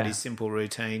 pretty simple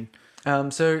routine.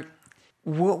 So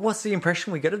what's the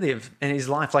impression we get of him in his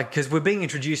life? Like, because we're being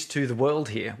introduced to the world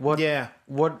here. What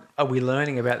are we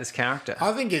learning about this character?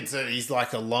 I think he's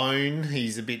like alone.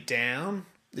 He's a bit down.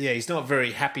 Yeah, he's not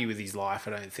very happy with his life,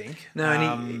 I don't think. No,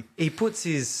 and he puts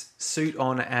his suit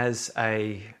on as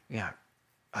I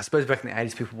suppose back in the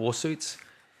 80s people wore suits.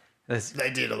 They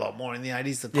did a lot more in the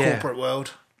 80s, the Yeah. corporate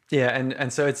world. Yeah,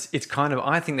 and so it's kind of,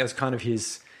 I think that was kind of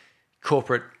his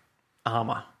corporate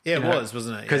armor. Yeah, it was,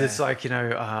 wasn't it? Because Yeah. it's like,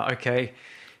 okay,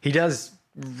 he does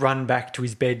run back to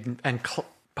his bed and,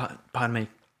 pardon me,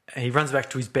 he runs back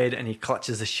to his bed and he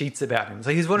clutches the sheets about him.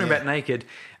 So he's wandering about naked,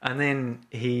 and then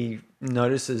he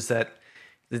notices that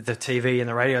the TV and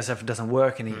the radio stuff doesn't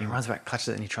work, and he runs back, clutches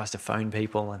it, and he tries to phone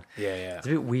people. And Yeah. it's a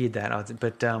bit weird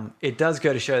but it does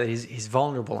go to show that he's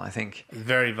vulnerable, I think.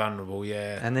 Very vulnerable,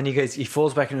 yeah. And then he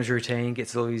falls back into his routine,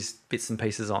 gets all these bits and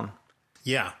pieces on.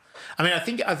 Yeah. I mean, I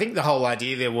think the whole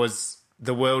idea there was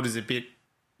the world is a bit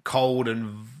cold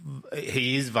and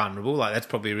he is vulnerable. Like, that's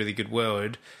probably a really good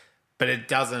word. But it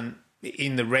doesn't,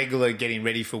 in the regular getting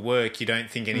ready for work, you don't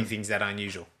think anything's that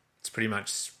unusual. It's pretty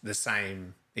much the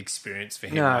same experience for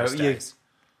him most days.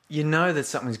 You know that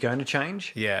something's going to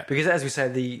change. Yeah. Because as we say,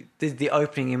 the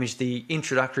opening image, the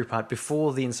introductory part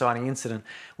before the inciting incident,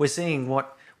 we're seeing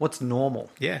what's normal.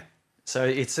 Yeah. So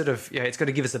it's sort of, it's got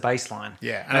to give us the baseline.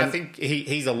 Yeah, and I think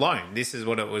he's alone. This is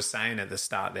what it was saying at the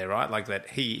start there, right? Like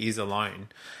that he is alone.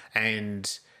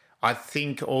 And I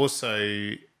think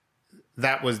also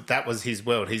that was his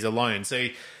world. He's alone. So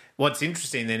what's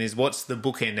interesting then is what's the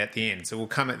bookend at the end? So we'll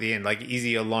come at the end. Like, is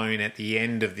he alone at the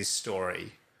end of this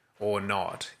story or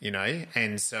not?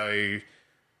 And so,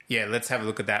 yeah, let's have a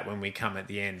look at that when we come at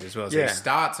the end as well. So he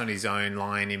starts on his own,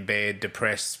 lying in bed,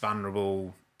 depressed,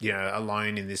 vulnerable,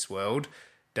 alone in this world.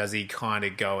 Does he kind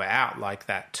of go out like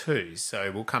that too?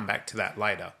 So we'll come back to that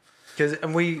later.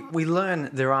 And we learn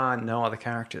there are no other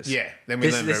characters. Yeah, then we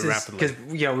learn very rapidly. Because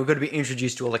we've got to be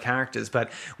introduced to all the characters,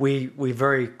 but we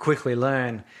very quickly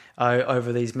learn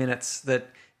over these minutes that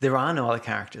there are no other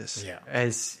characters. Yeah.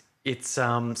 As it's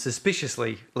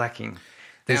suspiciously lacking.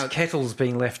 There's kettles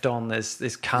being left on.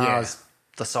 There's cars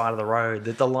the side of the road.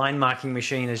 The line marking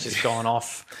machine has just gone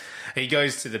off. He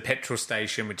goes to the petrol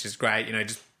station, which is great.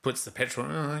 Just puts the petrol.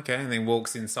 Oh, okay, and then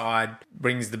walks inside,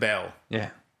 rings the bell. Yeah.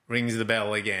 Rings the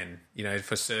bell again,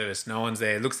 for service. No one's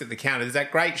there. Looks at the counter. There's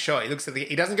that great shot.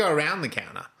 He doesn't go around the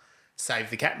counter. Save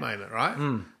the cat moment,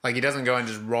 right? Like, he doesn't go and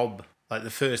just rob. Like, the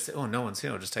first, no one's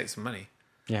here. I'll just take some money.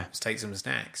 Yeah. Just take some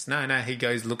snacks. No, he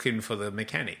goes looking for the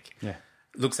mechanic. Yeah.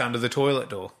 Looks under the toilet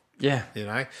door. Yeah.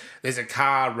 There's a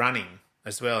car running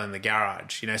as well in the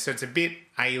garage. So it's a bit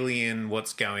alien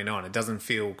what's going on. It doesn't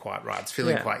feel quite right. It's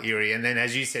feeling quite eerie. And then,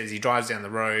 as you said, as he drives down the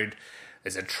road,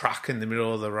 there's a truck in the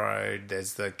middle of the road.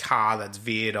 There's the car that's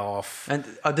veered off. And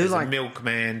I do a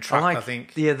milkman truck, I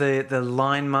think. Yeah, the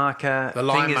line marker. The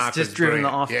line thing marker's is just driven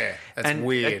brilliant. off. Yeah, that's and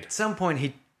weird. At some point,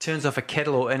 he turns off a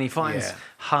kettle and he finds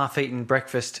half-eaten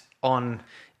breakfast on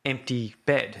empty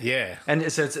bed. Yeah.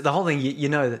 And so it's the whole thing. You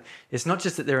know that it's not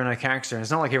just that there are no characters. And it's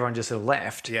not like everyone just sort of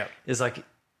left. Yeah. It's like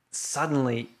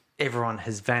suddenly everyone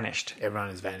has vanished. Everyone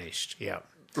has vanished. Yeah.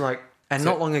 And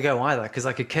not long ago either, because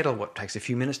like a kettle, takes a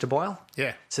few minutes to boil?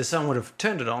 Yeah. So someone would have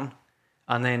turned it on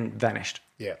and then vanished.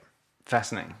 Yeah.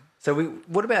 Fascinating. So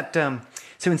what about,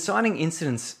 so inciting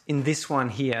incidents in this one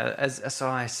here, as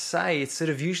I say, it's sort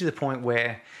of usually the point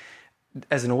where,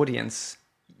 as an audience,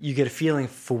 you get a feeling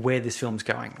for where this film's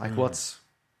going. Like what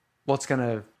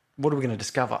are we going to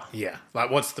discover? Yeah. Like,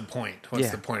 what's the point?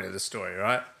 What's the point of the story,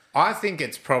 right? I think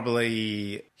it's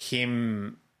probably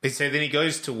him. So then he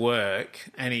goes to work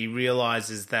and he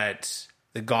realizes that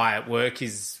the guy at work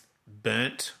is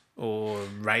burnt or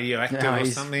radioactive or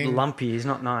He's something. lumpy. He's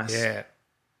not nice. Yeah.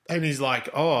 And he's like,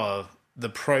 oh, the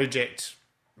project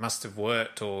must have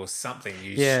worked or something,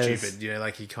 you stupid. You know,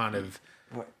 like he kind of...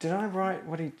 What, did I write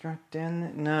what he wrote down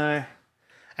there? No.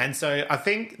 And so I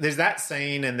think there's that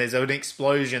scene and there's an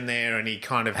explosion there and he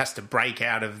kind of has to break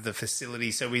out of the facility.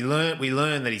 So we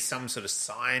learn that he's some sort of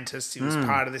scientist. He was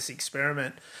part of this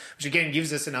experiment, which again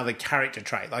gives us another character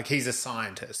trait. Like he's a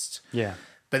scientist. Yeah.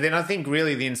 But then I think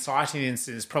really the inciting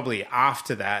incident is probably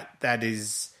after that. That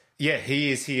is, yeah,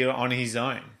 he is here on his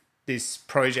own. This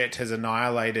project has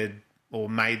annihilated or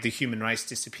made the human race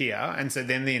disappear. And so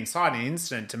then the inciting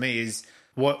incident to me is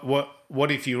what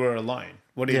if you were alone?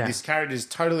 What if this character is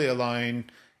totally alone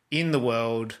in the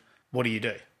world? What do you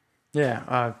do?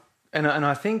 Yeah, and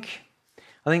I think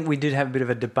we did have a bit of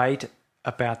a debate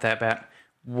about that, about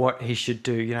what he should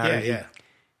do. You know,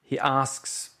 he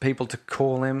asks people to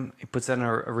call him. He puts that in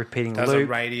a repeating loop. Does a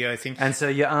radio thing. And so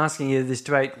you're asking you this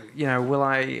debate, you know, will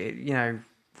I, you know,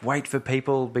 wait for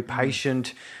people, be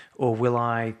patient, or will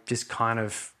I just kind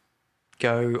of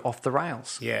go off the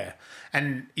rails? Yeah.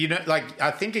 And, you know, like,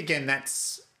 I think, again,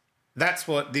 that's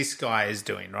what this guy is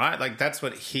doing, right? Like, that's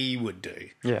what he would do.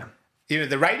 Yeah. You know,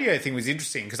 the radio thing was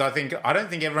interesting because I don't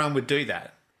think everyone would do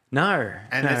that. No.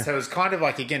 And so it was kind of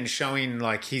like, again, showing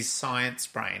like his science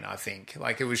brain, I think.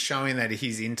 Like it was showing that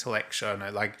his intellect,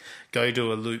 like go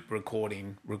do a loop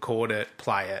recording, record it,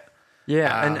 play it.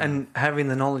 Yeah, and having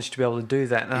the knowledge to be able to do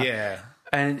that. Yeah.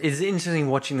 And it's interesting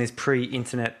watching these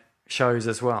pre-internet shows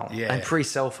as well. Yeah. And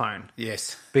pre-cell phone.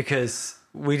 Yes. Because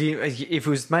if it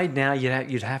was made now,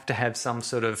 you'd have to have some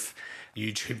sort of...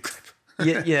 YouTube clip.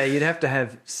 Yeah, you'd have to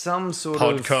have some sort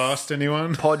podcast,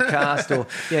 anyone? Podcast, or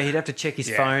he'd have to check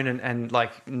his phone and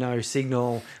like no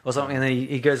signal or something, and then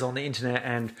he goes on the internet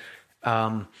and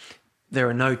there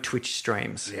are no Twitch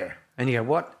streams. Yeah, and you go,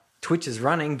 what? Twitch is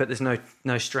running, but there's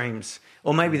no streams,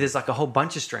 or maybe there's like a whole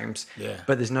bunch of streams,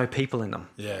 but there's no people in them.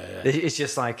 Yeah. It's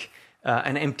just like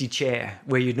an empty chair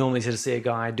where you'd normally sort of see a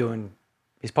guy doing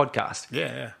his podcast.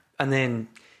 Yeah, and then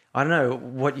I don't know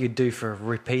what you'd do for a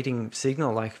repeating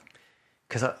signal, like.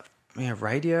 Because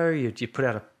radio, you put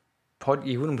out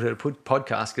you wouldn't put out a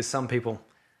podcast because some people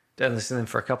don't listen to them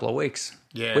for a couple of weeks.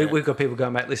 Yeah, we've got people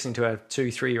going back listening to our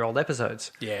 2-3-year-old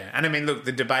episodes. Yeah, and I mean, look,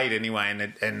 the debate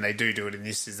anyway, and they do it in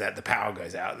this, is that the power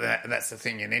goes out. That's the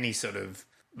thing. In any sort of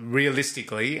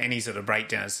realistically, any sort of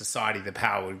breakdown of society, the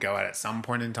power would go out at some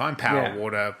point in time. Power,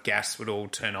 water, gas would all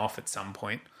turn off at some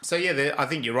point. So yeah, I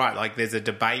think you're right. Like, there's a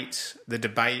debate. The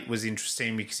debate was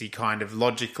interesting because he kind of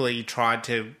logically tried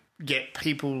to get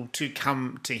people to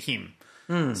come to him.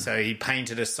 So he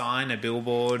painted a sign, a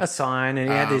billboard. A sign, and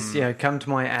he had this, come to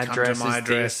my address. Come to my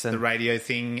address, the radio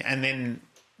thing. And then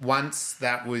once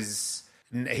that was,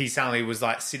 he suddenly was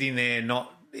like sitting there,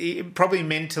 probably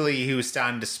mentally he was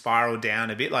starting to spiral down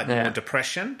a bit, like more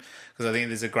depression. Because I think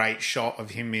there's a great shot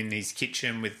of him in his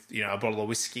kitchen with, a bottle of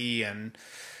whiskey and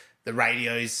the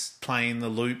radio's playing the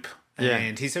loop.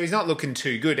 And so he's not looking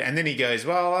too good. And then he goes,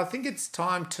 well, I think it's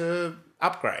time to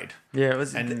upgrade. Yeah,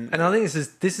 and I think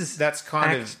that's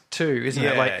kind Act of 2, isn't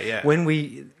it? Like when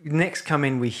we next come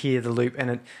in, we hear the loop,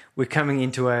 and we're coming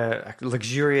into a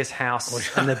luxurious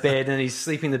house and the bed, and he's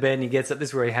sleeping in the bed, and he gets up. This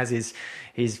is where he has his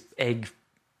egg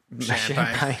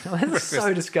champagne. That's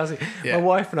so disgusting. Yeah. My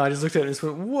wife and I just looked at it and just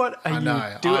went, "What are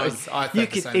you doing? You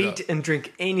could eat and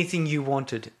drink anything you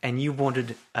wanted, and you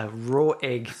wanted a raw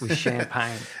egg with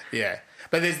champagne." Yeah.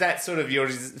 But there's that sort of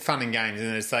fun and games,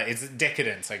 and it's like it's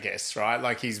decadence, I guess, right?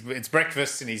 Like it's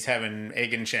breakfast and he's having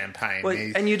egg and champagne. Well,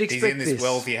 and you'd expect he's in this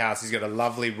wealthy house. He's got a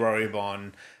lovely robe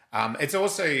on. It's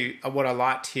also what I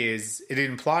liked here is it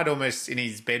implied almost in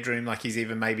his bedroom, like he's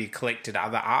even maybe collected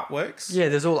other artworks. Yeah,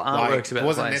 there's all artworks about. It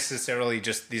wasn't the necessarily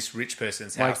just this rich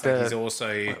person's house. Like he's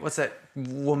also what's that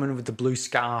woman with the blue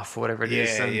scarf or whatever it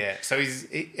is. Yeah. So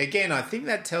again, I think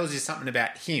that tells you something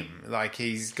about him. Like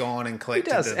he's gone and collected.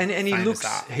 He does, and he looks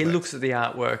at the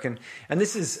artwork, and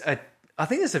this is I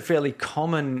think it's a fairly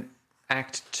common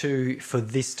act 2 for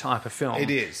this type of film. It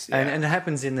is, and it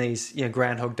happens in these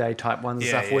Groundhog Day type ones and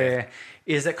stuff where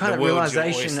is that kind of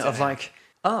realization of like,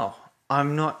 oh,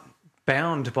 I'm not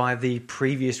bound by the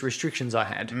previous restrictions I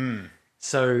had.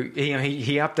 So he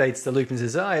updates the loop and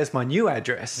says, oh, it's my new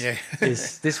address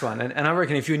is this one. And I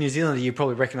reckon if you're a New Zealander, you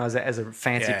probably recognise that as a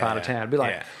fancy part of town. It'd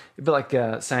be like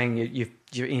saying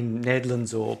you're in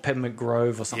Nedlands or Peppermint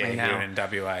Grove or something now. You're in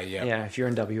WA, Yeah, if you're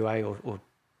in WA or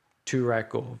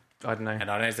Toorak or I don't know. And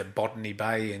I know there's a Botany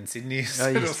Bay in Sydney or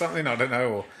something. I don't know.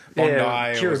 Or Bondi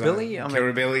Kirribilli.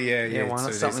 Kirribilli, yeah. Why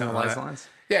not something along those lines?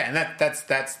 Yeah, and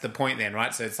that's the point then,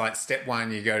 right? So it's like step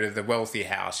 1, you go to the wealthy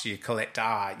house, you collect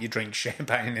art, you drink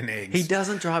champagne and eggs. He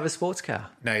doesn't drive a sports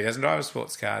car. No, he doesn't drive a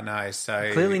sports car, no.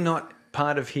 So clearly not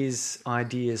part of his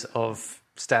ideas of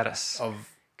status. Of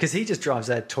Because he just drives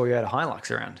that Toyota Hilux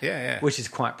around. Yeah. Which is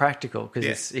quite practical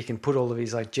because he can put all of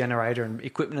his like generator and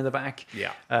equipment in the back.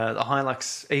 Yeah. The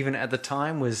Hilux, even at the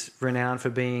time, was renowned for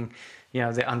being,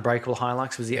 the unbreakable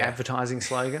Hilux was the advertising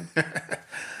slogan.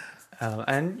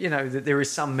 And, there is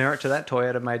some merit to that.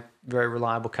 Toyota made very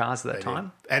reliable cars at that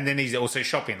time. And then he's also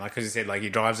shopping, like as you said, like he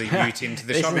drives a ute into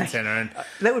the shopping centre. And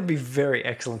that would be very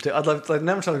excellent too. I'd love to,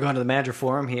 never time I go into the manager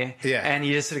forum here. Yeah. And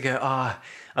you just sort of go,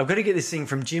 I've got to get this thing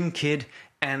from Jim Kidd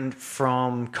and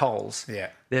from Coles. Yeah.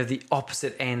 They're the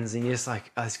opposite ends, and you're just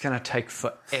like, it's going to take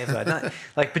forever.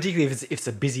 Like, particularly if it's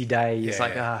a busy day, it's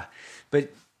but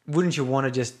wouldn't you want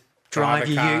to just drive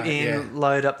your ute in,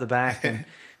 load up the back, and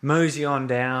mosey on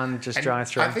down, drive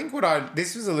through? I think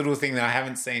this was a little thing that I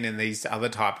haven't seen in these other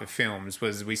type of films,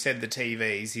 was we said the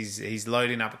TVs, he's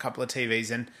loading up a couple of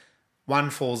TVs and one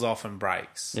falls off and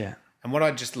breaks. Yeah. And what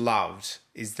I just loved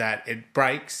is that it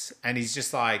breaks and he's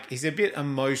just like, he's a bit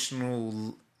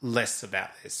emotional less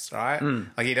about this, right?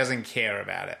 Like he doesn't care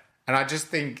about it. And I just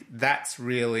think that's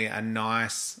really a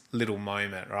nice little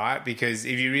moment, right? Because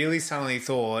if you really suddenly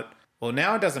thought, well,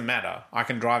 now it doesn't matter. I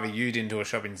can drive a ute into a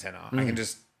shopping centre. I can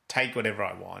just take whatever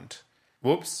I want.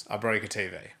 Whoops, I broke a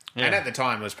TV. Yeah. And at the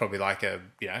time it was probably like it'd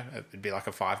be like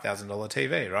a $5,000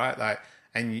 TV, right? Like,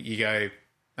 and you go,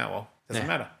 oh, well, doesn't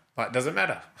matter. Like, it doesn't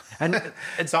matter. And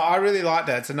so I really like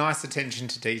that. It's a nice attention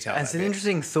to detail. It's an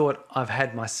interesting thought I've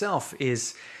had myself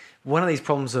is one of these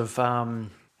problems of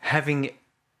having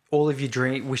all of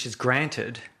your wishes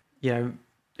granted,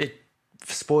 it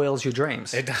spoils your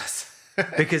dreams. It does.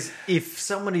 Because if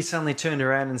somebody suddenly turned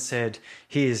around and said,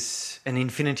 here's an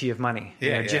infinity of money.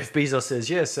 Jeff Bezos says,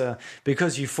 yes,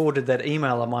 because you forwarded that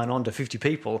email of mine on to 50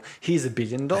 people, here's $1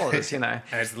 billion, And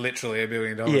it's literally $1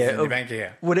 billion in your bank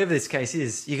account. Whatever this case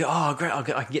is, you go, oh, great, I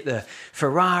can get the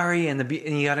Ferrari and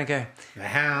you got to go. The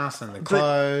house and the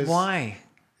clothes. But why?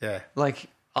 Yeah. Like,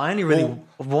 I only really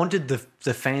wanted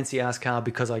the fancy-ass car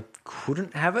because I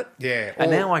couldn't have it. Yeah.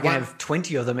 And now I can have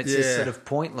 20 of them. It's just sort of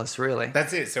pointless, really.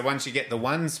 That's it. So once you get the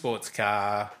one sports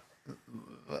car,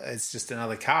 it's just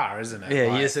another car, isn't it?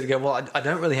 Yeah, you just sort of go, well, I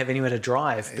don't really have anywhere to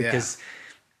drive because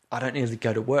I don't need to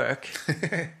go to work.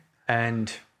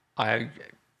 And I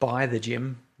buy the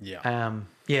gym. Yeah.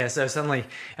 So suddenly...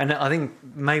 And I think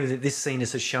maybe this scene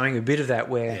is just showing a bit of that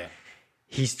where... Yeah.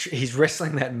 He's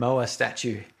wrestling that Moa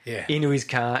statue into his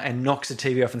car and knocks the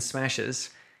TV off and smashes.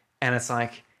 And it's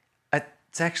like,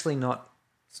 it's actually not...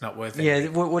 It's not worth it. Yeah,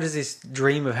 what is this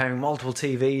dream of having multiple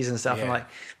TVs and stuff? Yeah. And like,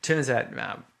 turns out...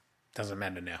 doesn't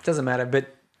matter now. Doesn't matter,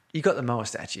 but you got the Moa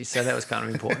statue, so that was kind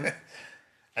of important.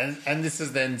 And this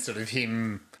is then sort of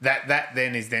him... That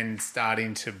then is then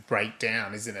starting to break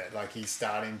down, isn't it? Like he's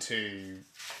starting to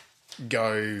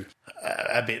go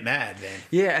a bit mad then.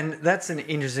 Yeah, and that's an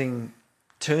interesting...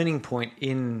 turning point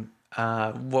in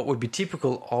what would be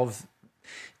typical of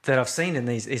that I've seen in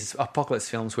these apocalypse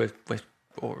films where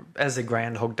or as a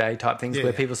Groundhog Day type things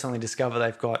where people suddenly discover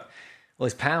they've got all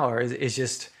this power is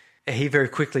just he very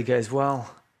quickly goes,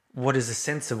 well, what is the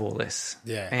sense of all this?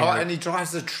 Yeah. And he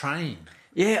drives a train.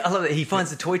 Yeah, I love it. He finds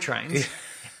the toy trains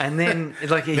and then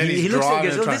like he looks at it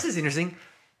and goes, oh, this is interesting.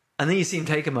 And then you see him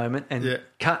take a moment and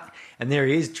cut and there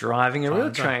he is driving a real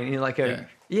train. And you're like,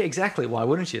 yeah, exactly. Why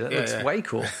wouldn't you? That looks way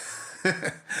cool.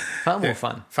 Far more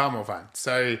fun. Far more fun.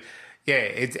 So,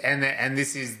 it's and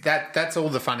this is that's all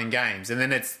the fun and games, and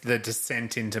then it's the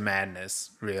descent into madness,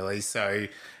 really. So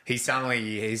he's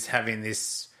having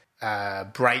this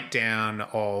breakdown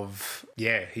of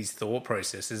his thought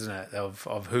process, isn't it?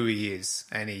 Of who he is,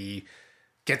 and he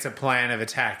gets a plan of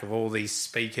attack of all these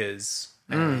speakers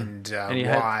and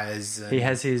wires. He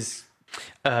has his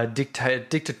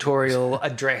dictatorial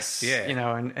address,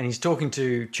 and he's talking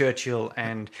to Churchill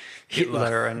and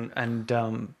Hitler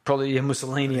and probably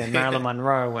Mussolini and Marilyn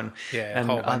Monroe and a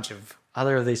whole bunch of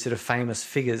other of these sort of famous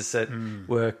figures that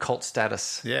were cult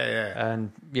status.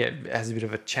 And has a bit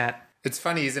of a chat. It's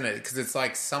funny, isn't it? Because it's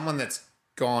like someone that's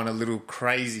gone a little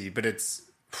crazy, but it's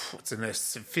a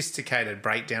sophisticated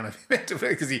breakdown of mental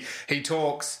because he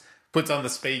talks. Puts on the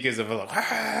speakers of a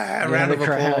round of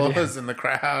applause and the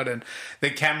crowd and the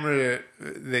camera,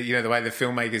 the way the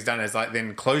filmmaker's done it is like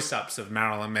then close-ups of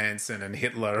Marilyn Manson and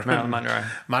Hitler. Marilyn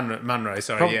Monroe. Monroe,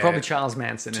 sorry. Probably Charles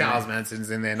Manson. Charles Manson's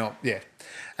in there,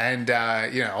 and,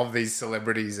 of these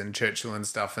celebrities and Churchill and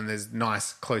stuff, and there's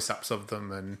nice close-ups of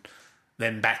them and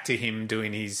then back to him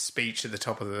doing his speech at the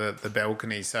top of the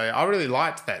balcony. So I really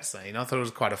liked that scene. I thought it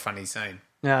was quite a funny scene.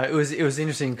 No, it was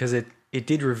interesting because it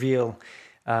did reveal...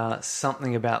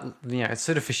 something about, it's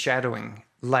sort of foreshadowing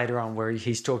later on where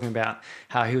he's talking about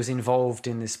how he was involved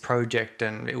in this project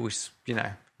and it was,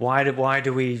 Why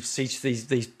do we seek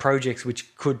these projects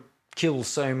which could kill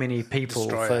so many people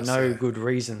Destroy for us, no yeah. good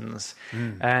reasons?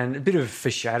 And a bit of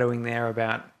foreshadowing there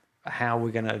about how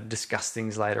we're going to discuss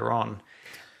things later on.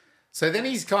 So then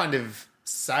he's kind of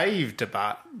saved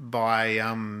by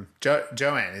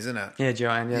Joanne, isn't it? Yeah,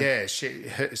 Joanne. Yeah. Yeah.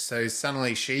 So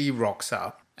suddenly she rocks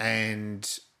up, and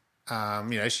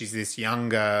she's this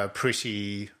younger,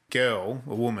 pretty girl,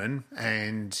 a woman,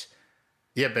 and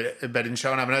yeah, but in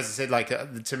showing up, and as I said,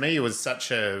 like to me, it was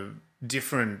such a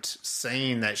different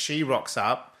scene that she rocks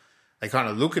up. They kind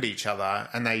of look at each other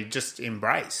and they just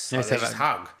embrace, like they just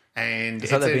hug. And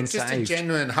it's just a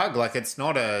genuine hug. Like, it's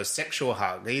not a sexual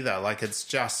hug either. Like, it's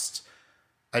just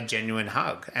a genuine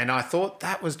hug. And I thought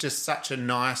that was just such a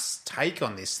nice take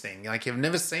on this thing. Like, you've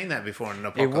never seen that before in an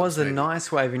apocalypse It was a movie.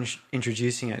 nice way of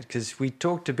introducing it, because we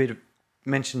talked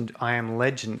mentioned I Am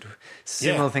Legend.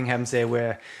 Similar thing happens there,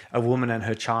 where a woman and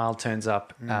her child turns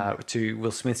up to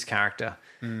Will Smith's character.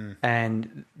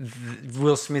 And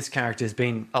Will Smith's character has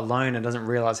been alone and doesn't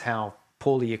realise how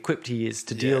poorly equipped he is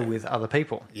to deal with other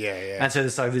people. Yeah. And so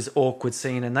there's like this awkward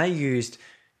scene, and they used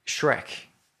Shrek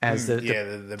as the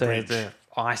bridge. the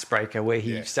icebreaker, where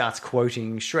he starts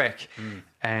quoting Shrek,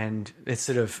 and it's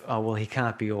sort of, oh well, he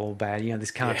can't be all bad. This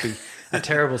can't be a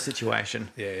terrible situation.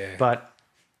 Yeah. But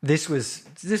this was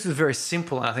very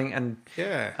simple, I think, and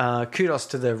kudos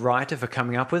to the writer for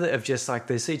coming up with it. Of just like,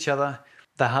 they see each other,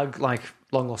 they hug like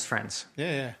long lost friends.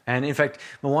 Yeah. And in fact,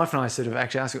 my wife and I sort of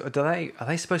actually asked, are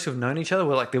they supposed to have known each other?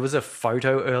 Well, like, there was a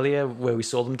photo earlier where we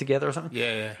saw them together or something.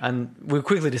 Yeah. And we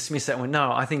quickly dismissed that and went,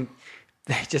 no, I think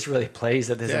they're just really pleased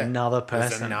that there's another person.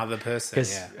 There's another person,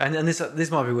 And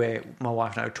this might be where my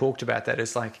wife and I talked about that.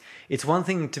 It's like, it's one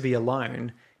thing to be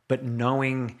alone, but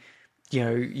knowing,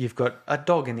 you've got a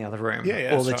dog in the other room,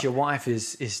 or that your wife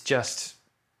is just,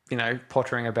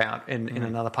 pottering about in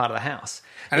another part of the house.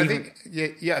 And I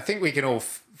think we can all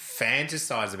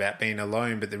fantasize about being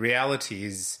alone, but the reality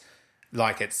is,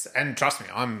 like, and trust me,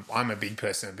 I'm a big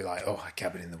person to be like, oh, a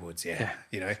cabin in the woods,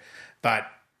 but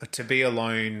to be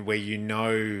alone where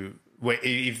where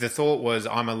if the thought was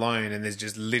I'm alone and there's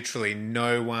just literally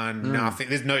no one, nothing,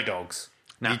 there's no dogs.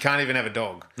 No. You can't even have a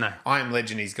dog. No. I Am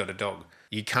Legend, he's got a dog.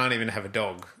 You can't even have a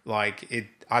dog. Like,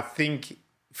 I think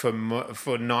for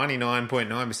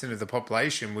 99.9% of the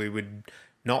population, we would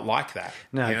not like that.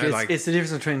 No, it's the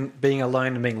difference between being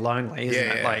alone and being lonely,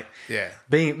 isn't it? Like,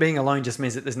 being alone just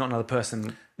means that there's not another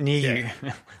person near you,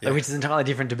 which is entirely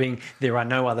different to being there are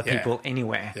no other people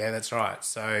anywhere. Yeah, that's right.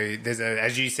 So there's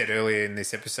as you said earlier in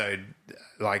this episode,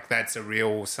 like, that's a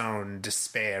real sullen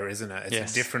despair, isn't it?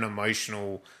 It's a different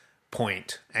emotional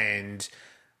point. And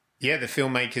the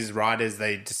filmmakers, writers,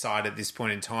 they decide at this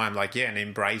point in time, like, an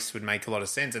embrace would make a lot of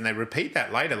sense, and they repeat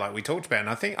that later, like we talked about. And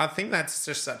I think that's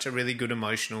just such a really good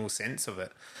emotional sense of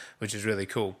it, which is really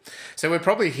cool. So we're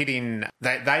probably hitting.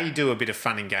 They do a bit of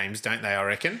fun and games, don't they? I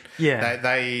reckon. Yeah.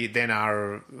 They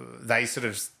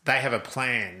have a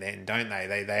plan then, don't they?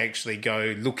 They actually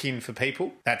go looking for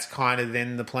people. That's kind of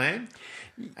then the plan.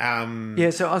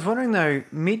 So I was wondering though,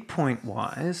 midpoint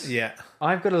wise,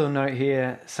 I've got a little note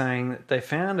here saying that they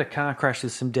found a car crash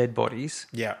with some dead bodies.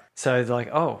 Yeah. So they're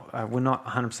like, we're not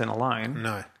 100% alone.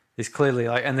 No. There's clearly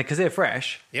because they're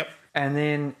fresh. Yep. And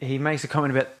then he makes a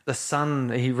comment about the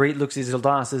sun. He looks at his little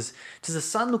dial and says, does the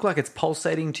sun look like it's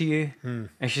pulsating to you?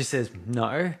 And she says, no.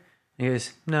 And he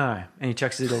goes, no. And he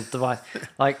chucks his little device.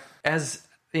 Like, as,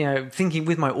 thinking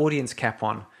with my audience cap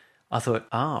on, I thought,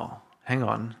 hang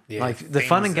on. Like, the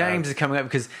fun and games are coming up,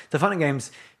 because the fun and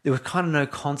games, there were kind of no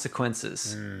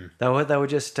consequences. They were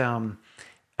just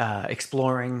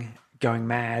exploring, going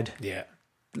mad,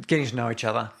 getting to know each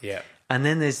other. Yeah. And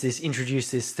then there's this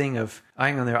thing of,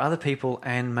 hang on, there are other people,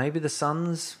 and maybe the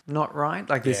sun's not right.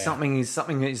 Like, there's something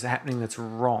is happening that's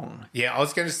wrong. Yeah, I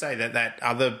was going to say that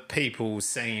other people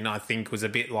scene, I think, was a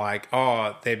bit like,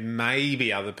 there may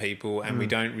be other people, and we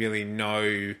don't really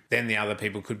know. Then the other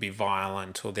people could be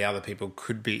violent, or the other people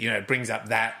could be, it brings up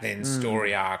that then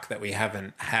story arc that we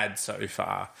haven't had so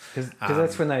far. Because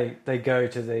that's when they go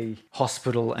to the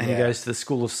hospital, and he goes to the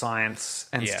School of Science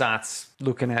and starts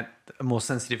looking at more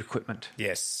sensitive equipment.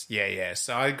 Yes, yeah.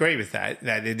 So I agree with that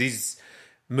it is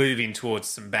moving towards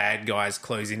some bad guys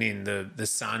closing in. The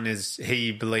son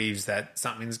he believes that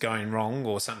something's going wrong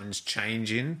or something's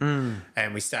changing,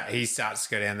 and he starts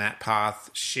to go down that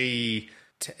path. She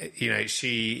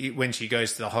when she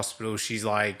goes to the hospital, she's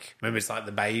like, remember, it's like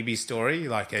the baby story,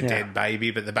 like a dead baby,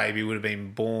 but the baby would have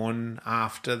been born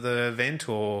after the event,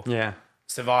 or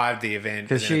survived the event.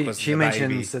 Because she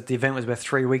mentions that the event was about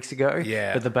 3 weeks ago,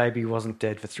 but the baby wasn't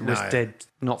dead was dead,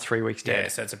 not 3 weeks dead. Yeah,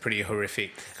 so it's a pretty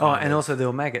horrific. And also there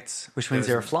were maggots, which means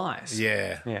there are flies.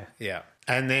 Yeah.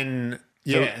 And then,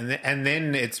 and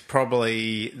then it's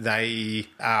probably they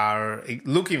are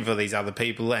looking for these other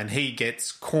people, and he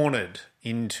gets cornered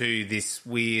into this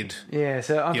weird. Yeah,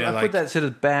 so I put that sort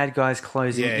of bad guys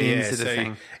closing in sort of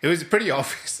thing. It was pretty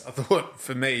obvious. I thought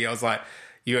for me, I was like,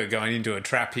 you are going into a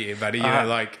trap here, buddy. You know,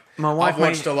 like my wife I've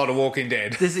watched a lot of Walking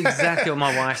Dead. This is exactly what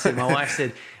my wife said. My wife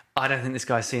said, I don't think this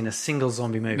guy's seen a single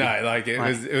zombie movie. No, like it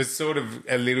was sort of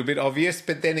a little bit obvious,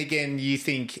 but then again, you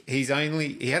think he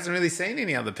hasn't really seen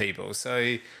any other people, so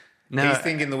he's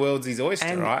thinking the world's his oyster,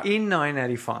 and right? In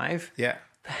 1985,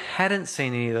 hadn't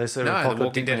seen any of those sort of the apocalyptic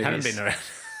Walking Dead movies. hadn't been around.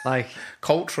 Like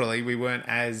culturally, we weren't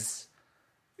as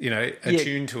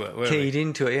attuned to it, keyed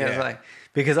into it. Yeah, it was like,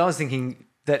 because I was thinking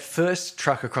that first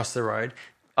truck across the road.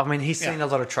 I mean, he's seen a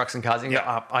lot of trucks and cars, and you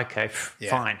go, oh, okay,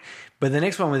 fine. But the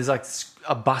next one was like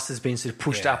a bus has been sort of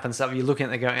pushed up and stuff. You're looking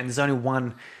at it going, and there's only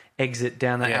one exit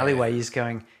down the alleyway. You're just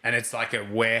going, and it's like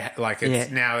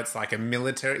now it's like a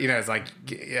military. It's like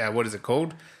what is it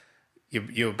called?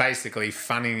 You're basically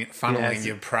funneling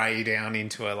your prey down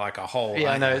into a hole.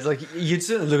 Yeah, I know. It's like you'd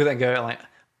certainly look at that and go, like,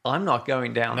 I'm not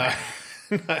going down there.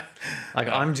 No.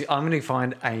 I'm going to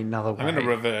find another way. I'm going to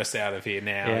reverse out of here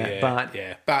now.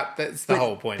 But that's the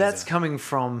whole point. That's coming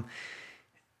from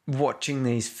watching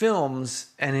these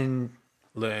films and in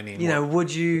learning.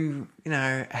 Would you,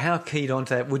 how keyed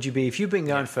onto that would you be if you've been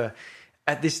going for,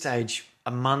 at this stage,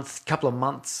 couple of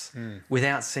months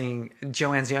without seeing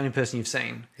Joanne's the only person you've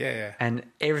seen. Yeah. And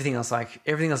everything else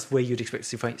where you'd expect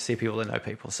to see people that know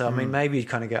people. So I mean, maybe you'd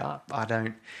kind of go, I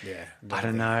don't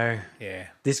know. Yeah.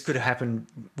 This could have happened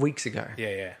weeks ago.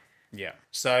 Yeah.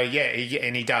 So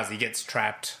he does. He gets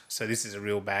trapped. So this is a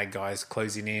real bad guy's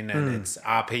closing in, and it's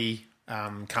RP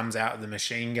comes out with the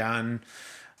machine gun,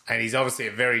 and he's obviously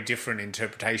a very different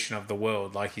interpretation of the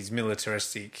world. Like he's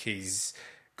militaristic. He's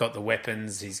got the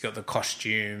weapons, he's got the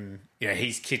costume.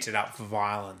 He's kitted up for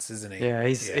violence, isn't he? Yeah,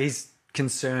 he's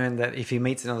concerned that if he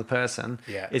meets another person,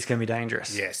 it's going to be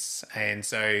dangerous. Yes, and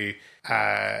so they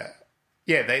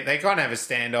kind of have a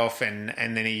standoff,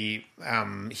 and then he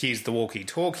hears the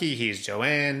walkie-talkie, hears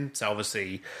Joanne. So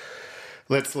obviously,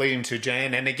 let's lead him to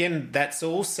Joanne, and again, that's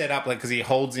all set up because he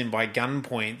holds him by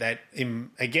gunpoint. That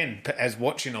again, as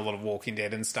watching a lot of Walking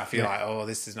Dead and stuff, you're like, oh,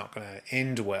 this is not going to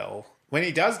end well. When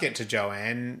he does get to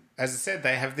Joanne, as I said,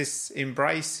 they have this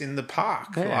embrace in the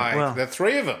park. The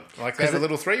three of them. Like they have a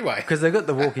little three-way. Because they've got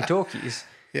the walkie-talkies.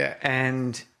 Yeah.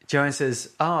 And Joanne says,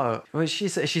 she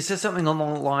says something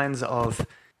along the lines of,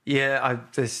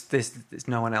 there's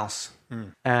no one else.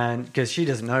 And because she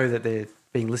doesn't know that they're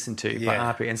being listened to by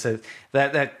Harpy. And so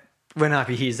that when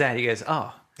Harpy hears that, he goes,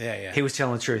 he was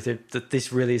telling the truth, that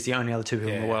this really is the only other two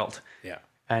people in the world. Yeah.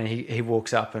 And he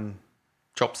walks up and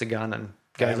drops the gun and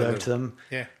goes over to them.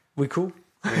 Yeah. We cool?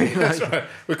 That's right.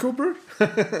 We're cool, bro.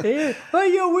 Yeah. Oh,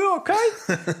 yeah, we're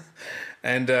okay.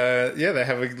 And, they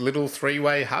have a little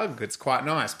three-way hug. It's quite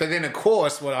nice. But then, of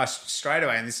course, straight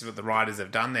away, and this is what the writers have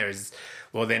done there, is,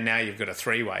 well, then now you've got a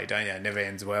three-way, don't you? It never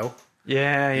ends well.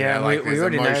 Yeah. We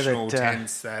already know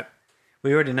that...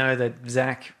 we already know that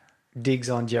Zach digs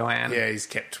on Joanne. Yeah, he's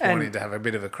kept wanting to have a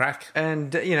bit of a crack.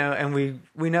 And, and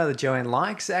we know that Joanne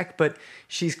likes Zach, but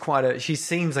she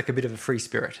seems like a bit of a free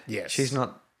spirit. Yes. She's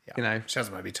not, She doesn't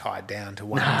want to be tied down to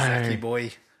one Zachy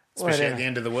boy, especially at the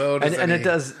end of the world. And it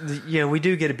does, we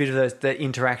do get a bit of the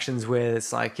interactions where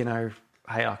it's like, hey,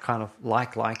 I kind of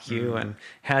like you, and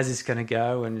how's this going to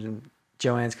go? And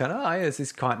Joanne's kind of, this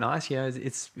is quite nice.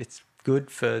 It's good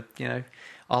for,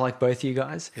 I like both of you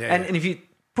guys. Yeah. And if you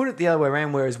put it the other way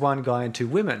around, whereas one guy and two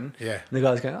women, and the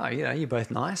guy's going, you're both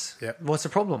nice. Yep. What's the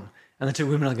problem? And the two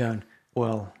women are going,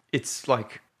 well, it's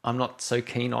like, I'm not so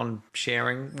keen on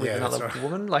sharing with another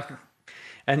woman. Like,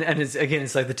 and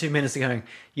it's like the two men are going,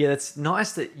 it's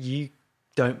nice that you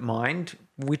don't mind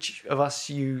which of us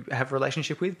you have a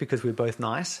relationship with because we're both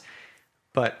nice,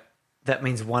 but that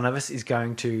means one of us is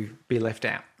going to be left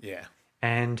out. Yeah.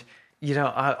 And,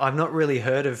 I've not really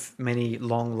heard of many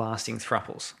long-lasting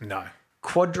thruples. No.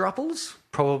 Quadruples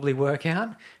probably work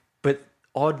out, but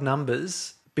odd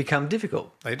numbers become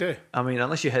difficult. They do. I mean,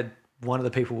 unless you had one of the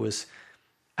people was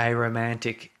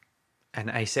aromantic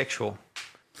and asexual,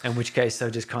 in which case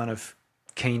they're just kind of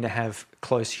keen to have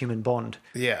close human bond.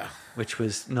 Yeah. Which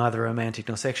was neither romantic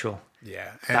nor sexual.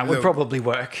 Yeah. And that would probably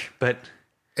work, but...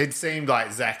 It seemed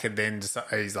like Zach had then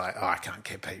decided, he's like, I can't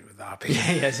compete with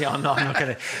RP. Yeah, I'm not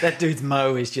going to... That dude's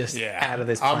Mo is just out of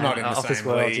this planet, I'm not in the same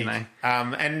world, league.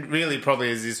 And really probably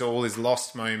is this all his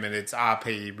lost moment. It's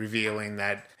RP revealing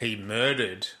that he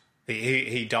murdered,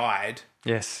 he died.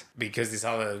 Yes. Because this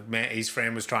other man, his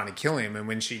friend was trying to kill him. And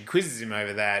when she quizzes him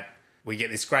over that, we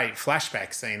get this great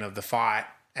flashback scene of the fight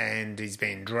and he's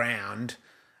been drowned.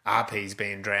 RP's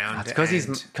being drowned. It's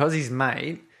because his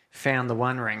mate found the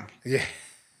One Ring. Yeah.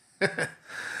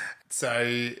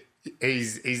 So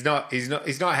he's not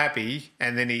happy,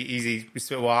 and then he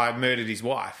well, I murdered his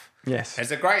wife. Yes.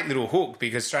 It's a great little hook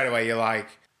because straight away you're like,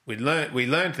 we learned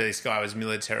that this guy was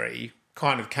military,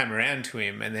 kind of came around to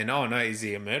him, and then, oh no, is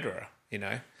he a murderer? You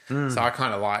know? So I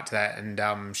kind of liked that,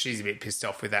 and she's a bit pissed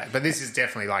off with that. But this is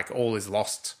definitely like all is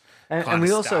lost. And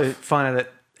we also find out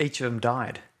that each of them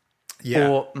died. Yeah.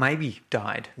 Or maybe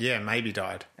died. Yeah, maybe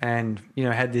died. And,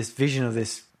 had this vision of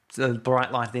this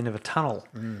bright light at the end of a tunnel,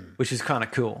 which is kind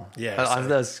of cool. Yeah. That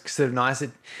was sort of nice.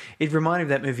 It reminded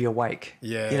me of that movie Awake.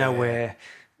 Yeah. Where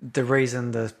the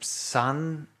reason the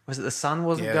son, was it the son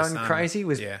wasn't going crazy?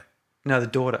 No, the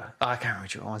daughter. I can't remember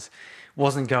which it was.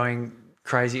 Wasn't going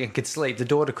crazy and could sleep. The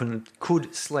daughter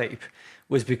could sleep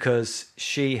was because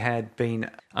she had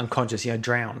been unconscious,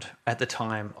 drowned at the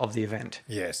time of the event.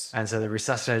 Yes. And so they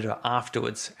resuscitated her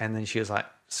afterwards, and then she was like,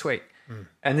 sweet.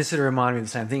 And this sort of reminded me of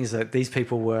the same thing, is that these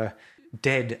people were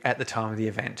dead at the time of the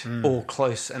event, or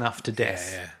close enough to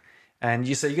death. Yeah. And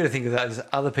you got to think of that as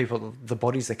other people, the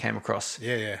bodies they came across,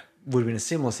 Yeah. would have been a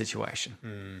similar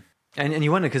situation. And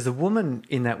you wonder, because the woman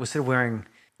in that was sort of wearing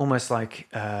almost like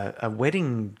a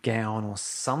wedding gown or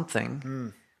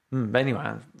something. But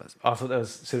anyway, I thought that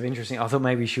was sort of interesting. I thought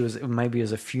maybe maybe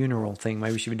as a funeral thing.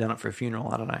 Maybe she'd done it for a funeral.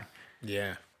 I don't know.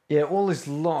 Yeah. Yeah, all is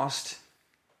lost.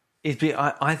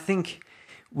 I think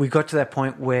we got to that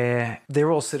point where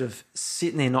they're all sort of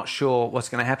sitting there not sure what's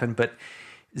going to happen, but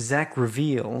Zach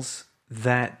reveals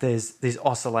that there's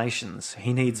oscillations.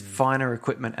 He needs finer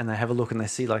equipment, and they have a look and they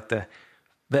see like the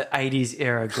 80s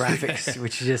era graphics,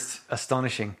 which is just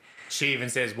astonishing. She even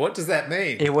says, "What does that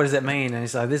mean?" Yeah, what does that mean? And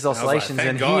he's like, "There's oscillations."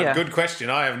 Thank God. Good question.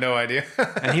 I have no idea.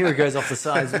 And here it goes off the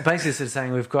sides. Basically, sort of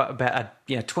saying we've got about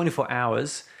 24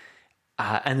 hours,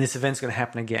 and this event's going to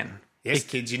happen again. Yes,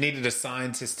 kids, you needed a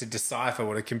scientist to decipher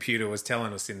what a computer was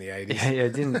telling us in the 80s. Yeah,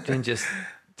 didn't just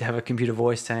have a computer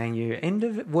voice saying you end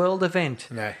of world event.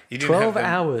 No, you didn't 12 have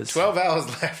hours. 12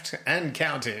 hours left and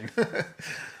counting.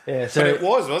 Yeah, so but it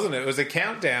wasn't it? It was a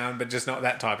countdown, but just not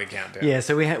that type of countdown. Yeah,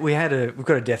 so we've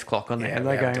got a death clock on there, Yeah, and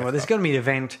they're going, well, there's going to be an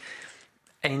event,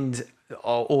 and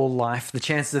all life, the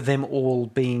chances of them all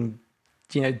being,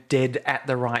 dead at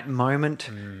the right moment,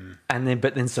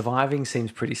 but then surviving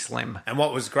seems pretty slim. And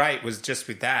what was great was just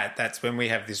with that's when we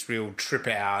have this real trip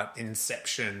out,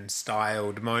 Inception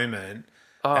styled moment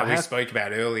that we spoke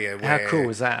about earlier. Where, how cool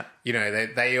was that?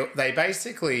 They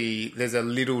basically, there's a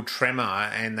little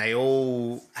tremor, and they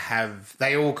all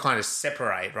kind of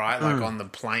separate, right? Like on the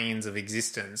planes of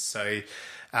existence. So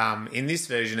in this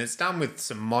version, it's done with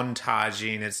some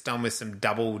montaging, it's done with some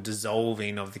double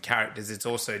dissolving of the characters. It's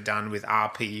also done with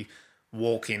RP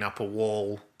walking up a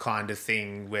wall kind of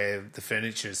thing where the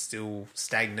furniture is still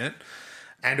stagnant.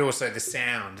 And also the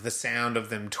sound of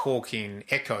them talking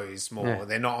echoes more. Yeah.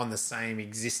 They're not on the same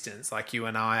existence like you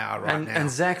and I are now. And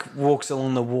Zach walks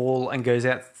along the wall and goes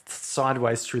out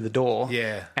sideways through the door,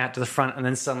 out to the front, and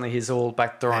then suddenly he's all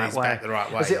back the right way. Back the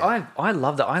right way. See, I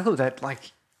love that. I thought that,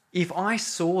 like, if I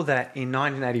saw that in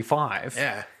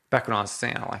 1985, back when I was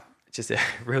like just a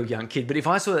real young kid, but if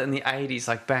I saw that in the 80s,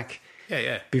 like back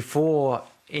before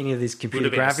any of these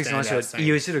computer graphics, and I saw it,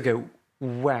 you would sort of go,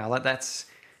 wow, that's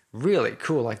really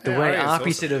cool. Like the way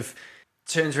RP sort of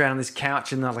turns around on this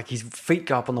couch and like his feet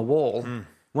go up on the wall.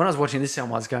 When I was watching this film,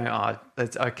 I was going, oh,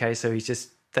 that's okay. So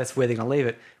that's where they're going to leave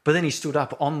it. But then he stood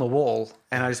up on the wall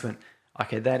and I just went,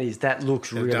 okay, that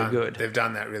looks really good. They've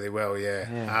done that really well.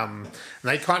 Yeah. And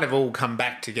they kind of all come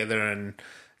back together, and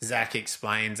Zach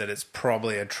explains that it's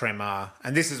probably a tremor.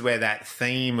 And this is where that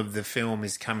theme of the film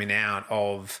is coming out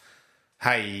of,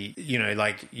 hey,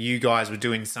 like you guys were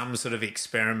doing some sort of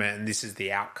experiment and this is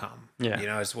the outcome,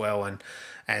 as well.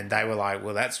 And they were like,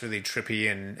 well, that's really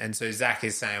trippy. And so Zach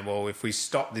is saying, well, if we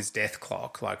stop this death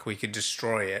clock, like we could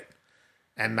destroy it.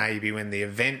 And maybe when the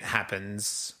event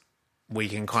happens, we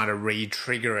can kind of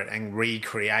re-trigger it and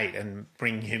recreate and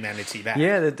bring humanity back.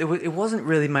 Yeah, it wasn't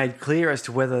really made clear as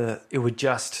to whether it would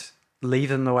just leave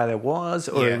them the way they was,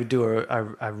 or it would do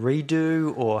a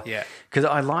redo, or... Yeah. Because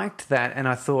I liked that, and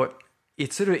I thought...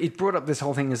 It brought up this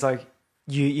whole thing is like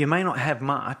you may not have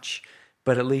much,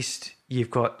 but at least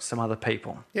you've got some other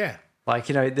people. Yeah. Like,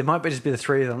 there might just be the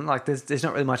three of them. Like there's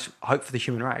not really much hope for the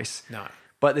human race. No.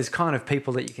 But there's kind of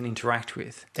people that you can interact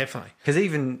with. Definitely. Because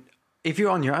even if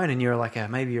you're on your own and you're like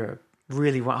maybe you're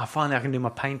finally I can do my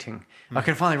painting. I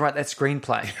can finally write that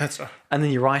screenplay. That's right. And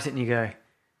then you write it and you go,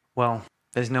 well,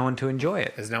 there's no one to enjoy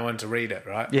it. There's no one to read it,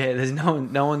 right? Yeah, there's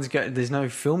no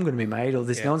film going to be made, or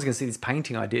no one's going to see this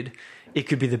painting I did. It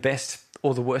could be the best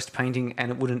or the worst painting, and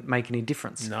it wouldn't make any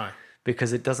difference. No.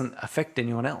 because it doesn't affect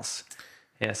anyone else.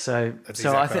 Yeah, so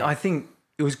exactly right. I think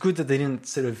it was good that they didn't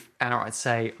sort of outright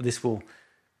say this will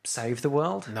save the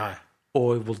world, No.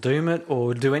 or will doom it,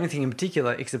 or do anything in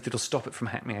particular, except it'll stop it from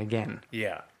happening again.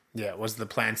 Yeah. Yeah, was the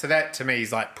plan. So that, to me,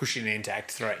 is like pushing it into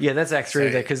Act 3. Yeah, that's Act 3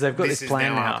 there, because they've got this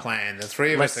plan is now now. our plan. The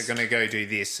three of us are going to go do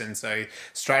this. And so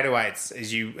straight away, it's,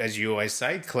 as you always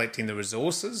say, collecting the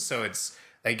resources. So it's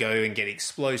they go and get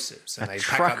explosives. And they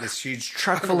pack up this huge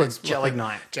truck full of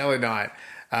gelignite. Gelignite.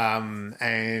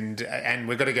 And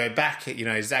we've got to go back. You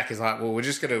know, Zach is like, well,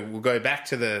 we'll go back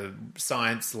to the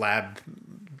science lab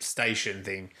station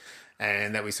thing.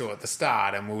 And that we saw at the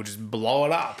start, and we'll just blow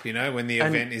it up, you know, when the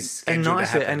event is scheduled to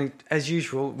happen. And as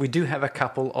usual, we do have a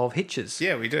couple of hitches.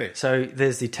 Yeah, we do. So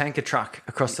there's the tanker truck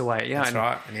across the way. That's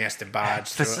right, and he has to barge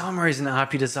for through some reason,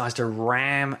 Harpy decides to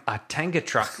ram a tanker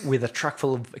truck with a truck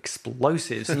full of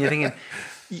explosives. And you're thinking,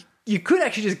 you could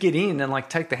actually just get in and, like,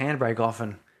 take the handbrake off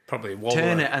and probably wobble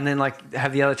turn it, and then, like,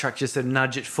 have the other truck just sort of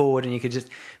nudge it forward, and you could just...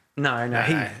 No,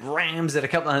 he rams it a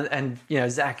couple, and you know,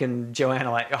 Zach and Joanne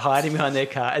are like hiding behind their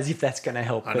car as if that's going to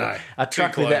help. I know. A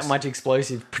truck with that much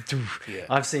explosive, Yeah.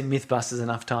 I've seen Mythbusters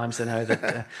enough times to know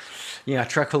that a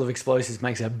truck full of explosives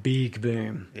makes a big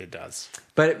boom. It does.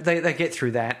 But they get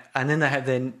through that, and then they have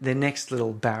their next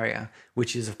little barrier,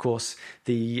 which is, of course,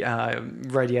 the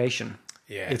radiation.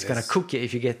 Yeah, it's going to cook you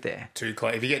if you get there. Too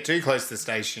close. If you get too close to the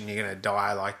station, you're going to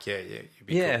die. Like you'd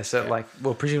be cooked. So like,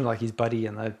 well, presumably like his buddy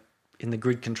in the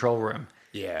grid control room.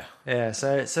 Yeah. Yeah,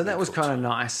 so that was kind of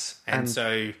nice. And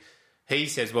so he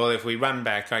says, well, if we run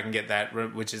back, I can get that,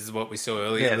 which is what we saw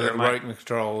earlier, the remote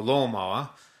control lawnmower,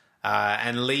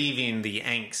 and leaving the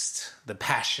angst, the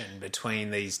passion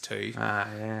between these two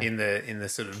in the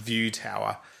sort of view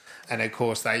tower. And, of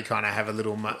course, they kind of have a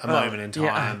little moment in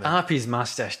time. Yeah, RP's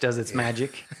mustache does its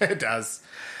magic. It does.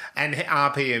 And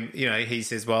RP, you know, he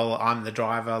says, well, I'm the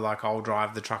driver, like I'll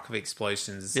drive the truck of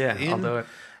explosions. Yeah, I'll do it.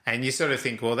 And you sort of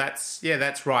think, well, that's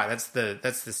right. That's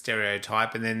the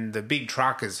stereotype. And then the big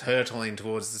truck is hurtling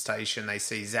towards the station. They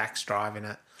see Zach's driving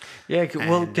it. Yeah,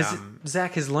 well, because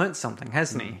Zach has learnt something,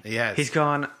 hasn't he? He has. He's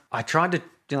gone, I tried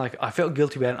to, I felt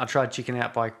guilty about it. I tried chicking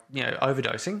out by,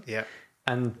 overdosing. Yeah.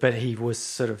 But he was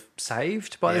sort of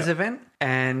saved by this event.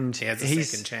 And he has a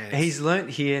second chance. He's learnt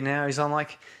here now. He's on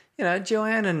like,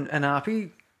 Joanne and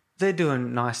RP, they're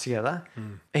doing nice together.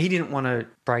 He didn't want to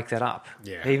break that up.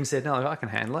 Yeah. He even said, no, I can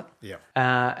handle it. Yeah.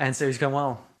 And so he's going,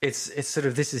 well, it's sort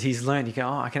of, this is he's learned. You go,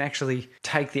 I can actually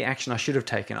take the action I should have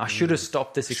taken. I should have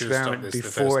stopped this experiment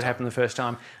before it happened the first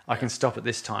time. I can stop it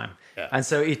this time. Yeah. And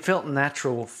so it felt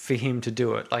natural for him to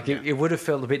do it. Like it would have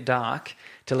felt a bit dark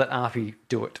to let RP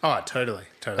do it. Oh, totally.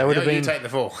 They would have been, you take the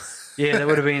fall. Yeah, they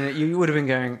would have been, you would have been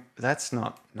going, that's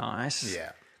not nice.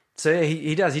 Yeah. So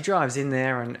he does. He drives in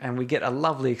there, and we get a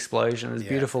lovely explosion. This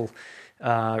beautiful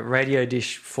radio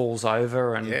dish falls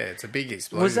over, and it's a big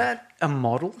explosion. Was that a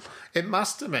model? It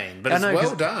must have been, but it's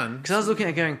well done. Because I was looking at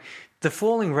it going, the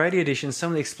falling radio dish and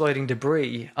some of the exploding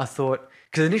debris. I thought,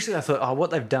 because initially I thought, what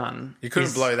they've done, you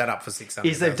couldn't blow that up for 600.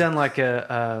 Is they've done like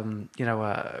a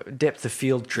depth of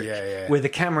field trick, where the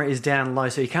camera is down low,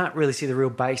 so you can't really see the real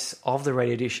base of the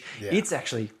radio dish. Yeah. It's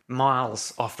actually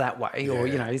miles off that way, or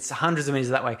it's hundreds of meters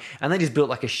that way, and they just built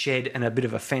like a shed and a bit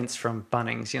of a fence from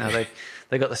Bunnings.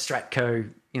 They got the Stratco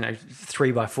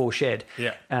 3x4 shed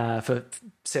for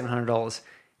 $700,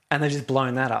 and they just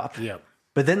blown that up. Yeah.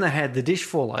 But then they had the dish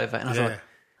fall over, and I thought,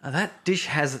 that dish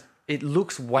it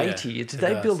looks weighty. Did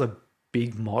they build a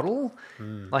big model?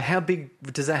 Like, how big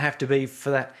does that have to be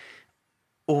for that?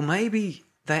 Or maybe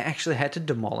they actually had to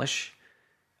demolish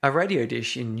a radio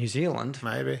dish in New Zealand.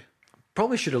 Maybe.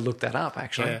 Probably should have looked that up,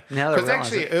 actually. Yeah. Because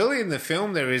actually, early in the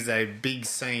film, there is a big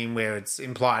scene where it's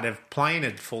implied a plane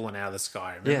had fallen out of the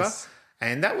sky, remember? Yes.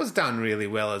 And that was done really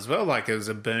well as well. Like, it was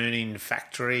a burning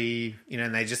factory,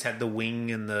 and they just had the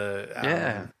wing and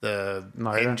the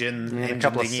motor, engine. a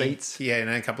couple of seats. Yeah,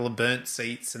 a couple of burnt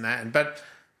seats and that. But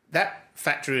that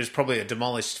factory is probably a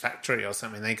demolished factory or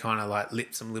something. They kind of like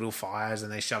lit some little fires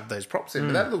and they shoved those props in.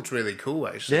 But that looked really cool,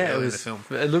 actually. Yeah, in the film.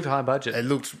 It looked high budget.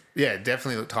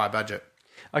 Definitely looked high budget.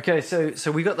 Okay,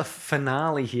 so we got the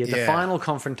finale here, the final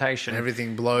confrontation. And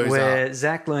everything blows up. Where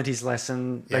Zach learnt his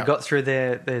lesson. They got through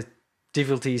their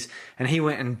difficulties, and he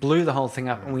went and blew the whole thing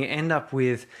up, and we end up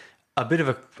with a bit of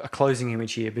a closing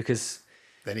image here, because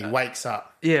then he wakes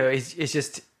up. Yeah, it's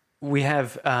just, we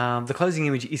have the closing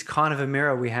image is kind of a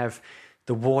mirror. We have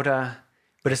the water,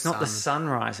 but it's not the sun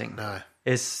rising. No,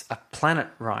 it's a planet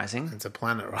rising. It's a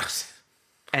planet rising.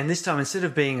 And this time, instead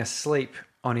of being asleep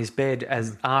on his bed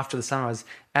as after the sunrise,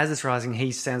 as it's rising,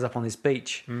 he stands up on this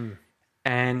beach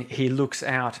and he looks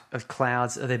out of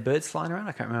clouds. Are there birds flying around?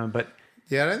 I can't remember, but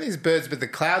Yeah, I don't think it's birds, but the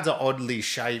clouds are oddly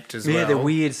shaped as well. Yeah, they're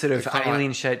weird sort of They're kinda like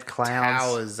alien-shaped clouds.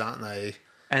 towers, aren't they?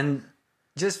 And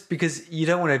just because you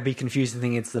don't want to be confused and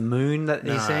think it's the moon that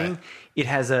he's seeing, it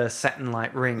has a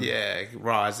Saturn-like ring. Yeah,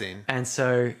 rising. And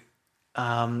so,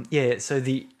 so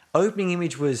the opening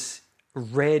image was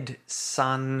red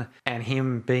sun and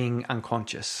him being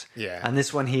unconscious. Yeah. And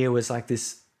this one here was like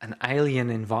an alien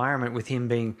environment with him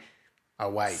being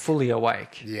Awake. fully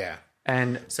awake. Yeah.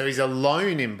 And So he's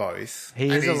alone in both. He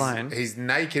is alone. He's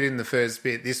naked in the first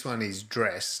bit. This one he's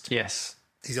dressed. yes,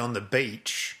 He's on the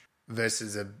beach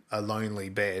versus a lonely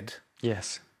bed.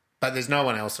 yes. But there's no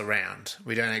one else around.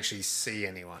 We don't actually see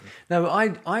anyone. No,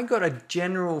 I got a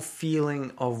general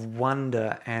feeling of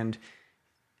wonder and,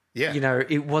 Yeah.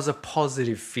 it was a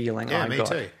positive feeling Yeah, I me got.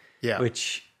 too. Yeah.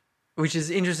 Which is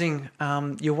interesting.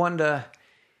 You wonder,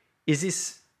 is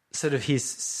this sort of his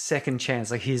second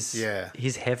chance, like his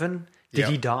heaven? Did Yep.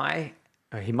 he die?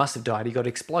 Oh, he must have died. He got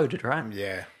exploded, right?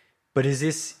 Yeah. But is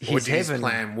this Or his did his heaven?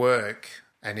 plan work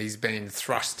and he's been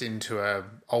thrust into a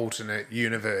alternate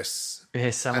universe?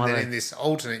 Yes, some And then other. in this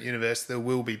alternate universe, there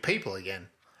will be people again.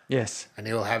 Yes, And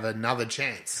he'll have another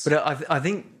chance. but I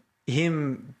think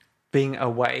him being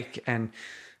awake and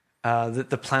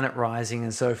the planet rising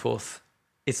and so forth.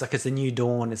 It's like it's a new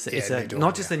dawn. It's new dawn,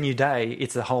 not just a new day.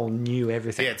 It's a whole new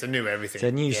everything. Yeah, it's a new everything. It's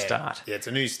a new Yeah. start. Yeah, it's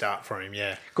a new start for him,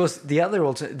 yeah. Of course, the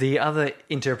other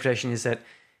interpretation is that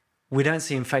we don't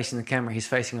see him facing the camera; he's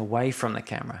facing away from the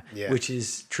camera, Yeah. which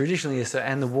is traditionally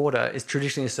and the water is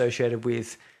traditionally associated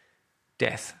with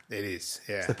death. It is,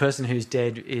 yeah. The person who's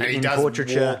dead And he in does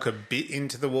portraiture. walk a bit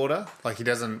into the water. Like he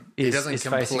doesn't is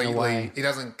facing away. he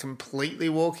doesn't completely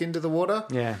walk into the water.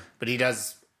 Yeah. But he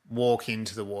does walk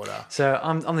into the water. So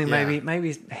I'm thinking Yeah.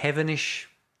 maybe heavenish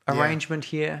arrangement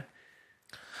here.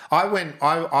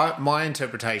 My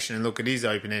interpretation, and look, it is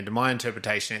open ended. My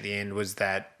interpretation at the end was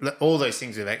that all those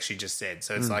things we've actually just said.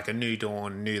 So it's like a new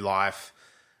dawn, new life,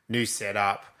 new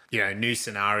setup, new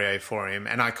scenario for him.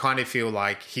 And I kind of feel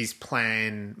like his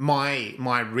plan, my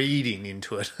reading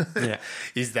into it, Yeah.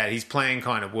 is that his plan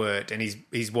kind of worked, and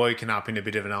he's woken up in a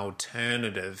bit of an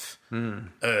alternative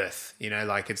Earth.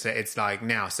 Like it's like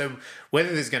now. So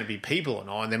whether there's going to be people or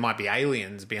not, and there might be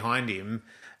aliens behind him.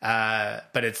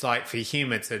 But it's like for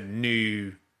him, it's a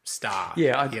new start.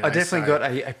 Yeah, I definitely got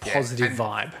a positive and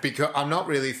vibe. because I'm not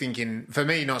really thinking, for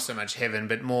me, not so much heaven,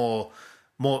 but more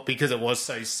because it was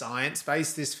so science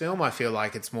based. This film, I feel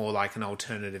like it's more like an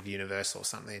alternative universe or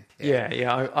something. Yeah,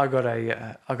 I got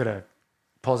a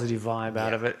positive vibe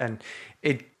out of it, and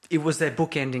it was their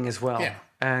book ending as well. Yeah.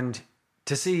 And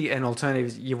to see an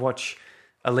alternative, you watch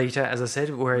Alita, as I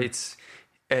said, where it's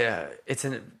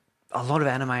a lot of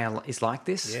anime is like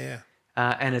this. Yeah.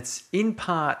 And it's in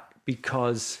part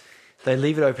because they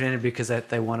leave it open-ended because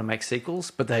they want to make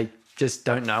sequels, but they just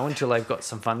don't know until they've got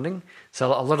some funding. So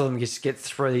a lot of them just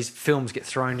these films get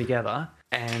thrown together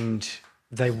and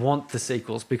they want the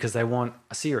sequels because they want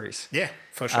a series. Yeah,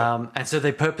 for sure. And so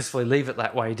they purposefully leave it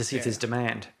that way to see if there's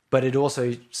demand. But it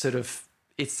also sort of,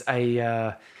 it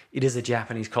is a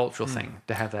Japanese cultural thing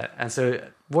to have that. And so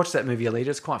watch that movie, Alita.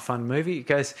 It's quite a fun movie.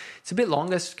 It's a bit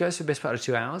longer. It goes for the best part of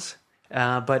 2 hours.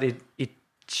 But it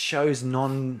shows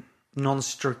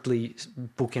non-strictly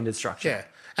bookended structure. Yeah.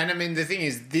 And I mean, the thing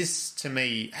is, this to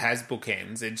me has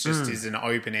bookends. It just is an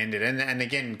open-ended. And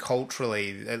again,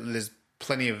 culturally, there's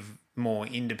plenty of more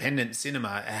independent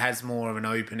cinema. It has more of an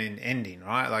open-end ending,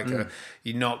 right? Like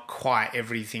you're not quite,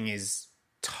 everything is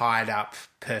tied up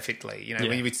perfectly.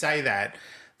 When you would say that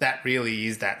really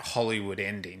is that Hollywood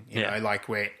ending, you know, like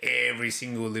where every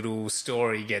single little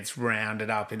story gets rounded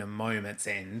up in a moment's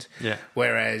end. Yeah.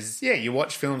 Whereas, you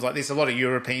watch films like this, a lot of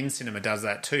European cinema does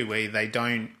that too, where they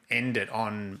don't end it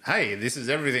on, hey, this is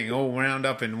everything all wound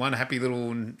up in one happy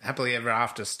little happily ever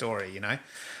after story,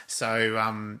 So,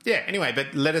 anyway,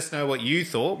 but let us know what you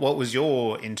thought. What was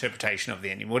your interpretation of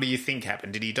the ending? What do you think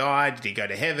happened? Did he die? Did he go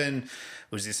to heaven?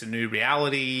 Was this a new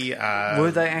reality? Were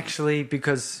they actually,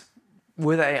 because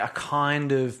were they a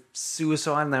kind of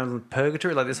suicide and they were in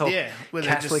purgatory? Like this whole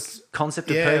Catholic concept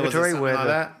of purgatory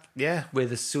where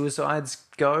the suicides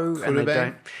go and they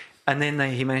don't. And then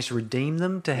he managed to redeem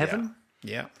them to heaven?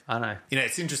 Yeah. I know.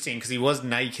 It's interesting because he was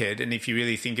naked, and if you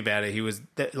really think about it, he was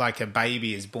like a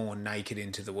baby is born naked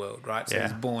into the world, right? So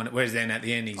he's born, whereas then at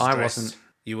the end he's dressed. I wasn't.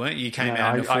 You weren't? You came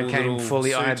out in a full I came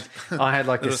fully. suit. I had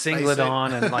like a Little singlet spacesuit.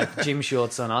 on and like gym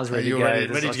shorts on. I was ready You to were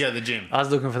go. ready to go to the gym. I was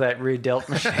looking for that rear delt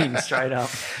machine straight up.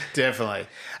 Definitely.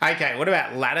 Okay, what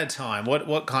about Ladder Time?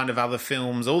 What kind of other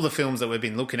films? All the films that we've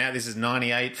been looking at. This is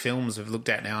 98 films we've looked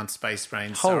at now on Space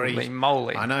Brain. Holy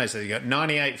moly! I know. So you got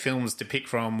 98 films to pick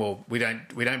from. Well, we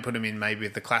don't put them in maybe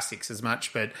with the classics as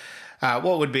much, but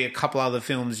What would be a couple other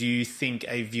films you think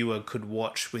a viewer could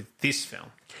watch with this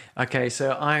film? Okay,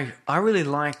 so I really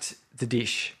liked The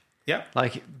Dish. Yeah.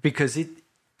 Because it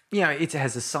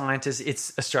has a scientist.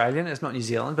 It's Australian. It's not New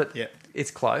Zealand, but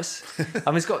it's close.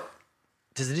 It's got.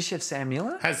 Does The Dish have Sam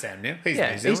Neill? Has Sam Neill? He's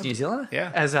Yeah, New Zealand. he's New Zealand.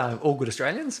 Yeah. As all good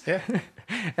Australians. Yeah.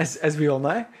 as we all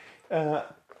know.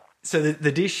 So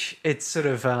the Dish, it's sort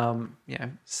of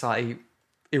slightly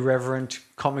irreverent,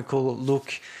 comical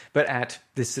look, but at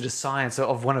this sort of science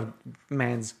of one of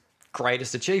man's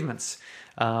greatest achievements.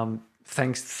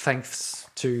 Thanks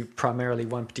to primarily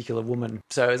one particular woman.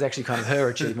 So it was actually kind of her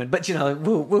achievement. But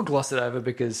we'll gloss it over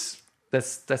because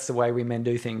that's the way we men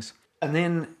do things. And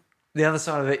then the other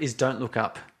side of it is Don't Look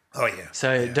Up. Oh yeah.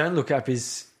 So Don't Look Up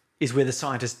is where the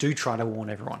scientists do try to warn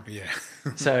everyone. Yeah.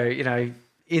 So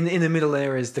in the middle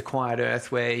there is The Quiet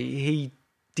Earth, where he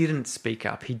didn't speak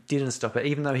up. He didn't stop it,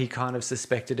 even though he kind of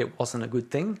suspected it wasn't a good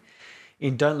thing.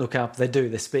 In Don't Look Up, they do.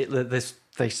 They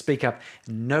speak up.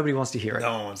 Nobody wants to hear it.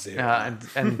 No one wants to hear it.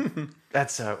 And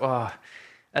I've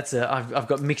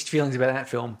got mixed feelings about that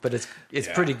film, but it's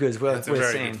pretty good. It's worth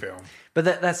very seeing. good film. But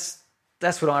that's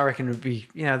what I reckon would be.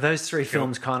 Those three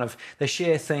films kind of they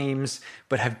share themes,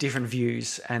 but have different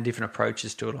views and different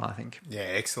approaches to it. I think. Yeah,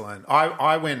 excellent.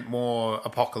 I went more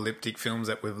apocalyptic films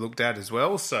that we've looked at as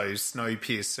well. So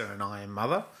Snowpiercer and I Am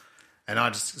Mother. And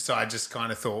I just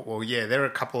kind of thought, well, yeah, there are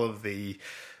a couple of the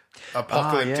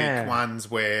apocalyptic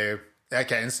ones where,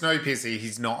 okay, in Snowpiercer,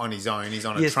 he's not on his own. He's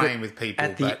on a train with people.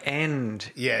 At the end,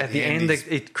 is,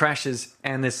 it crashes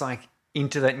and there's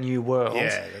into that new world.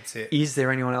 Yeah, that's it. Is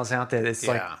there anyone else out there that's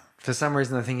for some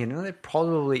reason they're thinking, there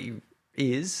probably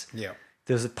is. Yeah.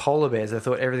 There's a polar bears. I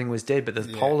thought everything was dead, but there's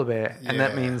a polar bear. And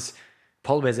that means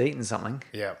polar bear's eaten something.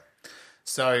 Yeah.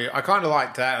 So I kind of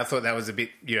liked that. I thought that was a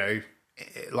bit,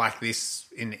 like this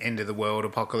in End of the World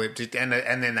apocalyptic, and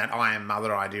then that I Am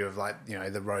Mother idea of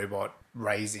the robot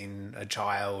raising a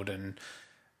child, and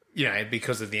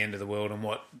because of the end of the world and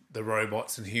what the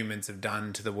robots and humans have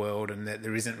done to the world, and that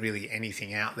there isn't really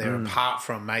anything out there apart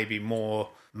from maybe more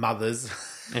mothers.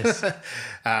 Yes.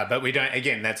 But we don't,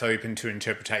 again, that's open to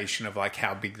interpretation of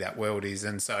how big that world is.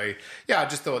 And so, I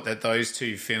just thought that those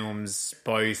two films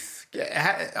both,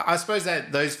 I suppose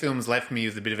that those films left me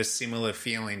with a bit of a similar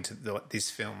feeling to what this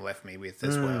film left me with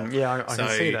as well. Yeah, I can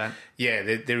see that.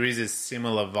 Yeah, there is a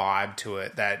similar vibe to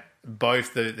it that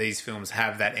both these films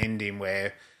have that ending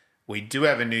where we do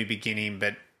have a new beginning,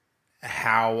 but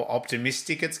how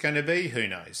optimistic it's going to be, who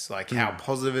knows? How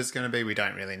positive it's going to be, we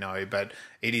don't really know, but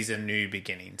it is a new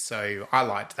beginning. So I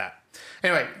liked that.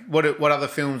 Anyway, what other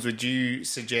films would you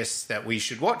suggest that we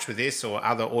should watch with this, or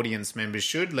other audience members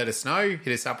should? Let us know.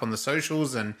 Hit us up on the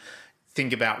socials and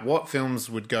think about what films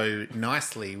would go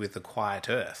nicely with The Quiet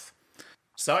Earth.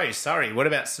 So, sorry, what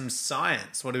about some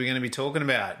science? What are we going to be talking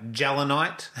about?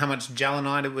 Gelignite? How much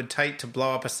gelignite it would take to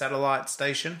blow up a satellite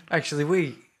station?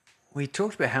 Actually, we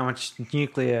talked about how much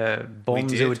nuclear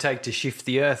bombs it would take to shift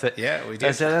the Earth. Yeah, we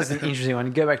did. So that's an interesting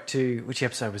one. Go back to, which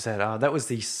episode was that? That was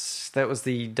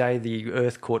the day the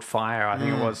Earth caught fire, I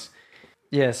think it was.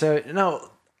 Yeah, so, no,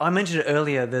 I mentioned it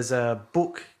earlier. There's a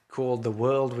book called The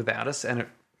World Without Us, and it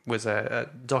was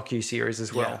a docu-series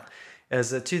as well. It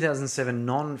was a 2007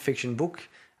 non-fiction book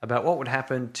about what would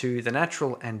happen to the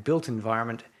natural and built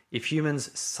environment if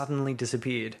humans suddenly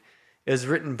disappeared. It was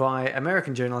written by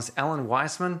American journalist Alan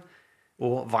Weisman,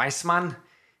 or Weisman,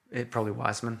 probably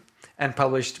Weisman, and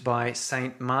published by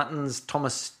St. Martin's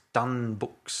Thomas Dunn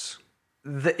Books.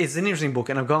 It's an interesting book,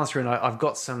 and I've gone through and I've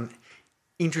got some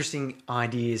interesting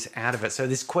ideas out of it. So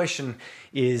this question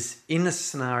is, in this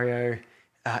scenario,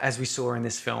 as we saw in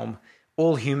this film,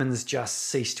 all humans just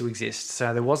ceased to exist.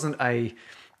 So there wasn't a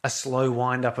slow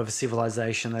wind-up of a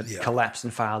civilization that collapsed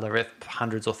and failed over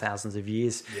hundreds or thousands of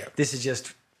years. Yep. This is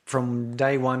just from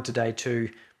day one to day two,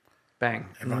 bang,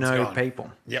 Everyone's no gone.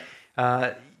 people. Yep.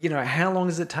 How long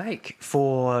does it take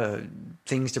for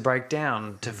things to break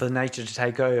down, for nature to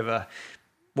take over?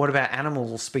 What about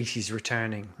animal species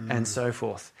returning and so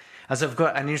forth? And so I've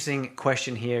got an interesting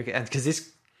question here, because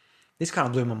this kind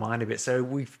of blew my mind a bit. So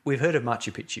we've heard of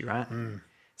Machu Picchu, right?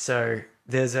 So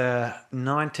there's a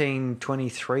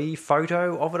 1923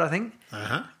 photo of it, I think,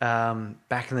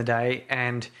 back in the day,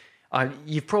 and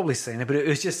you've probably seen it, but it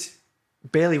was just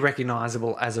barely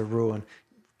recognisable as a ruin,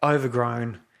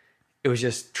 overgrown. It was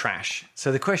just trash.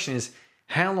 So the question is,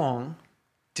 how long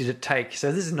did it take?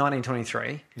 So this is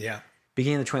 1923,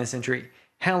 beginning of the 20th century.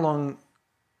 How long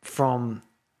from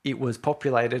it was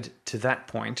populated to that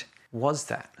point was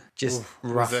that? Just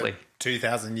roughly.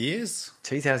 2,000 years?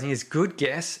 2,000 years. Good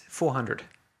guess. 400.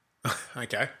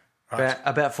 Okay. Right.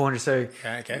 About 400. So,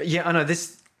 okay. yeah, I know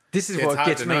this This is Yeah, it's what hard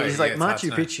gets to me. know. Is like Yeah, it's hard Machu to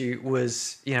know. Picchu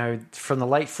was, from the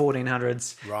late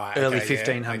 1400s, Right, early okay, yeah,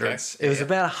 1500s. okay, It was yeah.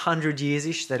 about 100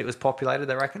 years-ish that it was populated,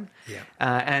 I reckon. Yeah.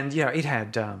 And, it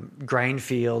had grain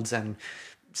fields and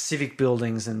civic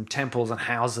buildings and temples and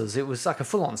houses. It was like a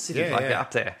full-on city Yeah.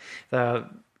 up there.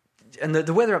 And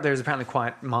the weather up there is apparently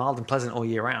quite mild and pleasant all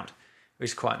year round,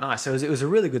 which is quite nice. So it was a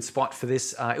really good spot for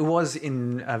this. It was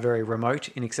in a very remote,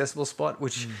 inaccessible spot,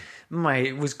 which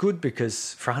was good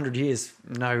because for 100 years,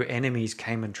 no enemies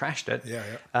came and trashed it.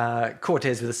 Yeah.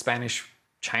 Cortez with the Spanish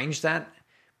changed that,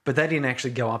 but they didn't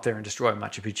actually go up there and destroy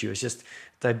Machu Picchu. It's just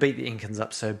they beat the Incans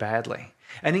up so badly.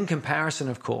 And in comparison,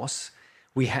 of course,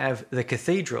 we have the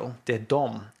cathedral, Der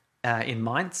Dom, in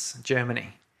Mainz,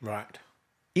 Germany. Right.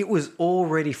 It was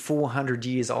already 400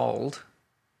 years old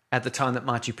at the time that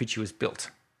Machu Picchu was built.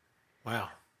 Wow.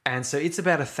 And so it's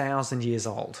about 1,000 years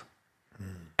old.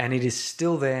 And it is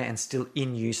still there and still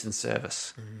in use and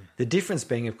service. The difference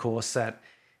being, of course, that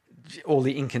all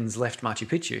the Incans left Machu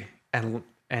Picchu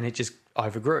and it just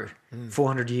overgrew.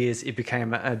 400 years, it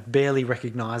became a barely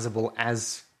recognizable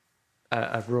as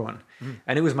a ruin.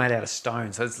 And it was made out of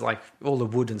stone. So it's like all the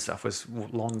wood and stuff was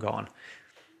long gone.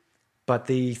 But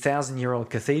the 1,000-year-old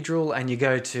cathedral, and you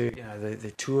go to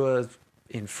the tour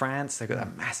in France, they've got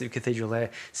that massive cathedral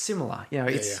there. Similar,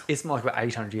 it's more like about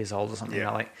 800 years old or something.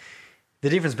 Yeah. Like the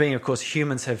difference being, of course,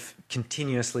 humans have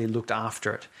continuously looked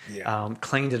after it,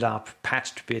 cleaned it up,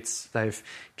 patched bits. They've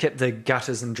kept the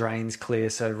gutters and drains clear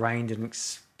so rain didn't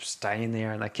stay in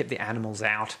there, and they kept the animals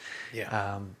out.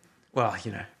 Yeah.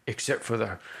 Except for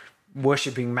the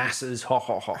worshipping masses,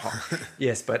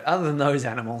 yes, but other than those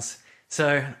animals,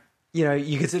 so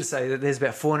you could sort of say that there's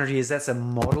about 400 years. That's a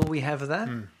model we have of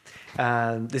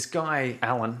that. This guy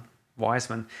Alan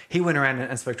Wiseman, he went around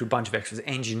and spoke to a bunch of experts,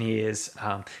 engineers,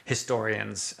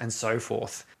 historians, and so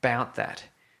forth about that.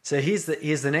 So here's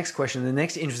the next question. The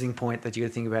next interesting point that you got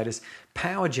to think about is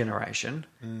power generation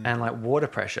and like water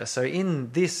pressure. So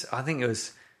in this, I think it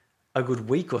was a good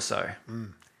week or so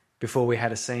before we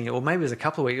had a scene, or maybe it was a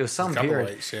couple of weeks. It was some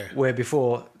period where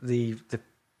before the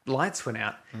lights went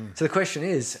out. So the question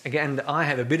is, again, I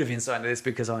have a bit of insight into this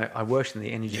because I worked in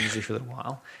the energy industry for a little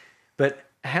while, but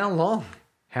how long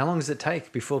does it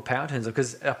take before power turns off?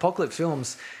 Because apocalypse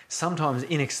films sometimes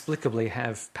inexplicably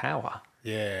have power.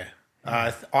 Yeah.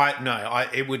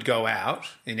 It would go out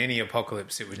in any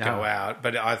apocalypse. It would go out,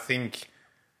 but I think,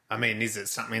 is it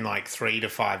something like 3 to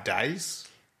 5 days?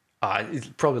 It's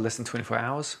probably less than 24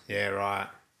 hours. Yeah, right.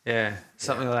 Yeah,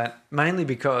 something like that. Mainly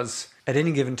because at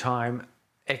any given time,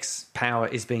 X power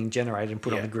is being generated and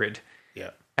put on the grid.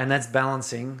 Yeah. And that's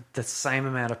balancing the same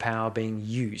amount of power being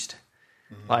used.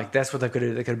 Like, that's what they've got to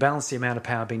do. They've got to balance the amount of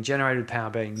power being generated with power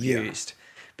being used.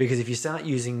 Because if you start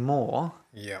using more,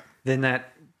 then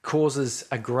that causes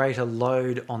a greater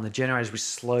load on the generators, which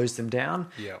slows them down.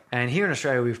 Yeah. And here in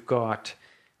Australia, we've got,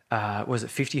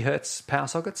 50 hertz power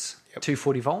sockets,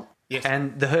 240 volt? Yes.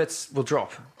 And the hertz will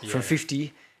drop from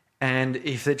 50. And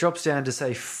if it drops down to,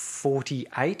 say,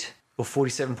 48 or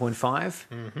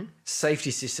 47.5,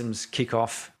 safety systems kick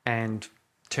off and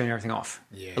turn everything off.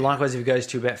 Yeah. Likewise, if it goes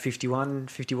to about 51,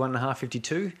 51.5,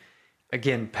 52,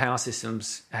 again, power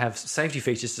systems have safety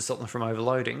features to stop them from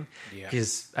overloading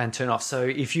and turn off. So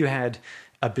if you had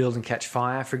a building catch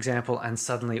fire, for example, and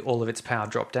suddenly all of its power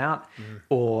dropped out,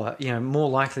 or, more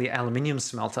likely aluminium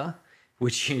smelter,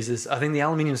 which uses, I think the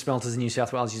aluminium smelters in New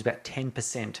South Wales use about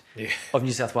 10% of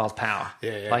New South Wales power.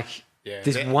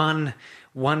 This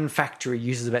one factory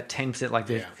uses about 10%. Like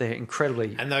they're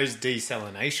incredibly, and those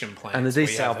desalination plants, and the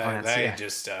desal plants, they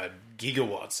just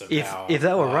gigawatts of power. If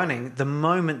they were running, the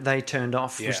moment they turned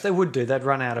off, which they would do, they'd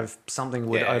run out of something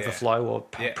would overflow or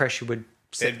pressure would.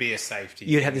 There'd be a safety.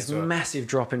 You'd have this massive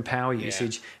drop in power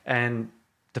usage, and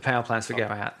the power plants would go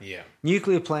out. Yeah.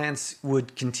 Nuclear plants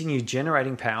would continue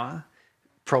generating power,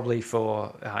 probably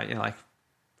for like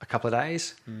a couple of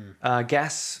days.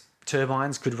 Gas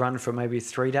turbines could run for maybe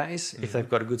 3 days if they've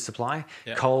got a good supply.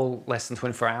 Coal, less than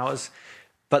 24 hours.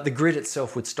 But the grid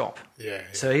itself would stop.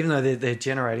 So even though they're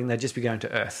generating, they'd just be going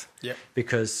to Earth.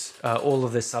 Because all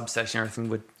of their substation, everything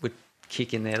would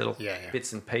kick in their little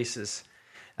bits and pieces.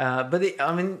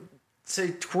 So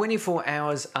 24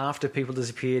 hours after people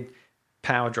disappeared,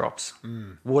 power drops,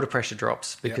 water pressure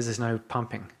drops because there's no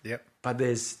pumping. But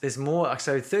there's more.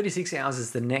 So 36 hours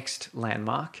is the next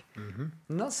landmark.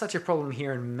 Not such a problem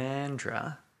here in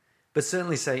Mandurah, but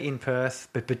certainly say in Perth,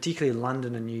 but particularly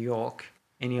London and New York.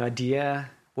 Any idea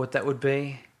what that would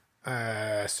be?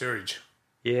 Sewage.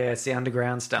 Yeah, it's the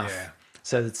underground stuff.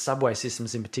 So the subway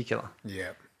systems in particular.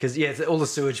 Because all the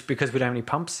sewage, because we don't have any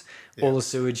pumps, all the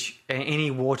sewage, any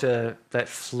water that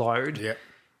flowed,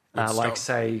 like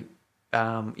say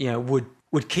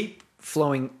would keep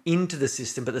flowing into the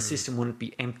system, but the system wouldn't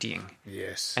be emptying.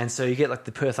 Yes. And so you get like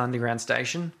the Perth Underground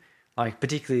Station, like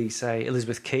particularly say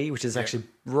Elizabeth Quay, which is actually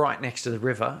right next to the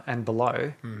river and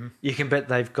below. Mm-hmm. You can bet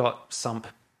they've got sump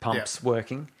pumps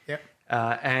working. Yep.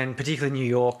 And particularly New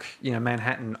York,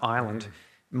 Manhattan Island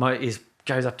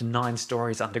goes up to 9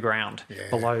 stories underground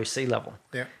below sea level.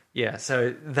 Yeah. Yeah.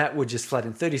 So that would just flood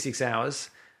in 36 hours.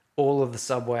 All of the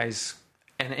subways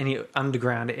and any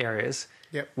underground areas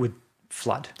would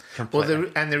flood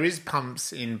completely. Well, there is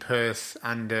pumps in Perth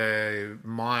under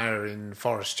Myer in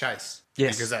Forest Chase.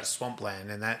 Yes. Because that's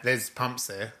swampland, and there's pumps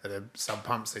there that are sub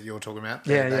pumps that you're talking about.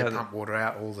 They pump water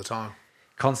out all the time.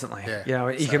 Constantly. Yeah.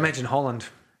 You can imagine Holland.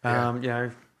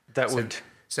 That would.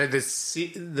 So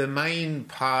the main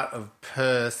part of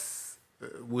Perth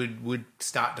would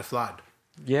start to flood.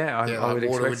 Yeah, I would water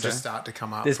expect would so. just start to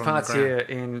come up. There's from parts the ground.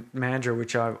 here in Mandurah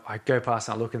which I go past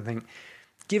and I look and think,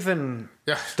 given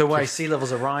the way sea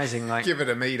levels are rising, like give it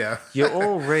a meter. You're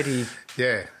already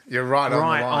you're right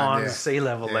on the line. Sea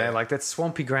level there. Like that's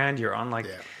swampy ground you're on. Like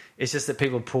it's just that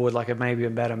people poured like maybe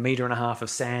about 1.5 meters of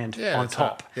sand on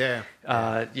top.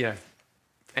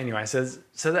 Anyway, so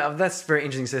that's very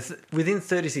interesting. So within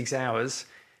 36 hours,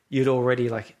 you'd already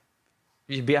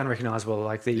you'd be unrecognisable.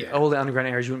 Like all the underground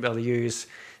areas you wouldn't be able to use.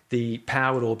 The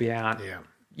power would all be out. Yeah.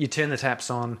 You turn the taps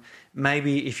on.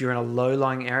 Maybe if you're in a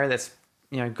low-lying area that's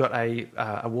got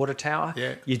a water tower,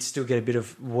 you'd still get a bit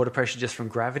of water pressure just from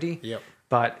gravity. Yep.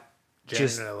 But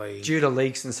generally, just due to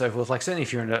leaks and so forth, like certainly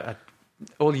if you're in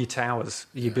all your towers,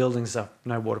 your buildings have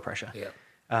no water pressure.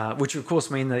 Yeah. Which of course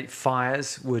mean that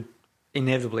fires would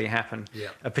inevitably happen. Yeah.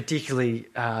 Particularly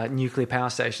nuclear power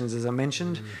stations, as I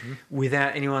mentioned,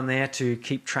 without anyone there to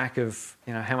keep track of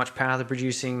how much power they're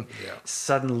producing. Yeah.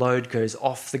 Sudden load goes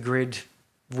off the grid.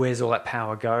 Where's all that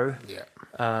power go?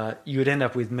 Yeah. You would end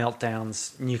up with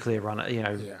meltdowns, nuclear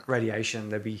radiation.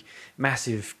 There'd be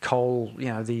massive coal.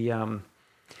 A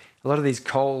lot of these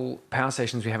coal power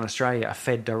stations we have in Australia are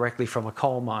fed directly from a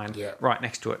coal mine right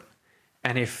next to it.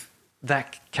 And if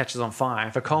that catches on fire,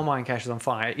 if a coal mine catches on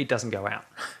fire, it doesn't go out.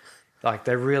 Like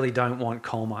they really don't want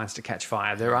coal mines to catch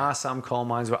fire. There are some coal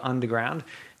mines where underground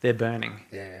they're burning.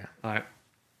 Yeah.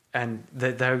 And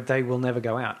they will never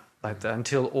go out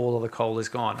until all of the coal is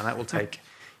gone, and that will take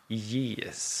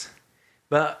years.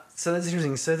 But so that's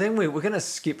interesting. So then we're going to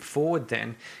skip forward.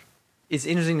 Then it's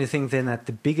interesting to think then that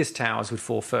the biggest towers would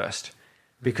fall first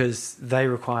because they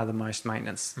require the most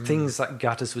maintenance. Things like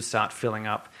gutters would start filling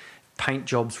up, paint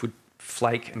jobs would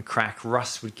flake and crack,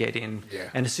 rust would get in,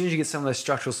 and as soon as you get some of those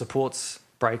structural supports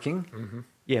breaking,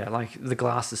 like the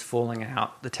glass is falling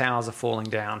out, the towers are falling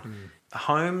down.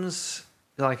 Homes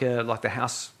like the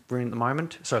house we're in at the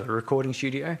moment, the recording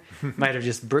studio, made of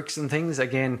just bricks and things.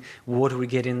 Again, water would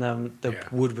get in them, the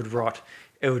wood would rot.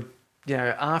 It would,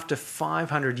 after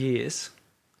 500 years.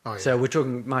 So we're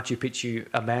talking Machu Picchu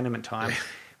abandonment time.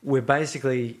 We're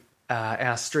basically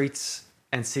our streets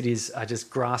and cities are just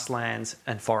grasslands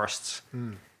and forests,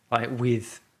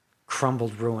 with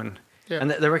crumbled ruin.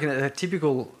 And they reckon that a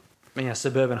typical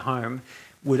suburban home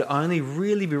would only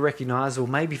really be recognisable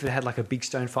maybe if it had like a big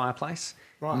stone fireplace.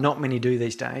 Right. Not many do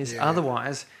these days.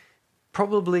 Otherwise,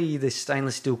 probably the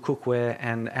stainless steel cookware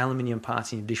and aluminium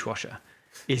parts in your dishwasher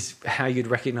is how you'd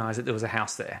recognise that there was a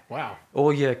house there. Wow.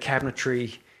 All your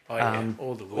cabinetry,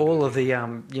 all of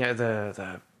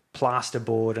the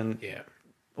plasterboard and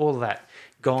all of that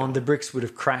gone. The bricks would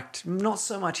have cracked. Not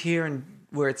so much here and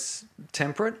where it's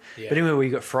temperate, but anywhere where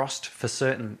you got frost, for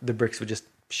certain, the bricks would just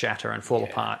shatter and fall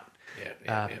apart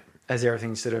as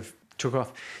everything sort of took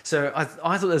off. So I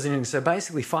thought that was interesting. So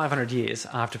basically 500 years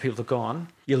after people have gone,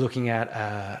 you're looking at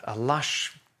a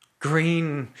lush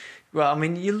green... Well, I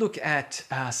mean, you look at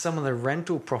some of the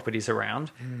rental properties around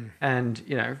and,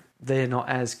 they're not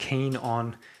as keen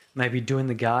on maybe doing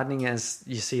the gardening as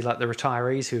you see like the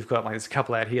retirees who've got, like there's a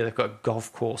couple out here, they've got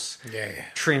golf course,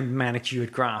 trimmed,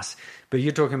 manicured grass. But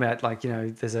you're talking about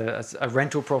there's a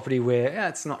rental property where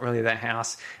it's not really their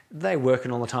house. They're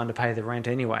working all the time to pay the rent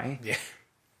anyway. Yeah.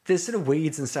 There's sort of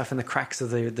weeds and stuff in the cracks of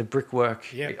the brickwork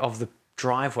of the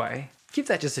driveway. Give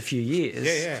that just a few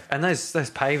years. And those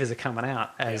pavers are coming out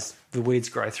as the weeds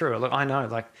grow through. Look, I know,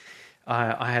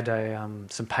 I had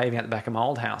some paving at the back of my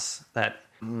old house that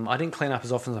I didn't clean up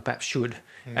as often as I perhaps should,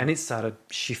 and it started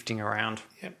shifting around.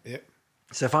 Yep.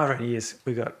 So 500 years,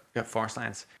 we got forest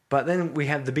lands. But then we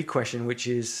have the big question, which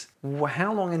is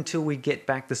how long until we get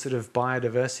back the sort of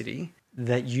biodiversity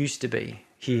that used to be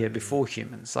here before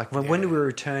humans? Like when do we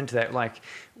return to that? Like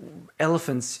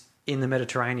elephants in the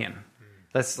Mediterranean,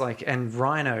 that's and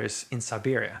rhinos in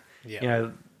Siberia.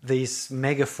 These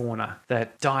megafauna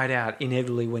that died out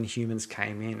inevitably when humans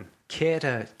came in care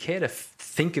to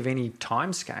think of any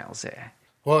timescales there?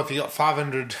 Well, if you got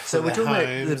 500 So we're talking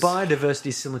about the biodiversity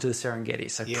is similar to the Serengeti,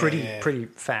 so pretty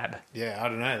fab. Yeah, I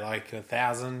don't know, like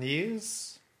 1,000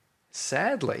 years?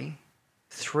 Sadly,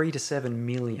 3 to 7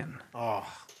 million. Oh,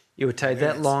 It would take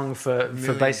that long for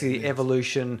basically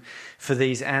evolution, for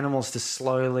these animals to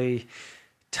slowly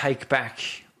take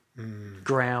back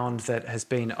ground that has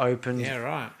been opened. Yeah,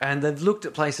 right. And they've looked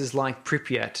at places like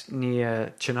Pripyat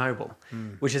near Chernobyl,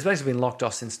 which has basically been locked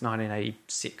off since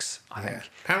 1986, I think.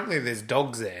 Apparently there's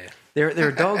dogs there. There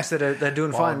are dogs they're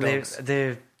doing fine. dogs.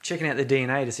 They're checking out the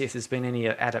DNA to see if there's been any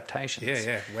adaptations.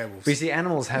 Yeah, werewolves. Because the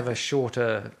animals have a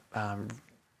shorter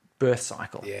birth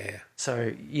cycle. Yeah.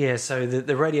 So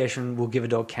the radiation will give a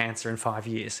dog cancer in 5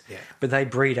 years. Yeah. But they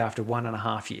breed after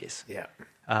 1.5 years. Yeah.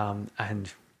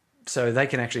 And so they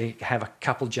can actually have a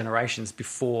couple generations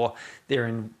before they're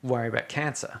in worry about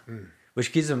cancer,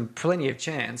 which gives them plenty of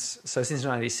chance. So since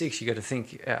 1996, you've got to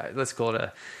think, let's call it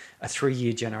a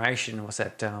 3-year generation. What's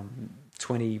that,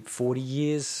 20, 40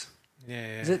 years?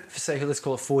 Yeah. Is it? So let's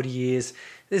call it 40 years.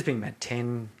 There's been about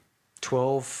 10,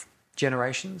 12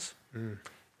 generations,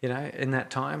 you know, in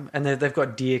that time. And they've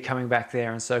got deer coming back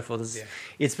there and so forth.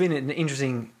 It's been an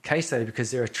interesting case study because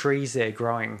there are trees there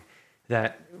growing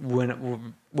that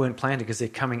weren't planted because they're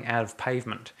coming out of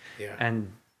pavement. Yeah.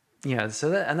 And, you know, so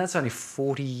that's only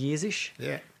 40 years-ish.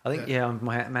 Yeah. I think,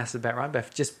 my math's about right,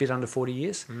 but just a bit under 40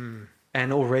 years.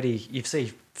 And already you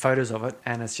see photos of it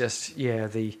and it's just,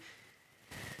 the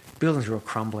buildings are all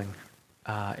crumbling.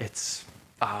 It's,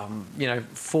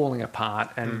 falling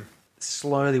apart and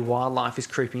slowly wildlife is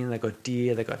creeping in. They've got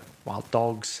deer, they've got wild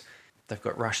dogs, they've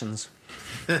got Russians.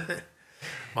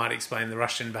 Might explain the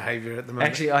Russian behaviour at the moment.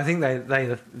 Actually, I think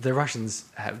the Russians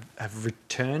have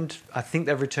returned. I think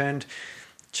they've returned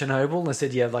Chernobyl and they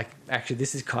said, actually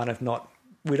this is kind of not,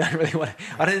 we don't really want to,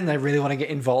 I don't think they really want to get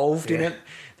involved in it.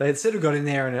 They had sort of got in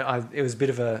there and it was a bit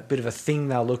of a thing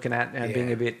they were looking at and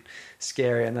being a bit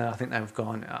scary. And then I think they've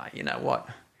gone, you know what?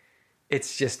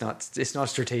 It's just not, it's not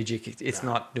strategic. It's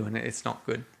not doing it. It's not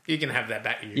good. You can have that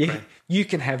back in Ukraine.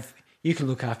 You can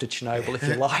look after Chernobyl if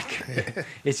you like.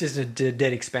 It's just a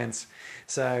dead expense.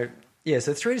 So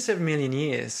 3 to 7 million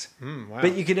years. Wow.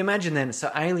 But you could imagine then,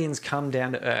 so aliens come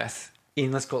down to Earth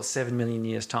in, let's call it 7 million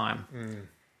years' time.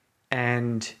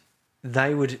 And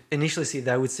they would initially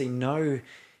see no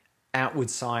outward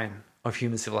sign of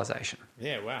human civilization.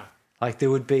 Yeah, wow. Like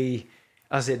there would be,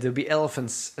 as I said, there'd be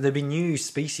elephants, there'd be new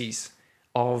species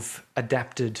of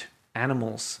adapted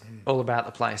animals all about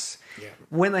the place. Yeah.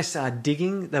 When they started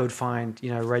digging, they would find,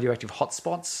 radioactive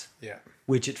hotspots,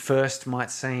 which at first might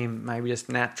seem maybe just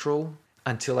natural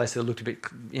until they sort of looked a bit,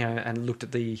 and looked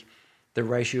at the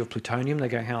ratio of plutonium. They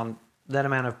go, hang on, that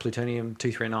amount of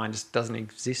plutonium-239 just doesn't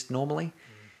exist normally.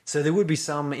 So there would be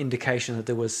some indication that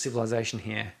there was civilization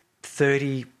here.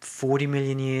 30, 40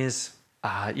 million years,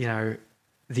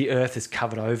 the Earth has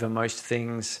covered over most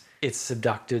things. It's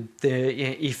subducted.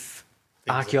 If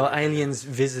aliens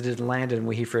visited and landed and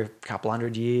we're here for a couple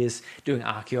hundred years doing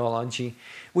archaeology,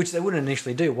 which they wouldn't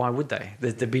initially do. Why would they?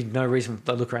 There'd be no reason.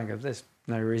 They'd look around and go, there's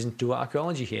no reason to do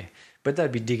archaeology here. But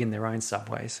they'd be digging their own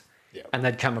subways. Yep. And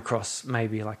they'd come across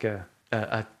maybe like a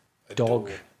dog,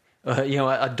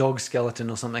 a dog skeleton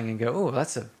or something and go, oh,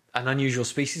 that's an unusual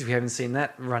species. We haven't seen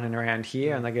that running around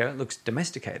here. And they go, it looks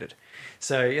domesticated.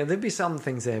 So there'd be some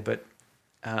things there, but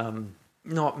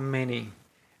not many.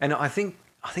 And I think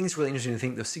it's really interesting to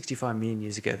think that 65 million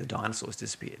years ago, the dinosaurs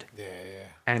disappeared. Yeah.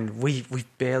 And we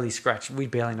barely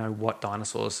know what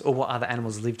dinosaurs or what other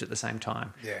animals lived at the same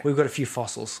time. Yeah. We've got a few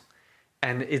fossils.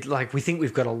 And we think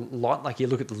we've got a lot. Like you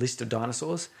look at the list of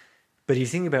dinosaurs, but if you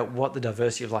think about what the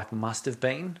diversity of life must have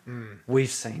been, we've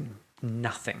seen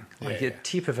nothing. The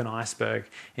tip of an iceberg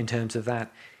in terms of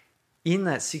that. In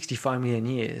that 65 million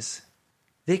years,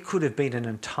 there could have been an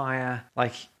entire,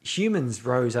 humans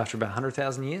rose after about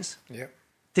 100,000 years. Yep.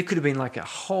 There could have been a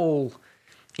whole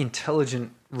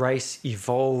intelligent race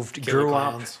evolved, grew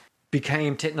up,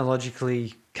 became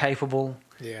technologically capable.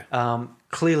 Yeah.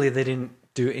 Clearly they didn't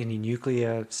do any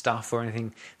nuclear stuff or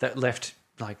anything that left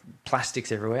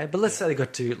plastics everywhere. But let's say they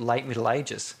got to late Middle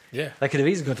Ages. Yeah. They could have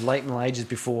easily got to late Middle Ages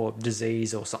before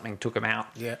disease or something took them out.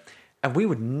 Yeah. And we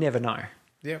would never know.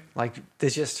 Yeah.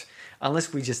 There's just,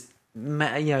 unless we just,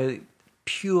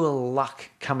 pure luck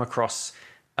come across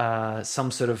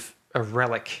some sort of a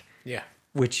relic. Yeah.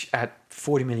 Which at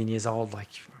 40 million years old,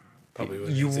 probably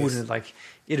wouldn't you exist. Wouldn't,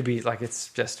 it'd be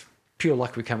it's just pure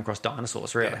luck we come across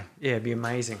dinosaurs, really. Yeah, it'd be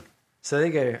amazing. So there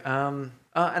you go.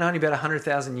 And only about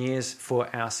 100,000 years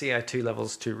for our CO2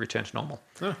 levels to return to normal.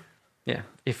 Oh. Yeah,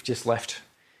 if just left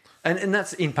And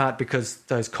that's in part because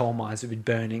those coal mines have been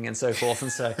burning and so forth,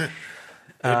 and so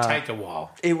It'll take a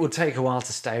while. it will take a while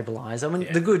to stabilize. I mean,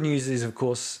 Yeah. the good news is, of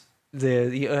course,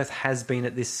 the Earth has been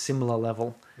at this similar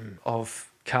level of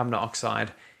carbon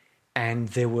dioxide, and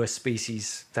there were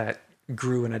species that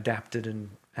grew and adapted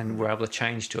and were able to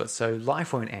change to it. So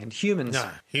life won't end. Humans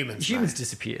Humans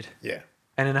disappeared, Yeah.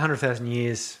 and in 100,000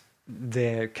 years,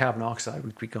 their carbon dioxide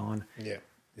would be gone. Yeah.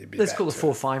 It'd be Let's back call it to-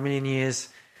 4 or 5 million years.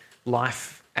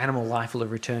 Animal life will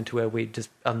have returned to where we just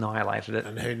annihilated it.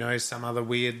 And who knows, some other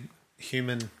weird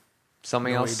human.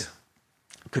 Something Noid. else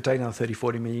could take another 30,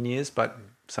 40 million years, but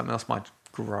something else might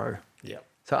grow. Yeah.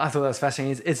 So I thought that was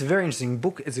fascinating. It's a very interesting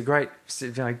book. It's a great,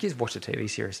 just watch the TV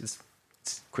series.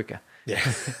 It's quicker. Yeah.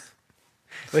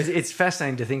 But it's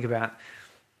fascinating to think about,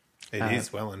 It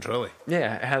is well and truly.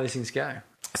 yeah, how these things go.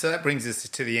 So that brings us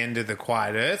to the end of The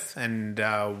Quiet Earth, and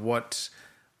what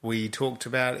we talked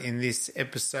about in this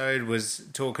episode was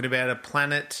talking about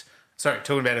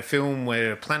a film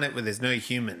where a planet where there's no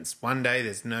humans. One day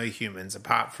there's no humans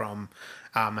apart from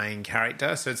our main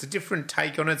character. So it's a different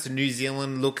take on it. It's a New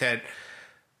Zealand look at,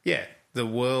 the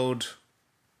world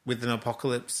with an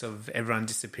apocalypse of everyone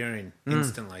disappearing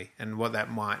instantly and what that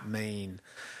might mean.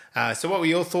 So what were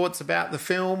your thoughts about the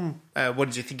film? What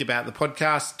did you think about the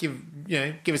podcast?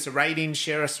 Give us a rating,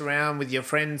 share us around with your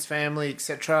friends, family,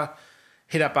 etc.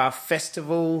 Hit up our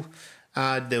festival.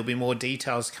 There'll be more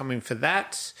details coming for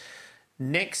that.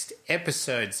 Next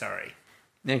episode,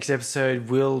 Next episode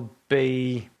will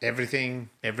be Everything,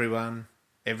 Everyone,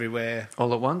 Everywhere,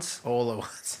 All at Once. All at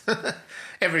Once.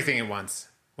 Everything at once,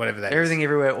 whatever that is. Everything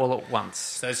Everywhere All at Once.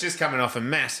 So it's just coming off a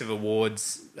massive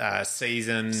awards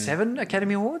season. 7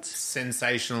 Academy Awards?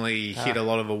 Sensationally hit a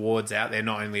lot of awards out there,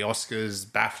 not only Oscars,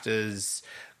 BAFTAs,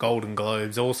 Golden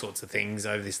Globes, all sorts of things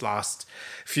over this last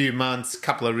few months. A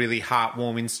couple of really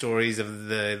heartwarming stories of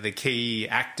the key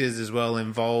actors as well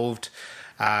involved.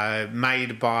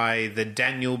 Made by the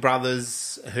Daniel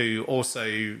brothers, who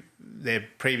also, their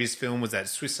previous film was that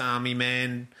Swiss Army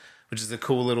Man, which is a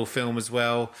cool little film as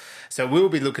well. So we'll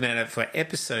be looking at it for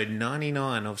episode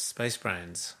 99 of Space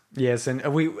Brains. Yes,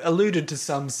 and we alluded to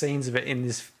some scenes of it in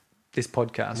this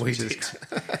podcast. We which did. Is,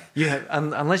 you have,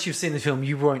 unless you've seen the film,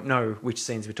 you won't know which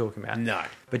scenes we're talking about. No.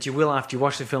 But you will after you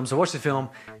watch the film. So watch the film,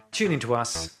 tune into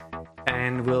us,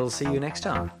 and we'll see you next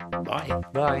time. Bye.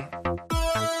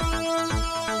 Bye.